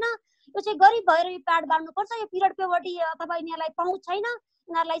आउँदैन। यो चाहिँ गरिब भएर यो प्याड बाँड्नुपर्छ, यो पिरियड प्युबर्टी अथवा यिनीहरूलाई पहुँच छैन,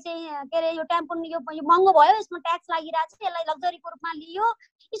 यिनीहरूलाई चाहिँ के अरे यो ट्याम्पोन यो महँगो भयो, यसमा ट्याक्स लागिरहेको छ, यसलाई लग्जरीको रूपमा लियो।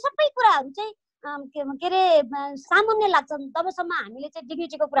 यी सबै कुराहरू चाहिँ के अरे सामान्य लाग्छन् तबसम्म हामीले चाहिँ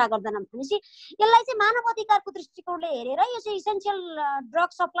डिग्निटीको कुरा गर्दैनौँ। भनेपछि यसलाई चाहिँ मानव अधिकारको दृष्टिकोणले हेरेर यो चाहिँ इसेन्सियल ड्रग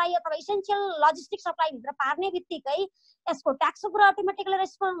सप्लाई अथवा इसेन्सियल लजिस्टिक सप्लाई भित्र पार्ने बित्तिकै यसको ट्याक्सको कुरा अटोमेटिकली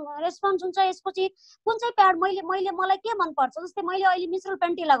रेस्पोन्स हुन्छ। यसको चाहिँ कुन चाहिँ प्याड मलाई के मन पर्छ, जस्तै मैले अहिले मेन्स्ट्रुअल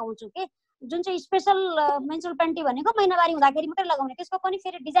पेन्टी लगाउँछु के, जुन चाहिँ स्पेशल मेन्स्ट्रुअल पेन्टी भनेको महिनावारी हुँदाखेरि मात्रै लगाउने, त्यसको पनि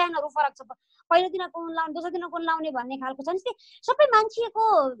फेरि डिजाइनहरू फरक छ। पहिलो दिन कुन लाउने, दोस्रो दिन कुन लाउने भन्ने खालको छ। जस्तै सबै मान्छेको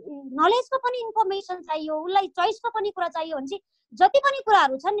नलेजको पनि इन्फर्मेसन चाहियो, उसलाई चोइसको पनि कुरा चाहियो भने चाहिँ जति पनि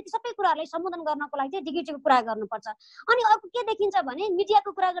कुराहरू छन् नि ती सबै कुराहरूलाई सम्बोधन गर्नको लागि चाहिँ डिग्निटीको कुरा गर्नुपर्छ। अनि अर्को के देखिन्छ भने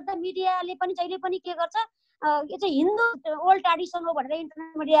मिडियाको कुरा गर्दा मिडियाले पनि जहिले पनि के गर्छ, यो चाहिँ हिन्दू ओल्ड ट्रेडिसन हो भनेर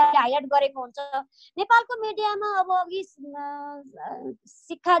इन्टरनेट मिडियाले हाइलाइट गरेको हुन्छ। नेपालको मिडियामा अब अघि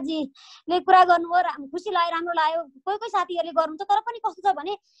शिखाजीले कुरा गर्नुभयो, खुसी लाग्यो, राम्रो लाग्यो, कोही साथीहरूले गर्नुहुन्छ। तर पनि कस्तो छ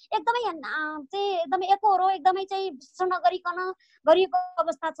भने एकदमै चाहिँ एकदमै एकहोरो, एकदमै चाहिँ विश्लेषण नगरिकन गरिएको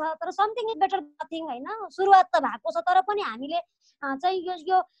अवस्था छ। तर समथिङ इज बेटर नथिङ हैन, सुरुवात त भएको छ। तर पनि हामीले चाहिँ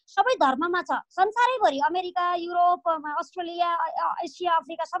यो सबै धर्ममा छ, संसारैभरि, America, Europe, Australia, Asia,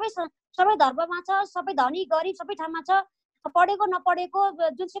 Africa सबै धर्ममा छ, सबै धनी गरिब सबै ठाउँमा छ। पढेको नपढेको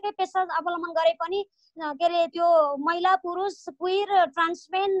जुनसुकै पेसा अवलम्बन गरे पनि के अरे त्यो महिला पुरुष क्विर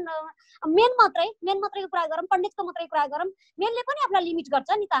ट्रान्समेन मेन मात्रैको कुरा गरौँ, पण्डितको मात्रै कुरा गरौँ, मेनले पनि आफूलाई लिमिट गर्छ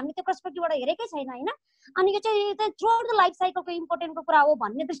नि त, हामीले त्यो पर्सपेक्टिभबाट हेरेकै छैन होइन। अनि यो चाहिँ थ्रुआउट द लाइफ साइकलको इम्पोर्टेन्टको कुरा हो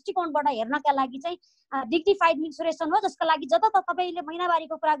भन्ने दृष्टिकोणबाट हेर्नका लागि चाहिँ डिग्निफाइड मेन्सुरेसन हो, जसको लागि जब तपाईँले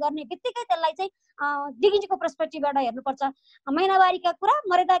महिनावारीको कुरा गर्ने बित्तिकै त्यसलाई चाहिँ डिग्निटीको पर्सपेक्टिभबाट हेर्नुपर्छ। महिनावारीका कुरा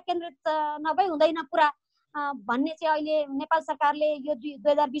मर्यादा केन्द्रित नभई हुँदैन पुरा भन्ने चाहिँ अहिले नेपाल सरकारले यो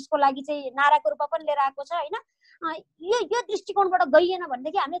 2020 को लागि चाहिँ नाराको रूपमा पनि लिएर आएको छ होइन। यो दृष्टिकोणबाट गइएन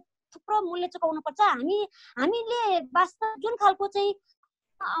भनेदेखि हामीले थुप्रो मूल्य चुकाउनु पर्छ। हामीले वास्तव जुन खालको चाहिँ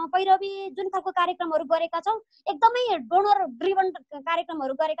पैरवी जुन खालको कार्यक्रमहरू गरेका छौँ, एकदमै डोनर ड्रिभन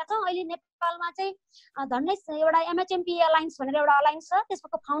कार्यक्रमहरू गरेका छौँ। अहिले नेपालमा चाहिँ झन्डै एउटा MHMP अलायन्स भनेर एउटा अलायन्स छ,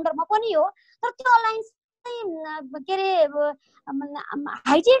 त्यसको फाउन्डर म पनि हो। तर त्यो अलायन्स के अरे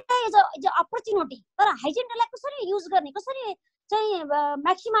हाइजिनलाई एज अ अपर्च्युनिटी, तर हाइजिनलाई कसरी युज गर्ने, कसरी चाहिँ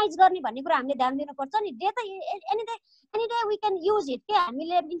म्याक्सिमाइज गर्ने भन्ने कुरा हामीले ध्यान दिनुपर्छ नि। डे त any day we can use it के।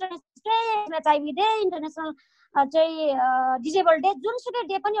 हामीले इन्टरनेसनल HIV डे, इन्टरनेसनल चाहिँ डिजेबल डे, जुनसुकै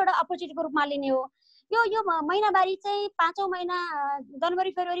डे पनि एउटा अपर्च्युनिटीको रूपमा लिने हो। यो महिनावारी चाहिँ 5औं महिना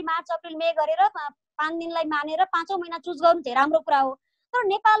जनवरी फेब्रुअरी मार्च अप्रिल मे गरेर 5 दिनलाई मानेर 5औं महिना चुज गर्नु चाहिँ राम्रो कुरा हो। तर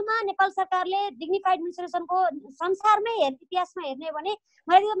नेपालमा नेपाल सरकारले डिग्निफाइड मेन्सुरेसनको संसारमै इतिहासमा हेर्ने हो भने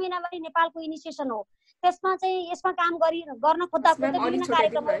मर्यादित महिनावारी नेपालको इनिसिएसन हो। त्यसमा चाहिँ यसमा काम गर्न खोज्दा विभिन्न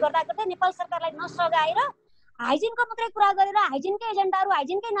कार्यक्रमहरू गर्दा गर्दै नेपाल सरकारलाई नसगाएर हाइजिनको मात्रै कुरा गरेर हाइजिनकै एजेन्डाहरू,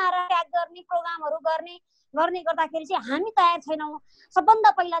 हाइजिनकै नारा ट्याग गर्ने, प्रोग्रामहरू गर्ने गर्दाखेरि चाहिँ हामी तयार छैनौँ।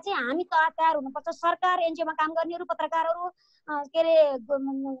 सबभन्दा पहिला चाहिँ हामी तयार हुनुपर्छ। सरकार, एनजिओमा काम गर्नेहरू, पत्रकारहरू के अरे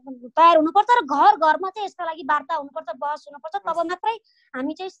तयार हुनुपर्छ र घर घरमा चाहिँ यसका लागि वार्ता हुनुपर्छ, बहस हुनुपर्छ। तब मात्रै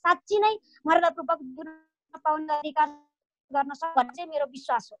हामी चाहिँ साँच्ची नै मर्यादापूर्वक पाउने अधिकार गर्न सक्छ भन्ने चाहिँ मेरो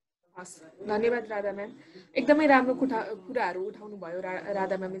विश्वास हो। हस्, धन्यवाद राधा म्याम। एकदमै राम्रो कुराहरू उठाउनु भयो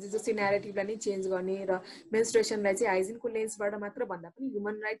राधा म्यामले, जस्तै न्यारेटिभलाई नै चेन्ज गर्ने र मेन्स्ट्रुएसनलाई चाहिँ हाइजिनको लेन्सबाट मात्र भन्दा पनि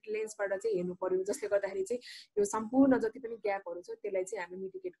ह्युमन राइट लेन्सबाट चाहिँ हेर्नु पर्यो, जसले गर्दाखेरि चाहिँ यो सम्पूर्ण जति पनि ग्यापहरू छ त्यसलाई चाहिँ हामी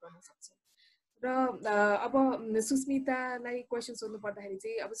मिटिगेट गर्न सक्छौँ। र अब सुस्मितालाई क्वेसन सोध्नु पर्दाखेरि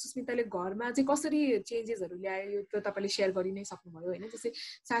चाहिँ अब सुस्मिताले घरमा चाहिँ कसरी चेन्जेसहरू ल्यायो यो त तपाईँले सेयर गरि नै सक्नुभयो होइन। जस्तै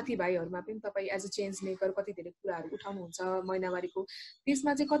साथीभाइहरूमा पनि तपाईँ एज अ चेन्ज मेकर कति धेरै कुराहरू उठाउनुहुन्छ महिनावारीको,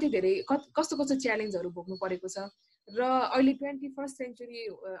 त्यसमा चाहिँ कति धेरै कस्तो च्यालेन्जहरू भोग्नु परेको छ। र अहिले 21st सेन्चुरी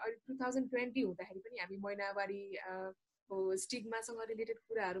अहिले 2020 हुँदाखेरि पनि हामी महिनावारी स्टिग्मासँग रिलेटेड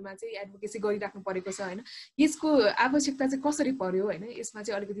कुराहरूमा चाहिँ एडभोकेसी गरिराख्नु परेको छ होइन। यसको आवश्यकता चाहिँ कसरी पर्यो होइन, यसमा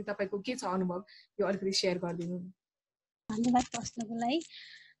चाहिँ अलिकति तपाईँको के छ अनुभव, यो अलिकति सेयर गरिदिनु। धन्यवाद प्रश्नको लागि।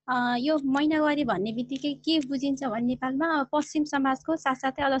 यो महिनावारी भन्ने बित्तिकै के बुझिन्छ भने नेपालमा पश्चिम समाजको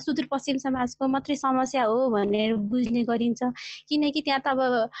साथसाथै अब सुदूरपश्चिम समाजको मात्रै समस्या हो भनेर बुझ्ने गरिन्छ। किनकि त्यहाँ त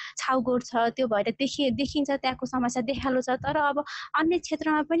अब छाउगोड छ, त्यो भएर देखिन्छ त्यहाँको समस्या देखालो छ। तर अब अन्य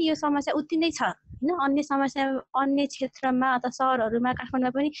क्षेत्रमा पनि यो समस्या उति नै छ होइन। अन्य क्षेत्रमा अथवा सहरहरूमा, काठमाडौँमा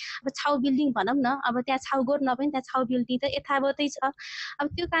पनि अब छाउ बिल्डिङ भनौँ न, अब त्यहाँ छाउगोड नभए पनि त्यहाँ छाउ बिल्डिङ त यथावतै छ। अब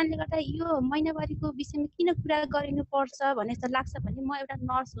त्यो कारणले गर्दा यो महिनावारीको विषयमा किन कुरा गरिनुपर्छ भन्ने जस्तो लाग्छ भने, म एउटा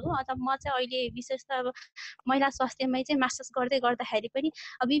नर्स हो अथवा म चाहिँ अहिले विशेष त अब महिला स्वास्थ्यमै चाहिँ मास्टर्स गर्दाखेरि पनि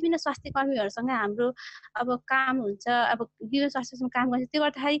अब विभिन्न स्वास्थ्य कर्मीहरूसँग हाम्रो अब काम हुन्छ, अब विभिन्न स्वास्थ्यसँग काम गर्छ। त्यो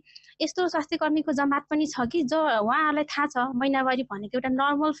गर्दाखेरि यस्तो स्वास्थ्य कर्मीको जमात पनि छ कि जो उहाँहरूलाई थाहा छ महिनावारी भनेको एउटा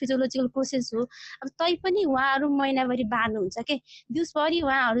नर्मल फिजियोलोजिकल प्रोसेस हो। अब तैपनि उहाँहरू महिनावारी बार्नुहुन्छ के, दिउँसभरि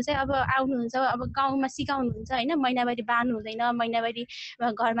उहाँहरू चाहिँ अब आउनुहुन्छ, अब गाउँमा सिकाउनुहुन्छ होइन, महिनावारी बार्नु हुँदैन, महिनावारी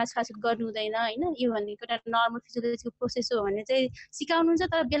घरमा छुवाछुत गर्नु हुँदैन होइन, यो भनेको एउटा नर्मल फिजियोलोजिकल प्रोसेस हो भनेर चाहिँ सिकाउनुहुन्छ।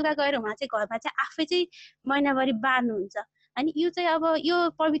 तर बेलुका गएर उहाँ चाहिँ घरमा चाहिँ आफै चाहिँ महिनावारी बार्नुहुन्छ। अनि यो चाहिँ अब यो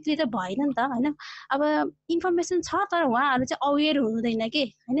पवित्र त भएन नि त होइन। अब इन्फर्मेसन छ तर उहाँहरू चाहिँ अवेर हुनुहुँदैन के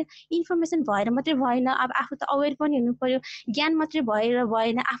होइन। इन्फर्मेसन भएर मात्रै भएन, अब आफू त अवेर पनि हुनु पर्यो, ज्ञान मात्रै भएर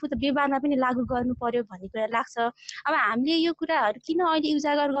भएन, आफू त व्यवहारमा पनि लागू गर्नु पर्यो भन्ने कुरा लाग्छ। अब हामीले यो कुराहरू किन अहिले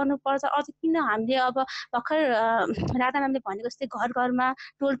उजागर गर्नुपर्छ, अझ किन हामीले अब भर्खर राधा म्यामले भनेको जस्तै घर घरमा,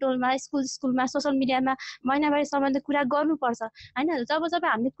 टोल टोलमा, स्कुलमा, सोसियल मिडियामा महिनावारी सम्बन्धी कुरा गर्नुपर्छ होइन। जब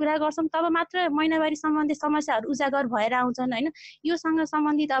हामीले कुरा गर्छौँ तब मात्र महिनावारी सम्बन्धी समस्याहरू उजागर भएर आउँछन् होइन। योसँग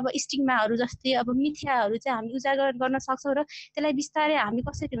सम्बन्धित अब स्टिग्माहरू जस्तै अब मिथ्याहरू चाहिँ हामी उजागर गर्न सक्छौँ र त्यसलाई बिस्तारै हामी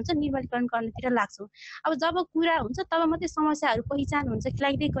कसरी हुन्छ निर्मलीकरण गर्नेतिर लाग्छौँ। अब जब कुरा हुन्छ तब मात्रै समस्याहरू पहिचान हुन्छ,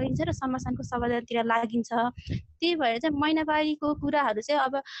 क्ल्यारिटी गरिन्छ र समाधानको समाधानतिर लागिन्छ। त्यही भएर चाहिँ महिनावारीको कुराहरू चाहिँ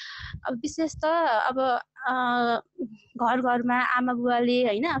अब विशेष त अब घर घरमा आमा बुवाले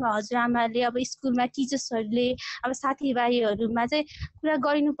होइन, अब हजुरआमाले, अब स्कुलमा टिचर्सहरूले, अब साथीभाइहरूमा चाहिँ कुरा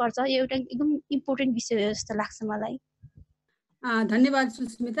गरिनुपर्छ। यो एउटा एकदम इम्पोर्टेन्ट विषय हो जस्तो लाग्छ मलाई। धन्यवाद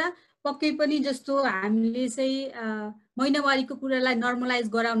सुस्मिता। पक्कै पनि जस्तो हामीले चाहिँ महिनावारीको कुरालाई नर्मलाइज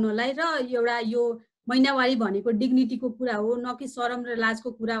गराउनलाई र एउटा यो महिनावारी भनेको डिग्निटीको कुरा हो, न कि शरम र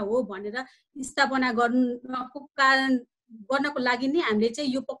लाजको कुरा हो भनेर स्थापना गर्नको कारण गर्नको लागि नै हामीले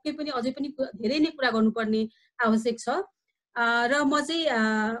चाहिँ यो पक्कै पनि अझै पनि धेरै नै कुरा गर्नुपर्ने आवश्यक छ। र म चाहिँ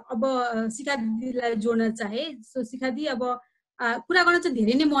अब शिखा दिदीलाई जोड्न चाहे। सो शिखा दिदी अब कुरा गर्न चाहिँ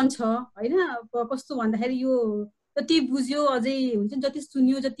धेरै नै मन छ होइन, कस्तो भन्दाखेरि यो जति बुझ्यो अझै हुन्छ नि, जति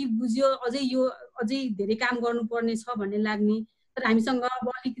सुन्यो जति बुझ्यो अझै धेरै काम गर्नुपर्ने छ भन्ने लाग्ने, तर हामीसँग अब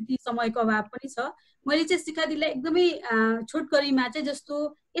अलिकति समयको अभाव पनि छ। मैले चाहिँ शिखा दिदीलाई एकदमै छोटकरीमा चाहिँ जस्तो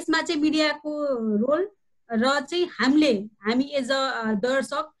यसमा चाहिँ मिडियाको रोल र चाहिँ हामी एज अ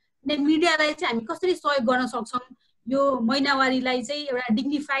दर्शक मिडियालाई चाहिँ हामी कसरी सहयोग गर्न सक्छौँ यो महिनावारीलाई चाहिँ एउटा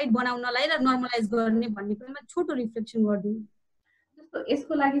डिग्निफाइड बनाउनलाई र नर्मलाइज गर्ने भन्ने कुरामा छोटो रिफ्लेक्सन गरिदिनु। जस्तो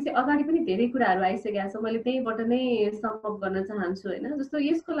यसको लागि चाहिँ अगाडि पनि धेरै कुराहरू आइसकेका छ, मैले त्यहीबाट नै समअप गर्न चाहन्छु होइन। जस्तो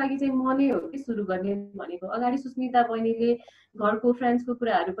यसको लागि चाहिँ म नै हो कि सुरु गर्ने भनेको। अगाडि सुस्मिता बहिनीले घरको फ्रेन्ड्सको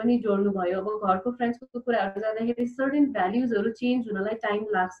कुराहरू पनि जोड्नु भयो। अब घरको फ्रेन्ड्सको कुराहरू जाँदाखेरि सर्टेन भ्याल्युजहरू चेन्ज हुनलाई टाइम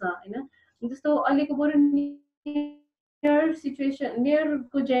लाग्छ होइन। जस्तो अहिलेको बरु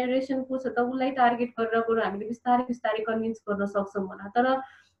नियरको जेनेरेसनको छ त उसलाई टार्गेट गरेर बरु हामीले बिस्तारै बिस्तारै कन्भिन्स गर्न सक्छौँ होला, तर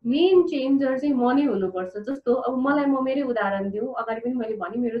मेन चेन्जर चाहिँ म नै हुनुपर्छ। जस्तो अब मलाई म मेरै उदाहरण दिउँ, अगाडि पनि मैले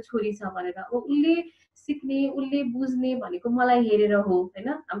भने मेरो छोरी छ भनेर, अब उसले सिक्ने उसले बुझ्ने भनेको मलाई हेरेर हो होइन,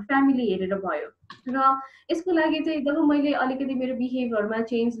 अब फ्यामिली हेरेर भयो। र यसको लागि चाहिँ जब मैले अलिकति मेरो बिहेभियरमा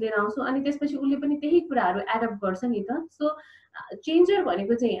चेन्ज लिएर आउँछु अनि त्यसपछि उसले पनि त्यही कुराहरू एडप्ट गर्छ नि त। सो चेन्जर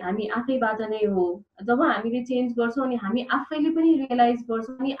भनेको चाहिँ हामी आफैबाट नै हो। जब हामीले चेन्ज गर्छौँ अनि हामी आफैले पनि रियलाइज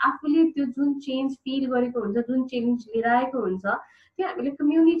गर्छौँ अनि आफूले त्यो जुन चेन्ज फिल गरेको हुन्छ, जुन चेन्ज लिएर आएको हुन्छ, त्यो हामीले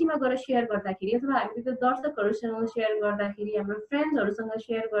कम्युनिटीमा गएर सेयर गर्दाखेरि अथवा हामीले त्यो दर्शकहरूसँग सेयर गर्दाखेरि, हाम्रो फ्रेन्ड्सहरूसँग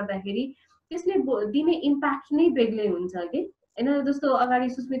सेयर गर्दाखेरि त्यसले दिने इम्प्याक्ट नै बेग्लै हुन्छ कि होइन। जस्तो अगाडि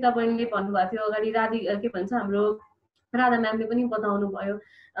सुस्मिता बहिनीले भन्नुभएको थियो, अगाडि के भन्छ हाम्रो राधा म्यामले पनि बताउनु भयो,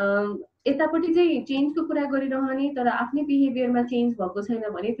 यतापट्टि चाहिँ चेन्जको कुरा गरिरहने तर आफ्नै बिहेभियरमा चेन्ज भएको छैन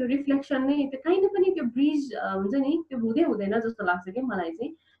भने त्यो रिफ्लेक्सन नै त्यो कहीँ न पनि त्यो ब्रिज हुन्छ नि, त्यो हुँदैन जस्तो लाग्छ कि मलाई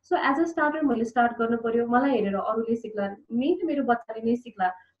चाहिँ। सो एज अ स्टार्टर मैले स्टार्ट गर्नु पर्यो, मलाई हेरेर अरूले सिक्ला, मेन मेरो बच्चाले नै सिक्ला,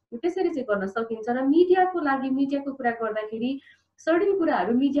 त्यसरी चाहिँ गर्न सकिन्छ। र मिडियाको लागि मिडियाको कुरा गर्दाखेरि सर्टेन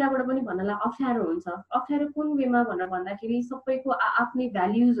कुराहरू मिडियाबाट पनि भन्नलाई अप्ठ्यारो हुन्छ। अप्ठ्यारो कुन वेमा भनेर भन्दाखेरि सबैको आफ्नै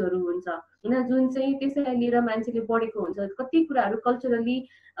भ्याल्युजहरू हुन्छ होइन, जुन चाहिँ त्यसैलाई लिएर मान्छेले बढेको हुन्छ। कति कुराहरू कल्चरली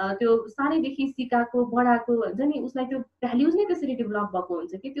त्यो सानैदेखि सिकाएको बढाएको हुन्छ नि, उसलाई त्यो भ्याल्युज नै त्यसरी डेभलप भएको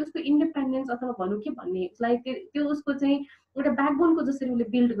हुन्छ कि त्यो उसको इन्डिपेन्डेन्स अथवा भनौँ के भन्ने उसलाई त्यो उसको चाहिँ एउटा ब्याकबोनको जसरी उसले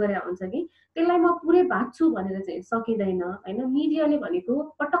बिल्ड गरेर हुन्छ कि त्यसलाई म पुरै भाग्छु भनेर चाहिँ सकिँदैन होइन। मिडियाले भनेको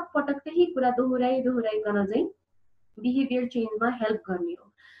पटक पटक त्यही कुरा दोहोऱ्याइकन चाहिँ बिहेभियर चेन्जमा हेल्प गर्ने हो।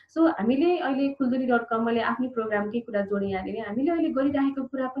 सो हामीले अहिले खुलदुली.com मैले आफ्नै प्रोग्रामकै कुरा जोडेँ यहाँनिर, हामीले अहिले गरिरहेको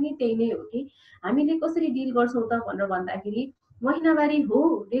कुरा पनि त्यही नै हो कि हामीले कसरी डिल गर्छौँ त भनेर भन्दाखेरि महिनावारी हो,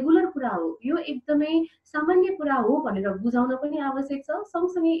 रेगुलर कुरा हो, यो एकदमै सामान्य कुरा हो भनेर बुझाउन पनि आवश्यक छ।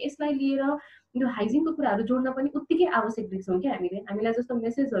 सँगसँगै यसलाई लिएर यो हाइजिनको कुराहरू जोड्न पनि उत्तिकै आवश्यक देख्छौँ कि हामीलाई जस्तो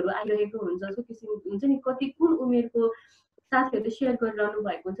मेसेजहरू आइरहेको हुन्छ, जो किसिम हुन्छ नि, कति कुन उमेरको साथीहरूले सेयर गरिरहनु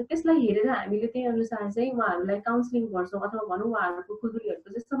भएको हुन्छ, त्यसलाई हेरेर हामीले त्यही अनुसार चाहिँ उहाँहरूलाई काउन्सिलिङ गर्छौँ अथवा भनौँ उहाँहरूको खुजुलीहरूको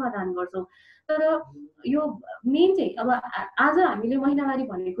चाहिँ समाधान गर्छौँ। तर यो मेन चाहिँ अब आज हामीले महिनावारी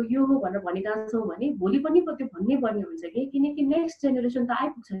भनेको यो हो भनेर भनेका छौँ भने भोलि पनि त्यो भन्नै पर्ने हुन्छ कि, किनकि नेक्स्ट जेनेरेसन त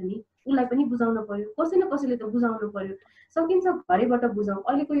आइपुग्छ नि, उसलाई पनि बुझाउन पर्यो, कसै न कसैले त बुझाउनु पर्यो। सकिन्छ घरैबाट बुझाउँ।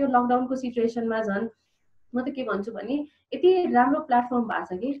 अहिलेको यो लकडाउनको सिचुएसनमा झन् म त के भन्छु भने यति राम्रो प्लेटफर्म भएको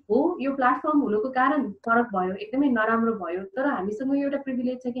छ कि हो, यो प्लेटफर्म हुनुको कारण फरक भयो, एकदमै नराम्रो भयो, तर हामीसँग एउटा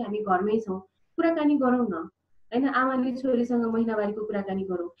प्रिभिलेज छ कि हामी घरमै छौँ, कुराकानी गरौँ न होइन। आमाले छोरीसँग महिनावारीको कुराकानी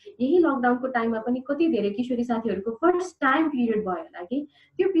गरौँ। यही लकडाउनको टाइममा पनि कति धेरै किशोरी साथीहरूको फर्स्ट टाइम पिरियड भयो होला कि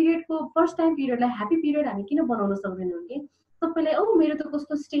त्यो पिरियडको फर्स्ट टाइम पिरियडलाई ह्याप्पी पिरियड हामी किन बनाउन सक्दैनौँ कि सबैलाई औ मेरो त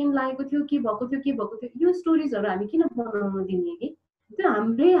कस्तो स्टेन लागेको थियो, के भएको थियो, यो स्टोरिजहरू हामी किन बनाउन दिने कि त्यो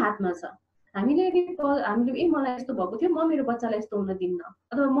हाम्रै हातमा छ। हामीले मलाई यस्तो भएको थियो, म मेरो बच्चालाई यस्तो हुन दिन्न,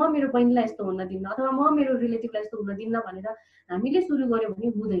 अथवा म मेरो बहिनीलाई यस्तो हुन दिन्न, अथवा म मेरो रिलेटिभलाई यस्तो हुन दिन्न भनेर हामीले सुरु गर्यो भने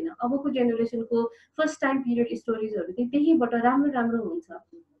हुँदैन। अबको जेनेरेसनको फर्स्ट टाइम पिरियड स्टोरिजहरू चाहिँ त्यहीबाट राम्रो हुन्छ।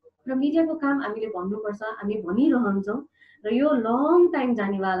 र मिडियाको काम हामीले भन्नुपर्छ, हामी भनिरहन्छौँ र यो लङ टाइम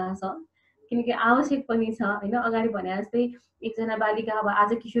जानेवाला छ, किनकि आवश्यक पनि छ होइन। अगाडि भने जस्तै एकजना बालिका अब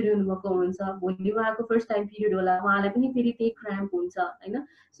आज किशोरी हुनुभएको हुन्छ, भोलि उहाँको फर्स्ट टाइम पिरियड होला, उहाँलाई पनि फेरि त्यही क्राम्प हुन्छ होइन।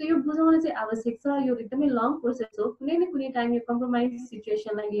 सो यो बुझाउन चाहिँ आवश्यक छ। यो एकदमै लङ प्रोसेस हो। कुनै न कुनै टाइम यो कम्प्रोमाइज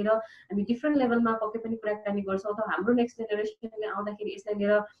सिचुएसनलाई लिएर हामी डिफ्रेन्ट लेभलमा पक्कै पनि कुराकानी गर्छौँ, अथवा हाम्रो नेक्स्ट जेनेरेसनले आउँदाखेरि यसलाई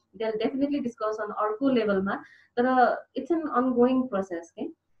लिएर दे डेफिनेटली डिस्कस अन अर्को लेभलमा, तर इट्स एन अनगोइङ प्रोसेस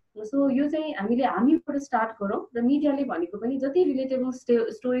के। सो यो चाहिँ हामीबाट स्टार्ट गरौँ र मिडियाले भनेको पनि जति रिलेटेबल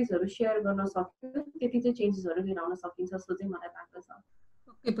स्टोरिजहरू सेयर गर्न सक्यो त्यति चाहिँ चेन्जेसहरू लिएर आउन सकिन्छ जस्तो चाहिँ मलाई लाग्दछ।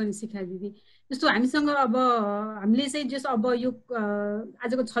 पक्कै पनि शिखा दिदी। जस्तो हामीसँग अब हामीले चाहिँ जस्तो अब यो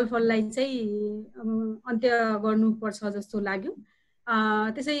आजको छलफललाई चाहिँ अन्त्य गर्नुपर्छ जस्तो लाग्यो।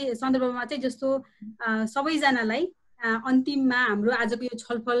 त्यसै सन्दर्भमा चाहिँ जस्तो सबैजनालाई अन्तिममा हाम्रो आजको यो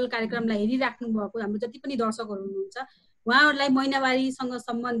छलफल कार्यक्रमलाई हेरिराख्नु भएको हाम्रो जति पनि दर्शकहरू हुनुहुन्छ उहाँहरूलाई महिनावारीसँग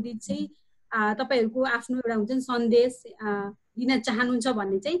सम्बन्धित चाहिँ तपाईँहरूको आफ्नो एउटा हुन्छ नि सन्देश दिन चाहनुहुन्छ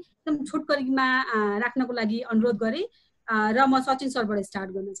भन्ने चाहिँ एकदम छोटकरीमा राख्नको लागि अनुरोध गरेँ र म सचिन सरबाट स्टार्ट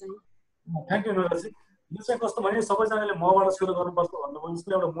गर्न चाहे। Thank you अनुराजी। यो चाहिँ कस्तो भने सबैजनाले मबाट सुरु गर्नुपर्छ भन्नुभयो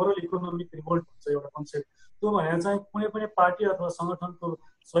जस्तो एउटा मोरल इकोनोमिक रिभोल्ट हुन्छ एउटा कन्सेप्ट। त्यो भनेर चाहिँ कुनै पनि पार्टी अथवा सङ्गठनको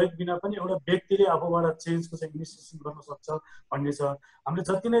सहयोग बिना पनि एउटा व्यक्तिले आफूबाट चेन्जको चाहिँ इनिसिएसन गर्न सक्छ भन्ने छ। हामीले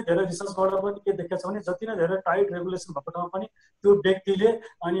जति नै धेरै रिसर्चबाट पनि के देखेको छ भने जति नै धेरै टाइट रेगुलेसन भएको ठाउँमा पनि त्यो व्यक्तिले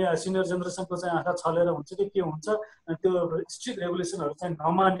अनि सिनियर जेनेरेसनको चाहिँ आँखा छलेर हुन्छ कि के हुन्छ त्यो स्ट्रिक्ट रेगुलेसनहरू चाहिँ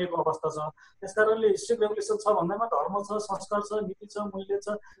नमानेको अवस्था छ। त्यस कारणले स्ट्रिक्ट रेगुलेसन छ भन्दैमा धर्म छ, संस्कार छ, नीति छ, मूल्य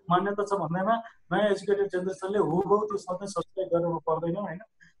छ, मान्यता छ भन्दैमा नयाँ एजुकेटेड जेनेरेसनले हुबहु त्यो सधैँ सब्सक्राइब गर्नु पर्दैन होइन।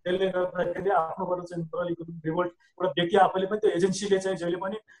 त्यसले गर्दाखेरि आफ्नोबाट चाहिँ मोरल इकोनोमिक रिभोल्ट एउटा व्यक्ति आफैले पनि त्यो एजेन्सीले चाहिँ जहिले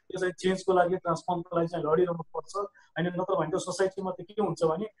पनि त्यो चाहिँ चेन्जको लागि ट्रान्सफर्मको लागि चाहिँ लडिरहनु पर्छ होइन। नत्र भने त्यो सोसाइटीमा त के हुन्छ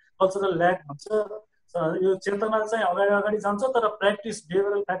भने कल्चरल ल्याक हुन्छ। यो चेतना चाहिँ अगाडि अगाडि जान्छ तर प्र्याक्टिस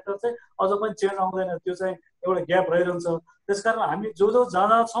बिहेभियरल फ्याक्टर चाहिँ अझ पनि चेन्ज आउँदैन। त्यो चाहिँ एउटा ग्याप रहिरहन्छ। त्यसकारण हामी जो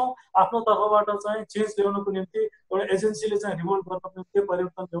जहाँ छौँ आफ्नो तर्फबाट चाहिँ चेन्ज ल्याउनको निम्ति एउटा एजेन्सीले चाहिँ रिभोल्ट गर्नको निम्ति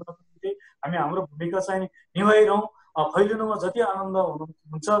परिवर्तन ल्याउनको निम्ति हामी हाम्रो भूमिका चाहिँ निभाइरहँ। फैलिनुमा जति आनन्द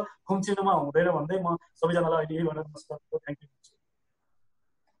हुन्छ खुम्चिनुमा हुँदैन भन्दै म सबैजनालाई अहिले यही भनेर नमस्कार। Thank you.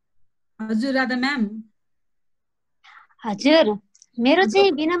 हजुर राधा म्याम। हजुर मेरो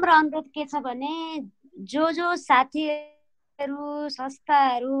चाहिँ विनम्र अनुरोध के छ भने जो साथीहरू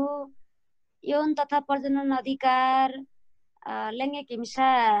संस्थाहरू यौन तथा प्रजनन अधिकार लैङ्गिक हिंसा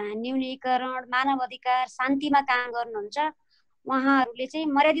न्यूनीकरण मानव अधिकार शान्तिमा काम गर्नुहुन्छ उहाँहरूले चाहिँ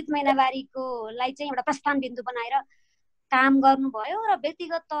मर्यादित महिनावारीको लागि चाहिँ एउटा प्रस्थान बिन्दु बनाएर काम गर्नुभयो र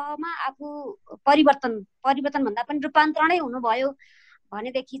व्यक्तिगत तहमा आफू परिवर्तन भन्दा पनि रूपान्तरणै हुनुभयो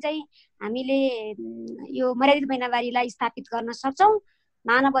भनेदेखि चाहिँ हामीले यो मर्यादित महिनावारीलाई स्थापित गर्न सक्छौँ।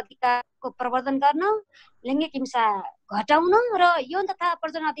 मानव अधिकारको प्रवर्धन गर्न, लैङ्गिक हिंसा घटाउन र यौन तथा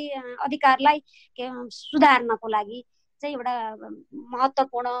प्रजनन अधिकारलाई सुधार्नको लागि चाहिँ एउटा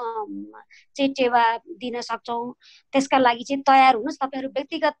महत्त्वपूर्ण चाहिँ टेवा दिन सक्छौँ। त्यसका लागि चाहिँ तयार हुनुहोस्, तपाईँहरू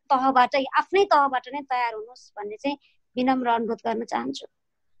व्यक्तिगत तहबाटै आफ्नै तहबाट नै तयार हुनुहोस् भन्ने चाहिँ विनम्र अनुरोध गर्न चाहन्छु।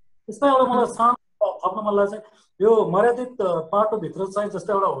 त्यस्तै एउटा मलाई सानो थप्न मन लाग्छ यो मर्यादित पाटोभित्र चाहिँ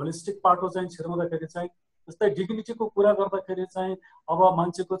जस्तै एउटा होलिस्टिक पाटो चाहिँ छिर्नुहुँदाखेरि चाहिँ जस्तै डिग्निटीको कुरा गर्दाखेरि चाहिँ अब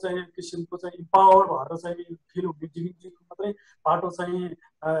मान्छेको चाहिँ एक किसिमको चाहिँ इम्पावर्ड भएर चाहिँ फिल हुने डिग्निटीको मात्रै पाटो चाहिँ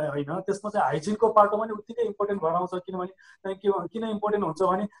होइन। त्यसमा चाहिँ हाइजिनको पाटो पनि उत्तिकै इम्पोर्टेन्ट भएर आउँछ। किनभने किन इम्पोर्टेन्ट हुन्छ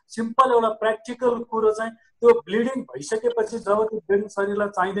भने सिम्पल एउटा प्र्याक्टिकल कुरो चाहिँ त्यो ब्लिडिङ भइसकेपछि जब त्यो ब्लिडिङ शरीरलाई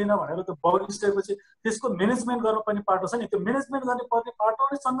चाहिँदैन भनेर त्यो बगिसकेपछि त्यसको म्यानेजमेन्ट गर्नुपर्ने पाटो छ नि, त्यो म्यानेजमेन्ट गर्नुपर्ने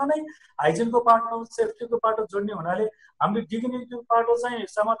पाटोसँग नै हाइजिनको पाटो सेफ्टीको पाटो जोड्ने हुनाले हामीले डिग्निटीको पाटो चाहिँ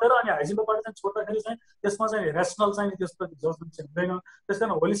समातेर अनि हाइजिनको पाटो चाहिँ छोड्दाखेरि चाहिँ त्यसमा चाहिँ रेसनल चाहिँ त्यसप्रति जजमेन्ट चाहिँ हुँदैन। त्यस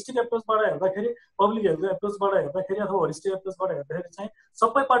कारण होलिस्टिक एप्रोचबाट हेर्दाखेरि पब्लिक हेल्थ एप्रोचबाट हेर्दाखेरि अथवा होलिस्टिक एप्रोचबाट हेर्दाखेरि चाहिँ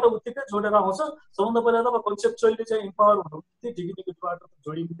सबै पाटो उत्तिकै जोडेर आउँछ। सबभन्दा पहिला त कन्सेप्चुअली चाहिँ इम्पावर हुनु डिग्निटीको पाटो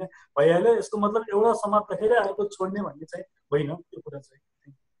जोडिने भइहाल्यो। यसको मतलब एउटा समात्दाखेरि अर्को छोड्ने भन्ने चाहिँ होइन। त्यो कुरा चाहिँ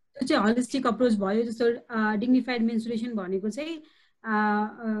त्यो चाहिँ होलिस्टिक अप्रोच भयो। जस्तो डिग्निफाइड मेन्स्ट्रुएसन भनेको चाहिँ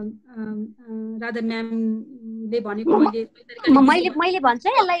राधा म्यामले भनेको मैले भन्छु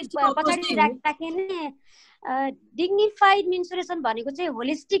यसलाई पछाडि राखेँ नि। डिग्निफाइड मेन्स्ट्रुएसन भनेको चाहिँ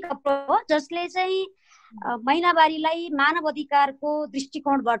होलिस्टिक अप्रोच हो जसले चाहिँ महिनावारीलाई मानव अधिकारको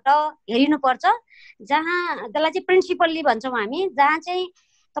दृष्टिकोणबाट हेरिनुपर्छ। जहाँ त्यसलाई चाहिँ प्रिन्सिपल्ली भन्छौँ हामी, जहाँ चाहिँ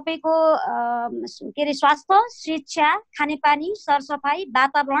तपाईँको के अरे स्वास्थ्य, शिक्षा, खानेपानी, सरसफाइ,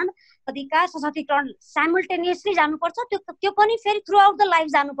 वातावरण अधिकार, सशक्तिकरण साइमल्टेनियसली जानुपर्छ। त्यो पनि फेरि थ्रु आउट द लाइफ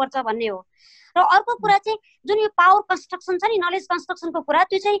जानुपर्छ भन्ने हो। र अर्को कुरा चाहिँ जुन यो पावर कन्स्ट्रक्सन छ नि, नलेज कन्स्ट्रक्सनको कुरा,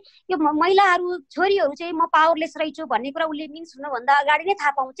 त्यो चाहिँ यो महिलाहरू छोरीहरू चाहिँ म पावरलेस रहेछु भन्ने कुरा उसले मिन्स हुनुभन्दा अगाडि नै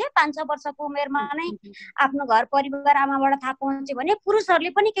थाहा पाउँछ। 5-6 वर्षको उमेरमा नै आफ्नो घर परिवार आमाबाट थाहा पाउँछ भने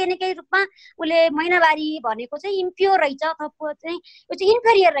पुरुषहरूले पनि केही न केही रूपमा उसले महिनावारी भनेको चाहिँ इम्प्योर रहेछ अथवा चाहिँ यो चाहिँ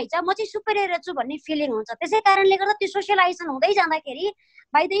इन्फेरियर रहेछ, म चाहिँ सुपेरियर छु भन्ने फिलिङ हुन्छ। त्यसै कारणले गर्दा त्यो सोसियलाइजेसन हुँदै जाँदाखेरि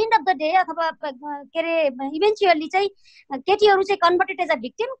by the and of the day अथवा के अरे इभेन्चुअली चाहिँ केटीहरू चाहिँ कन्भर्टेड एज अ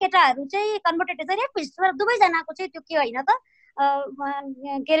भिक्टिम, केटाहरू चाहिँ कन्भर्टेड एज अ रेपिस्ट। दुवैजनाको चाहिँ त्यो के होइन त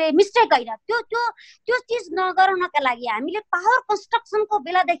के अरे मिस्टेक होइन त्यो चिज नगराउनका लागि हामीले पावर कन्स्ट्रक्सनको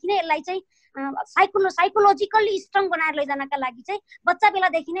बेलादेखि नै यसलाई चाहिँ साइकोलोजिकल्ली स्ट्रङ बनाएर लैजानका लागि चाहिँ बच्चा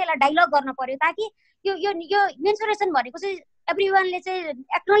बेलादेखि नै यसलाई डाइलग गर्न पर्यो ताकि यो मेन्सुरेसन भनेको चाहिँ एभ्रिवानले चाहिँ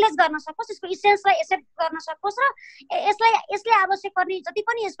एक्नोलेज गर्न सकोस्, यसको इसेन्सलाई एक्सेप्ट गर्न सकोस् र यसले आवश्यक पर्ने जति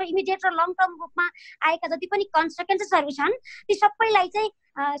पनि यसको इमिडिएट र लङ टर्म रूपमा आएका जति पनि कन्सिक्वेन्सेसहरू छन् ती सबैलाई चाहिँ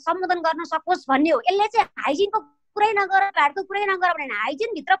सम्बोधन गर्न सकोस् भन्ने हो। यसले चाहिँ हाइजिनको कुरै नगर भारतको कुरै नगर भने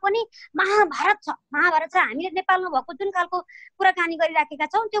हाइजिनभित्र पनि महाभारत छ। हामीले नेपालमा भएको जुन खालको कुराकानी गरिराखेका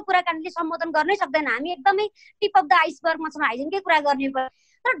छौँ त्यो कुराकानीले सम्बोधन गर्नै सक्दैन। हामी एकदमै टिप अफ द आइसबर्गमा छौँ, हाइजिनकै कुरा गर्ने पर्यो।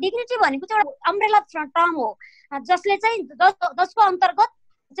 तर डिग्निटी भनेको चाहिँ एउटा अम्ब्रेला टर्म हो जसले चाहिँ जसको अन्तर्गत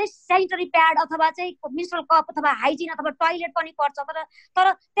चाहिँ सेनिटरी प्याड अथवा चाहिँ मेन्स्ट्रुअल कप अथवा हाइजिन अथवा टोयलेट पनि पर्छ।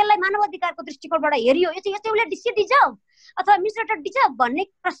 तर त्यसलाई मानव अधिकारको दृष्टिकोणबाट हेरियो यो चाहिँ उसले डिजर्भ अथवा मिसरेटेड डिजर्भ भन्ने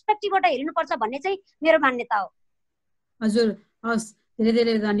पर्सपेक्टिभबाट हेर्नुपर्छ भन्ने चाहिँ मेरो मान्यता हो। हजुर, हस्, धेरै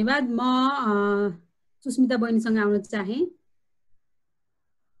धेरै धन्यवाद। म सुस्मिता बहिनीसँग आउन चाहे।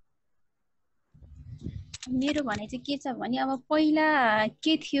 मेरो भनाइ चाहिँ के छ भने अब पहिला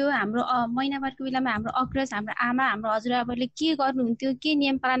के थियो हाम्रो महिनावारको बेलामा हाम्रो अग्रज हाम्रो आमा हाम्रो हजुरआमाले के गर्नुहुन्थ्यो, के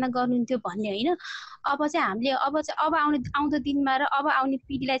नियम पालना गर्नुहुन्थ्यो भन्ने होइन। अब चाहिँ हामीले अब आउँदो दिनमा र अब आउने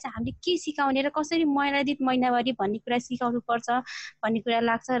पिँढीलाई चाहिँ हामीले के सिकाउने र कसरी महिनादित महिनावारी भन्ने कुरा सिकाउनु पर्छ भन्ने कुरा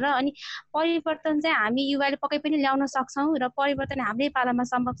लाग्छ। र अनि परिवर्तन चाहिँ हामी युवाले पक्कै पनि ल्याउन सक्छौँ र परिवर्तन हाम्रै पालामा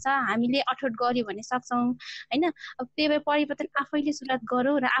सम्भव छ। हामीले अठोट गऱ्यो भने सक्छौँ होइन। अब त्यही भएर परिवर्तन आफैले सुरुवात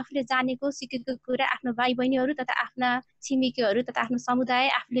गरौँ र आफूले जानेको सिकेको कुरा आफ्नो भाइ बहिनीहरू तथा आफ्ना छिमेकीहरू तथा आफ्नो समुदाय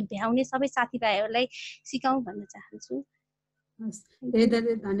आफूले भ्याउने सबै साथीभाइहरूलाई सिकाउँ भन्न चाहन्छु। धेरै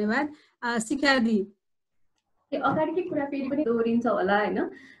धेरै धन्यवाद। शिखा दी, अगाडिकै कुरा फेरि पनि दोहोरिन्छ होला होइन,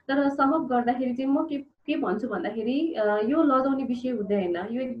 तर समअप गर्दाखेरि चाहिँ म के भन्छु भन्दाखेरि यो लजाउने विषय हुँदैन,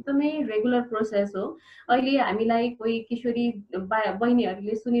 यो एकदमै रेगुलर प्रोसेस हो। अहिले हामीलाई कोही किशोरी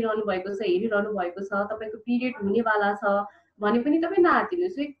बहिनीहरूले सुनिरहनु भएको छ, हेरिरहनु भएको छ, तपाईँको पिरियड हुनेवाला छ भने पनि तपाईँ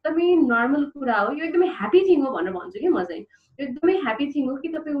नआत्तिनुहोस्, एकदमै नर्मल कुरा हो। यो एकदमै ह्याप्पी थिङ हो भनेर भन्छु कि म चाहिँ, एकदमै ह्याप्पी थिङ हो कि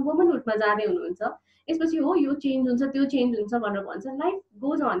तपाईँ वुमनहुडमा जाँदै हुनुहुन्छ। यसपछि हो यो चेन्ज हुन्छ त्यो चेन्ज हुन्छ भनेर भन्छ, लाइफ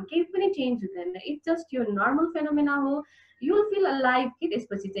गोज अन, केही पनि चेन्ज हुँदैन। इट्स जस्ट यो नर्मल फेनोमेना हो। यु विल फिल अलाइभ कि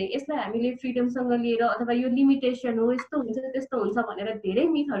त्यसपछि चाहिँ यसलाई हामीले फ्रिडमसँग लिएर अथवा यो लिमिटेसन हो यस्तो हुन्छ त्यस्तो हुन्छ भनेर धेरै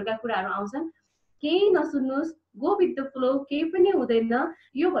मिथहरूका कुराहरू आउँछन्। केही नसुन्नुहोस्, गो विथ द फ्लो, केही पनि हुँदैन।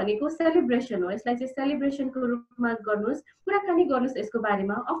 यो भनेको सेलिब्रेसन हो, यसलाई चाहिँ सेलिब्रेसनको रूपमा गर्नुहोस्, कुराकानी गर्नुहोस् यसको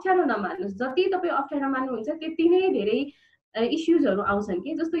बारेमा, अप्ठ्यारो नमान्नुहोस्। जति तपाईँ अप्ठ्यारो मान्नुहुन्छ त्यति नै धेरै इस्युजहरू आउँछन् कि।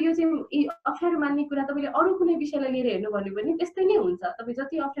 जस्तो यो चाहिँ अप्ठ्यारो मान्ने कुरा तपाईँले अरू कुनै विषयलाई लिएर हेर्नु भन्यो भने त्यस्तै नै हुन्छ। तपाईँ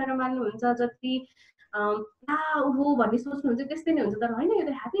जति अप्ठ्यारो मान्नुहुन्छ, जति ओहो भन्ने सोच्नुहुन्छ त्यस्तै नै हुन्छ। तर होइन, यो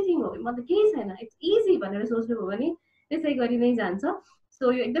त ह्याप्पी थिङ हो, म त केही छैन, इट्स इजी भनेर सोच्नुभयो भने त्यसै गरी नै जान्छ।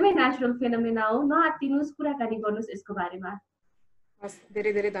 सो यो एकदमै नेचुरल फेनोमेना हो, नआत्तिनुहोस्, कुराकानी गर्नुहोस् यसको बारेमा। हस्,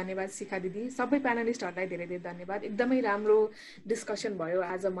 धेरै धेरै धन्यवाद शिखा दिदी। सबै प्यानलिस्टहरूलाई धेरै धेरै धन्यवाद। एकदमै राम्रो डिस्कसन भयो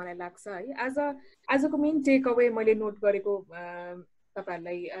आज मलाई लाग्छ है। आजको मेन टेक अवे मैले नोट गरेको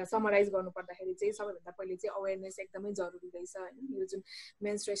तपाईहरुलाई समराइज गर्नुपर्दाखेरि चाहिँ सबैभन्दा पहिले चाहिँ अवेरनेस एकदमै जरुरी रहेछ हैन। यो जुन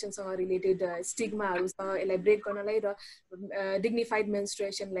मेन्स्ट्रुएसनसँग रिलेटेड स्टिग्माहरु छ यसलाई ब्रेक गर्नलाई र डिग्निफाइड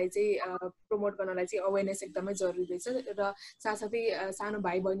मेन्स्ट्रुएसनलाई चाहिँ प्रमोट गर्नलाई चाहिँ अवेरनेस एकदमै जरुरी रहेछ। र साथसाथै सानो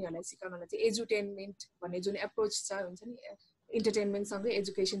भाइ बहिनीहरुलाई सिकाउनलाई चाहिँ एजुटेनमेन्ट भन्ने जुन एप्रोच छ हुन्छ नि, इन्टरटेनमेन्टसँगै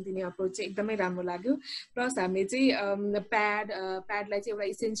एजुकेसन दिने अप्रोच चाहिँ एकदमै राम्रो लाग्यो। प्लस हामीले चाहिँ प्याडलाई चाहिँ एउटा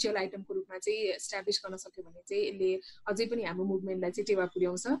इसेन्सियल आइटमको रूपमा चाहिँ एस्टाब्लिस गर्न सक्यो भने चाहिँ यसले अझै पनि हाम्रो मुभमेन्टलाई चाहिँ टेवा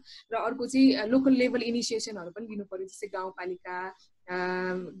पुर्याउँछ। र अर्को चाहिँ लोकल लेभल इनिसिएसनहरू पनि लिनु पर्यो, जस्तै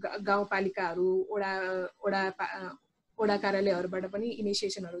गाउँपालिकाहरू वडा कार्यालयहरूबाट पनि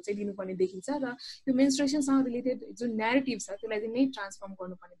इनिसिएसनहरू चाहिँ लिनुपर्ने देखिन्छ। र यो मेन्स्ट्रुएसनसँग रिलेटेड जुन न्यारेटिभ छ त्यसलाई चाहिँ नै ट्रान्सफर्म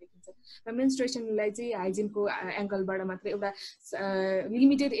गर्नुपर्ने देखिन्छ। र मेन्स्ट्रुएसनलाई चाहिँ हाइजिनको एङ्गलबाट मात्रै एउटा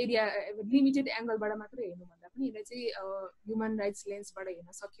लिमिटेड एङ्गलबाट मात्रै हेर्नुभन्दा पनि यसलाई चाहिँ ह्युमन राइट्स लेन्सबाट हेर्न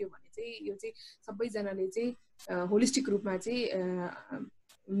सक्यो भने चाहिँ यो चाहिँ सबैजनाले चाहिँ होलिस्टिक रूपमा चाहिँ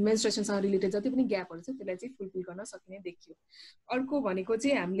मेन्स्ट्रुएसनसँग रिलेटेड जति पनि ग्यापहरू छ त्यसलाई चाहिँ फुलफिल गर्न सकिने देखियो। अर्को भनेको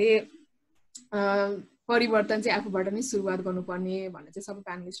चाहिँ हामीले परिवर्तन चाहिँ आफूबाट नै सुरुवात गर्नुपर्ने भनेर चाहिँ सबै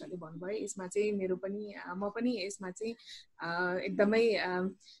प्यानलिस्टहरूले भन्नुभयो। यसमा चाहिँ म पनि यसमा चाहिँ एकदमै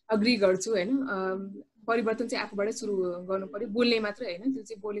अग्री गर्छु हैन। परिवर्तन चाहिँ आफूबाटै सुरु गर्नु पर्यो, बोल्ने मात्रै हैन, त्यो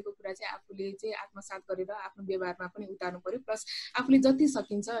चाहिँ बोलेको कुरा चाहिँ आफूले चाहिँ आत्मसात गरेर आफ्नो व्यवहारमा पनि उतार्नु पर्यो। प्लस आफूले जति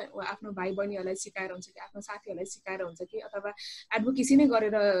सकिन्छ आफ्नो भाइ बहिनीहरूलाई सिकाएर हुन्छ कि आफ्नो साथीहरूलाई सिकाएर हुन्छ कि अथवा एडभोकेसी नै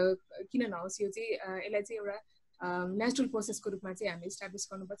गरेर किन नहोस्, यो चाहिँ यसलाई चाहिँ एउटा नेचुरल प्रोसेसको रूपमा चाहिँ हामीले इस्टाब्लिस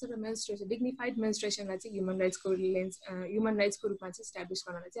गर्नुपर्छ र मेन्स्ट्रुएसन डिग्निफाइड मेन्स्ट्रुएसनलाई चाहिँ ह्युमन राइट्सको रूपमा चाहिँ इस्टाब्लिस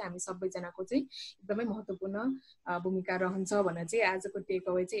गर्नलाई चाहिँ हामी सबैजनाको चाहिँ एकदमै महत्त्वपूर्ण भूमिका रहन्छ भनेर चाहिँ आजको टेक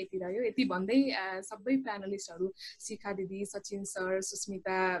अवे चाहिँ यति रह्यो। यति भन्दै सबै प्यानलिस्टहरू शिखा दिदी, सचिन सर,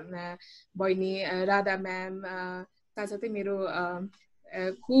 सुस्मिता बहिनी, राधा म्याम, साथसाथै मेरो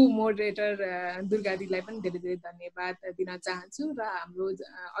को मोडरेटर दुर्गा दिदीलाई पनि धेरै धेरै धन्यवाद दिन चाहन्छु र हाम्रो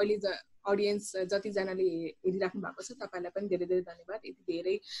अहिले अडियन्स जतिजनाले हेरिराख्नु भएको छ तपाईँलाई पनि धेरै धेरै धन्यवाद। यति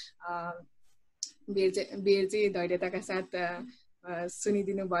धेरै बेर चाहिँ धैर्यताका साथ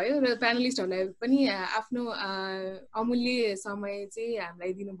सुनिदिनु भयो र प्यानलिस्टहरूलाई पनि आफ्नो अमूल्य समय चाहिँ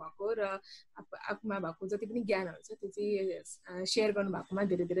हामीलाई दिनुभएको र आफूमा भएको जति पनि ज्ञानहरू छ त्यो चाहिँ सेयर गर्नुभएकोमा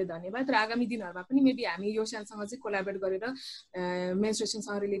धेरै धेरै धन्यवाद। र आगामी दिनहरूमा पनि मेबी हामी YoSHANसँग चाहिँ कोलाबोरेट गरेर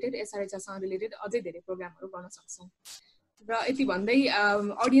मेन्स्ट्रुएसनसँग रिलेटेड, SRHRसँग रिलेटेड अझै धेरै प्रोग्रामहरू गर्न सक्छौँ। र यति भन्दै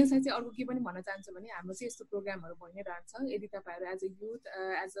अडियन्सलाई चाहिँ अर्को के पनि भन्न चाहन्छु भने हाम्रो चाहिँ यस्तो प्रोग्रामहरू भइ नै रहन्छ। यदि तपाईँहरू as a youth,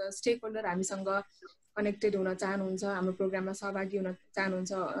 as a stake holder हामीसँग कनेक्टेड हुन चाहनुहुन्छ, हाम्रो प्रोग्राममा सहभागी हुन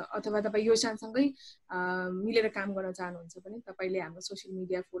चाहनुहुन्छ अथवा तपाईँ YoSHANसँगै मिलेर काम गर्न चाहनुहुन्छ भने तपाईँले हाम्रो सोसियल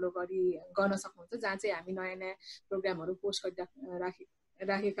मिडिया फलो गर्न सक्नुहुन्छ, जहाँ चाहिँ हामी नयाँ नयाँ प्रोग्रामहरू पोस्ट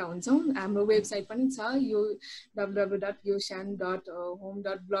राखेका हुन्छौँ। हाम्रो वेबसाइट पनि छ, यो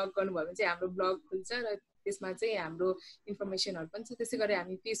www.yoshan.home.blog गर्नुभयो भने चाहिँ हाम्रो ब्लग खुल्छ र त्यसमा चाहिँ हाम्रो इन्फर्मेसनहरू पनि छ। त्यसै गरी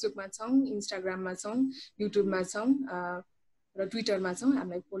हामी फेसबुकमा छौँ, इन्स्टाग्राममा छौँ, युट्युबमा छौँ र ट्विटरमा छौँ।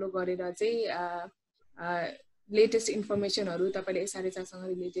 हामीलाई फलो गरेर चाहिँ लेटेस्ट इन्फर्मेसनहरू तपाईँले SRHRसँग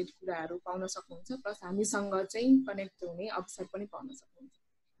रिलेटेड कुराहरू पाउन सक्नुहुन्छ, प्लस हामीसँग चाहिँ कनेक्ट हुने अवसर पनि पाउन सक्नुहुन्छ।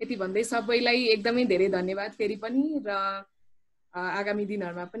 यति भन्दै सबैलाई एकदमै धेरै धन्यवाद फेरि पनि र आगामी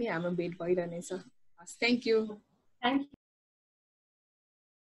दिनहरूमा पनि हाम्रो भेट भइरहनेछ। Thank you.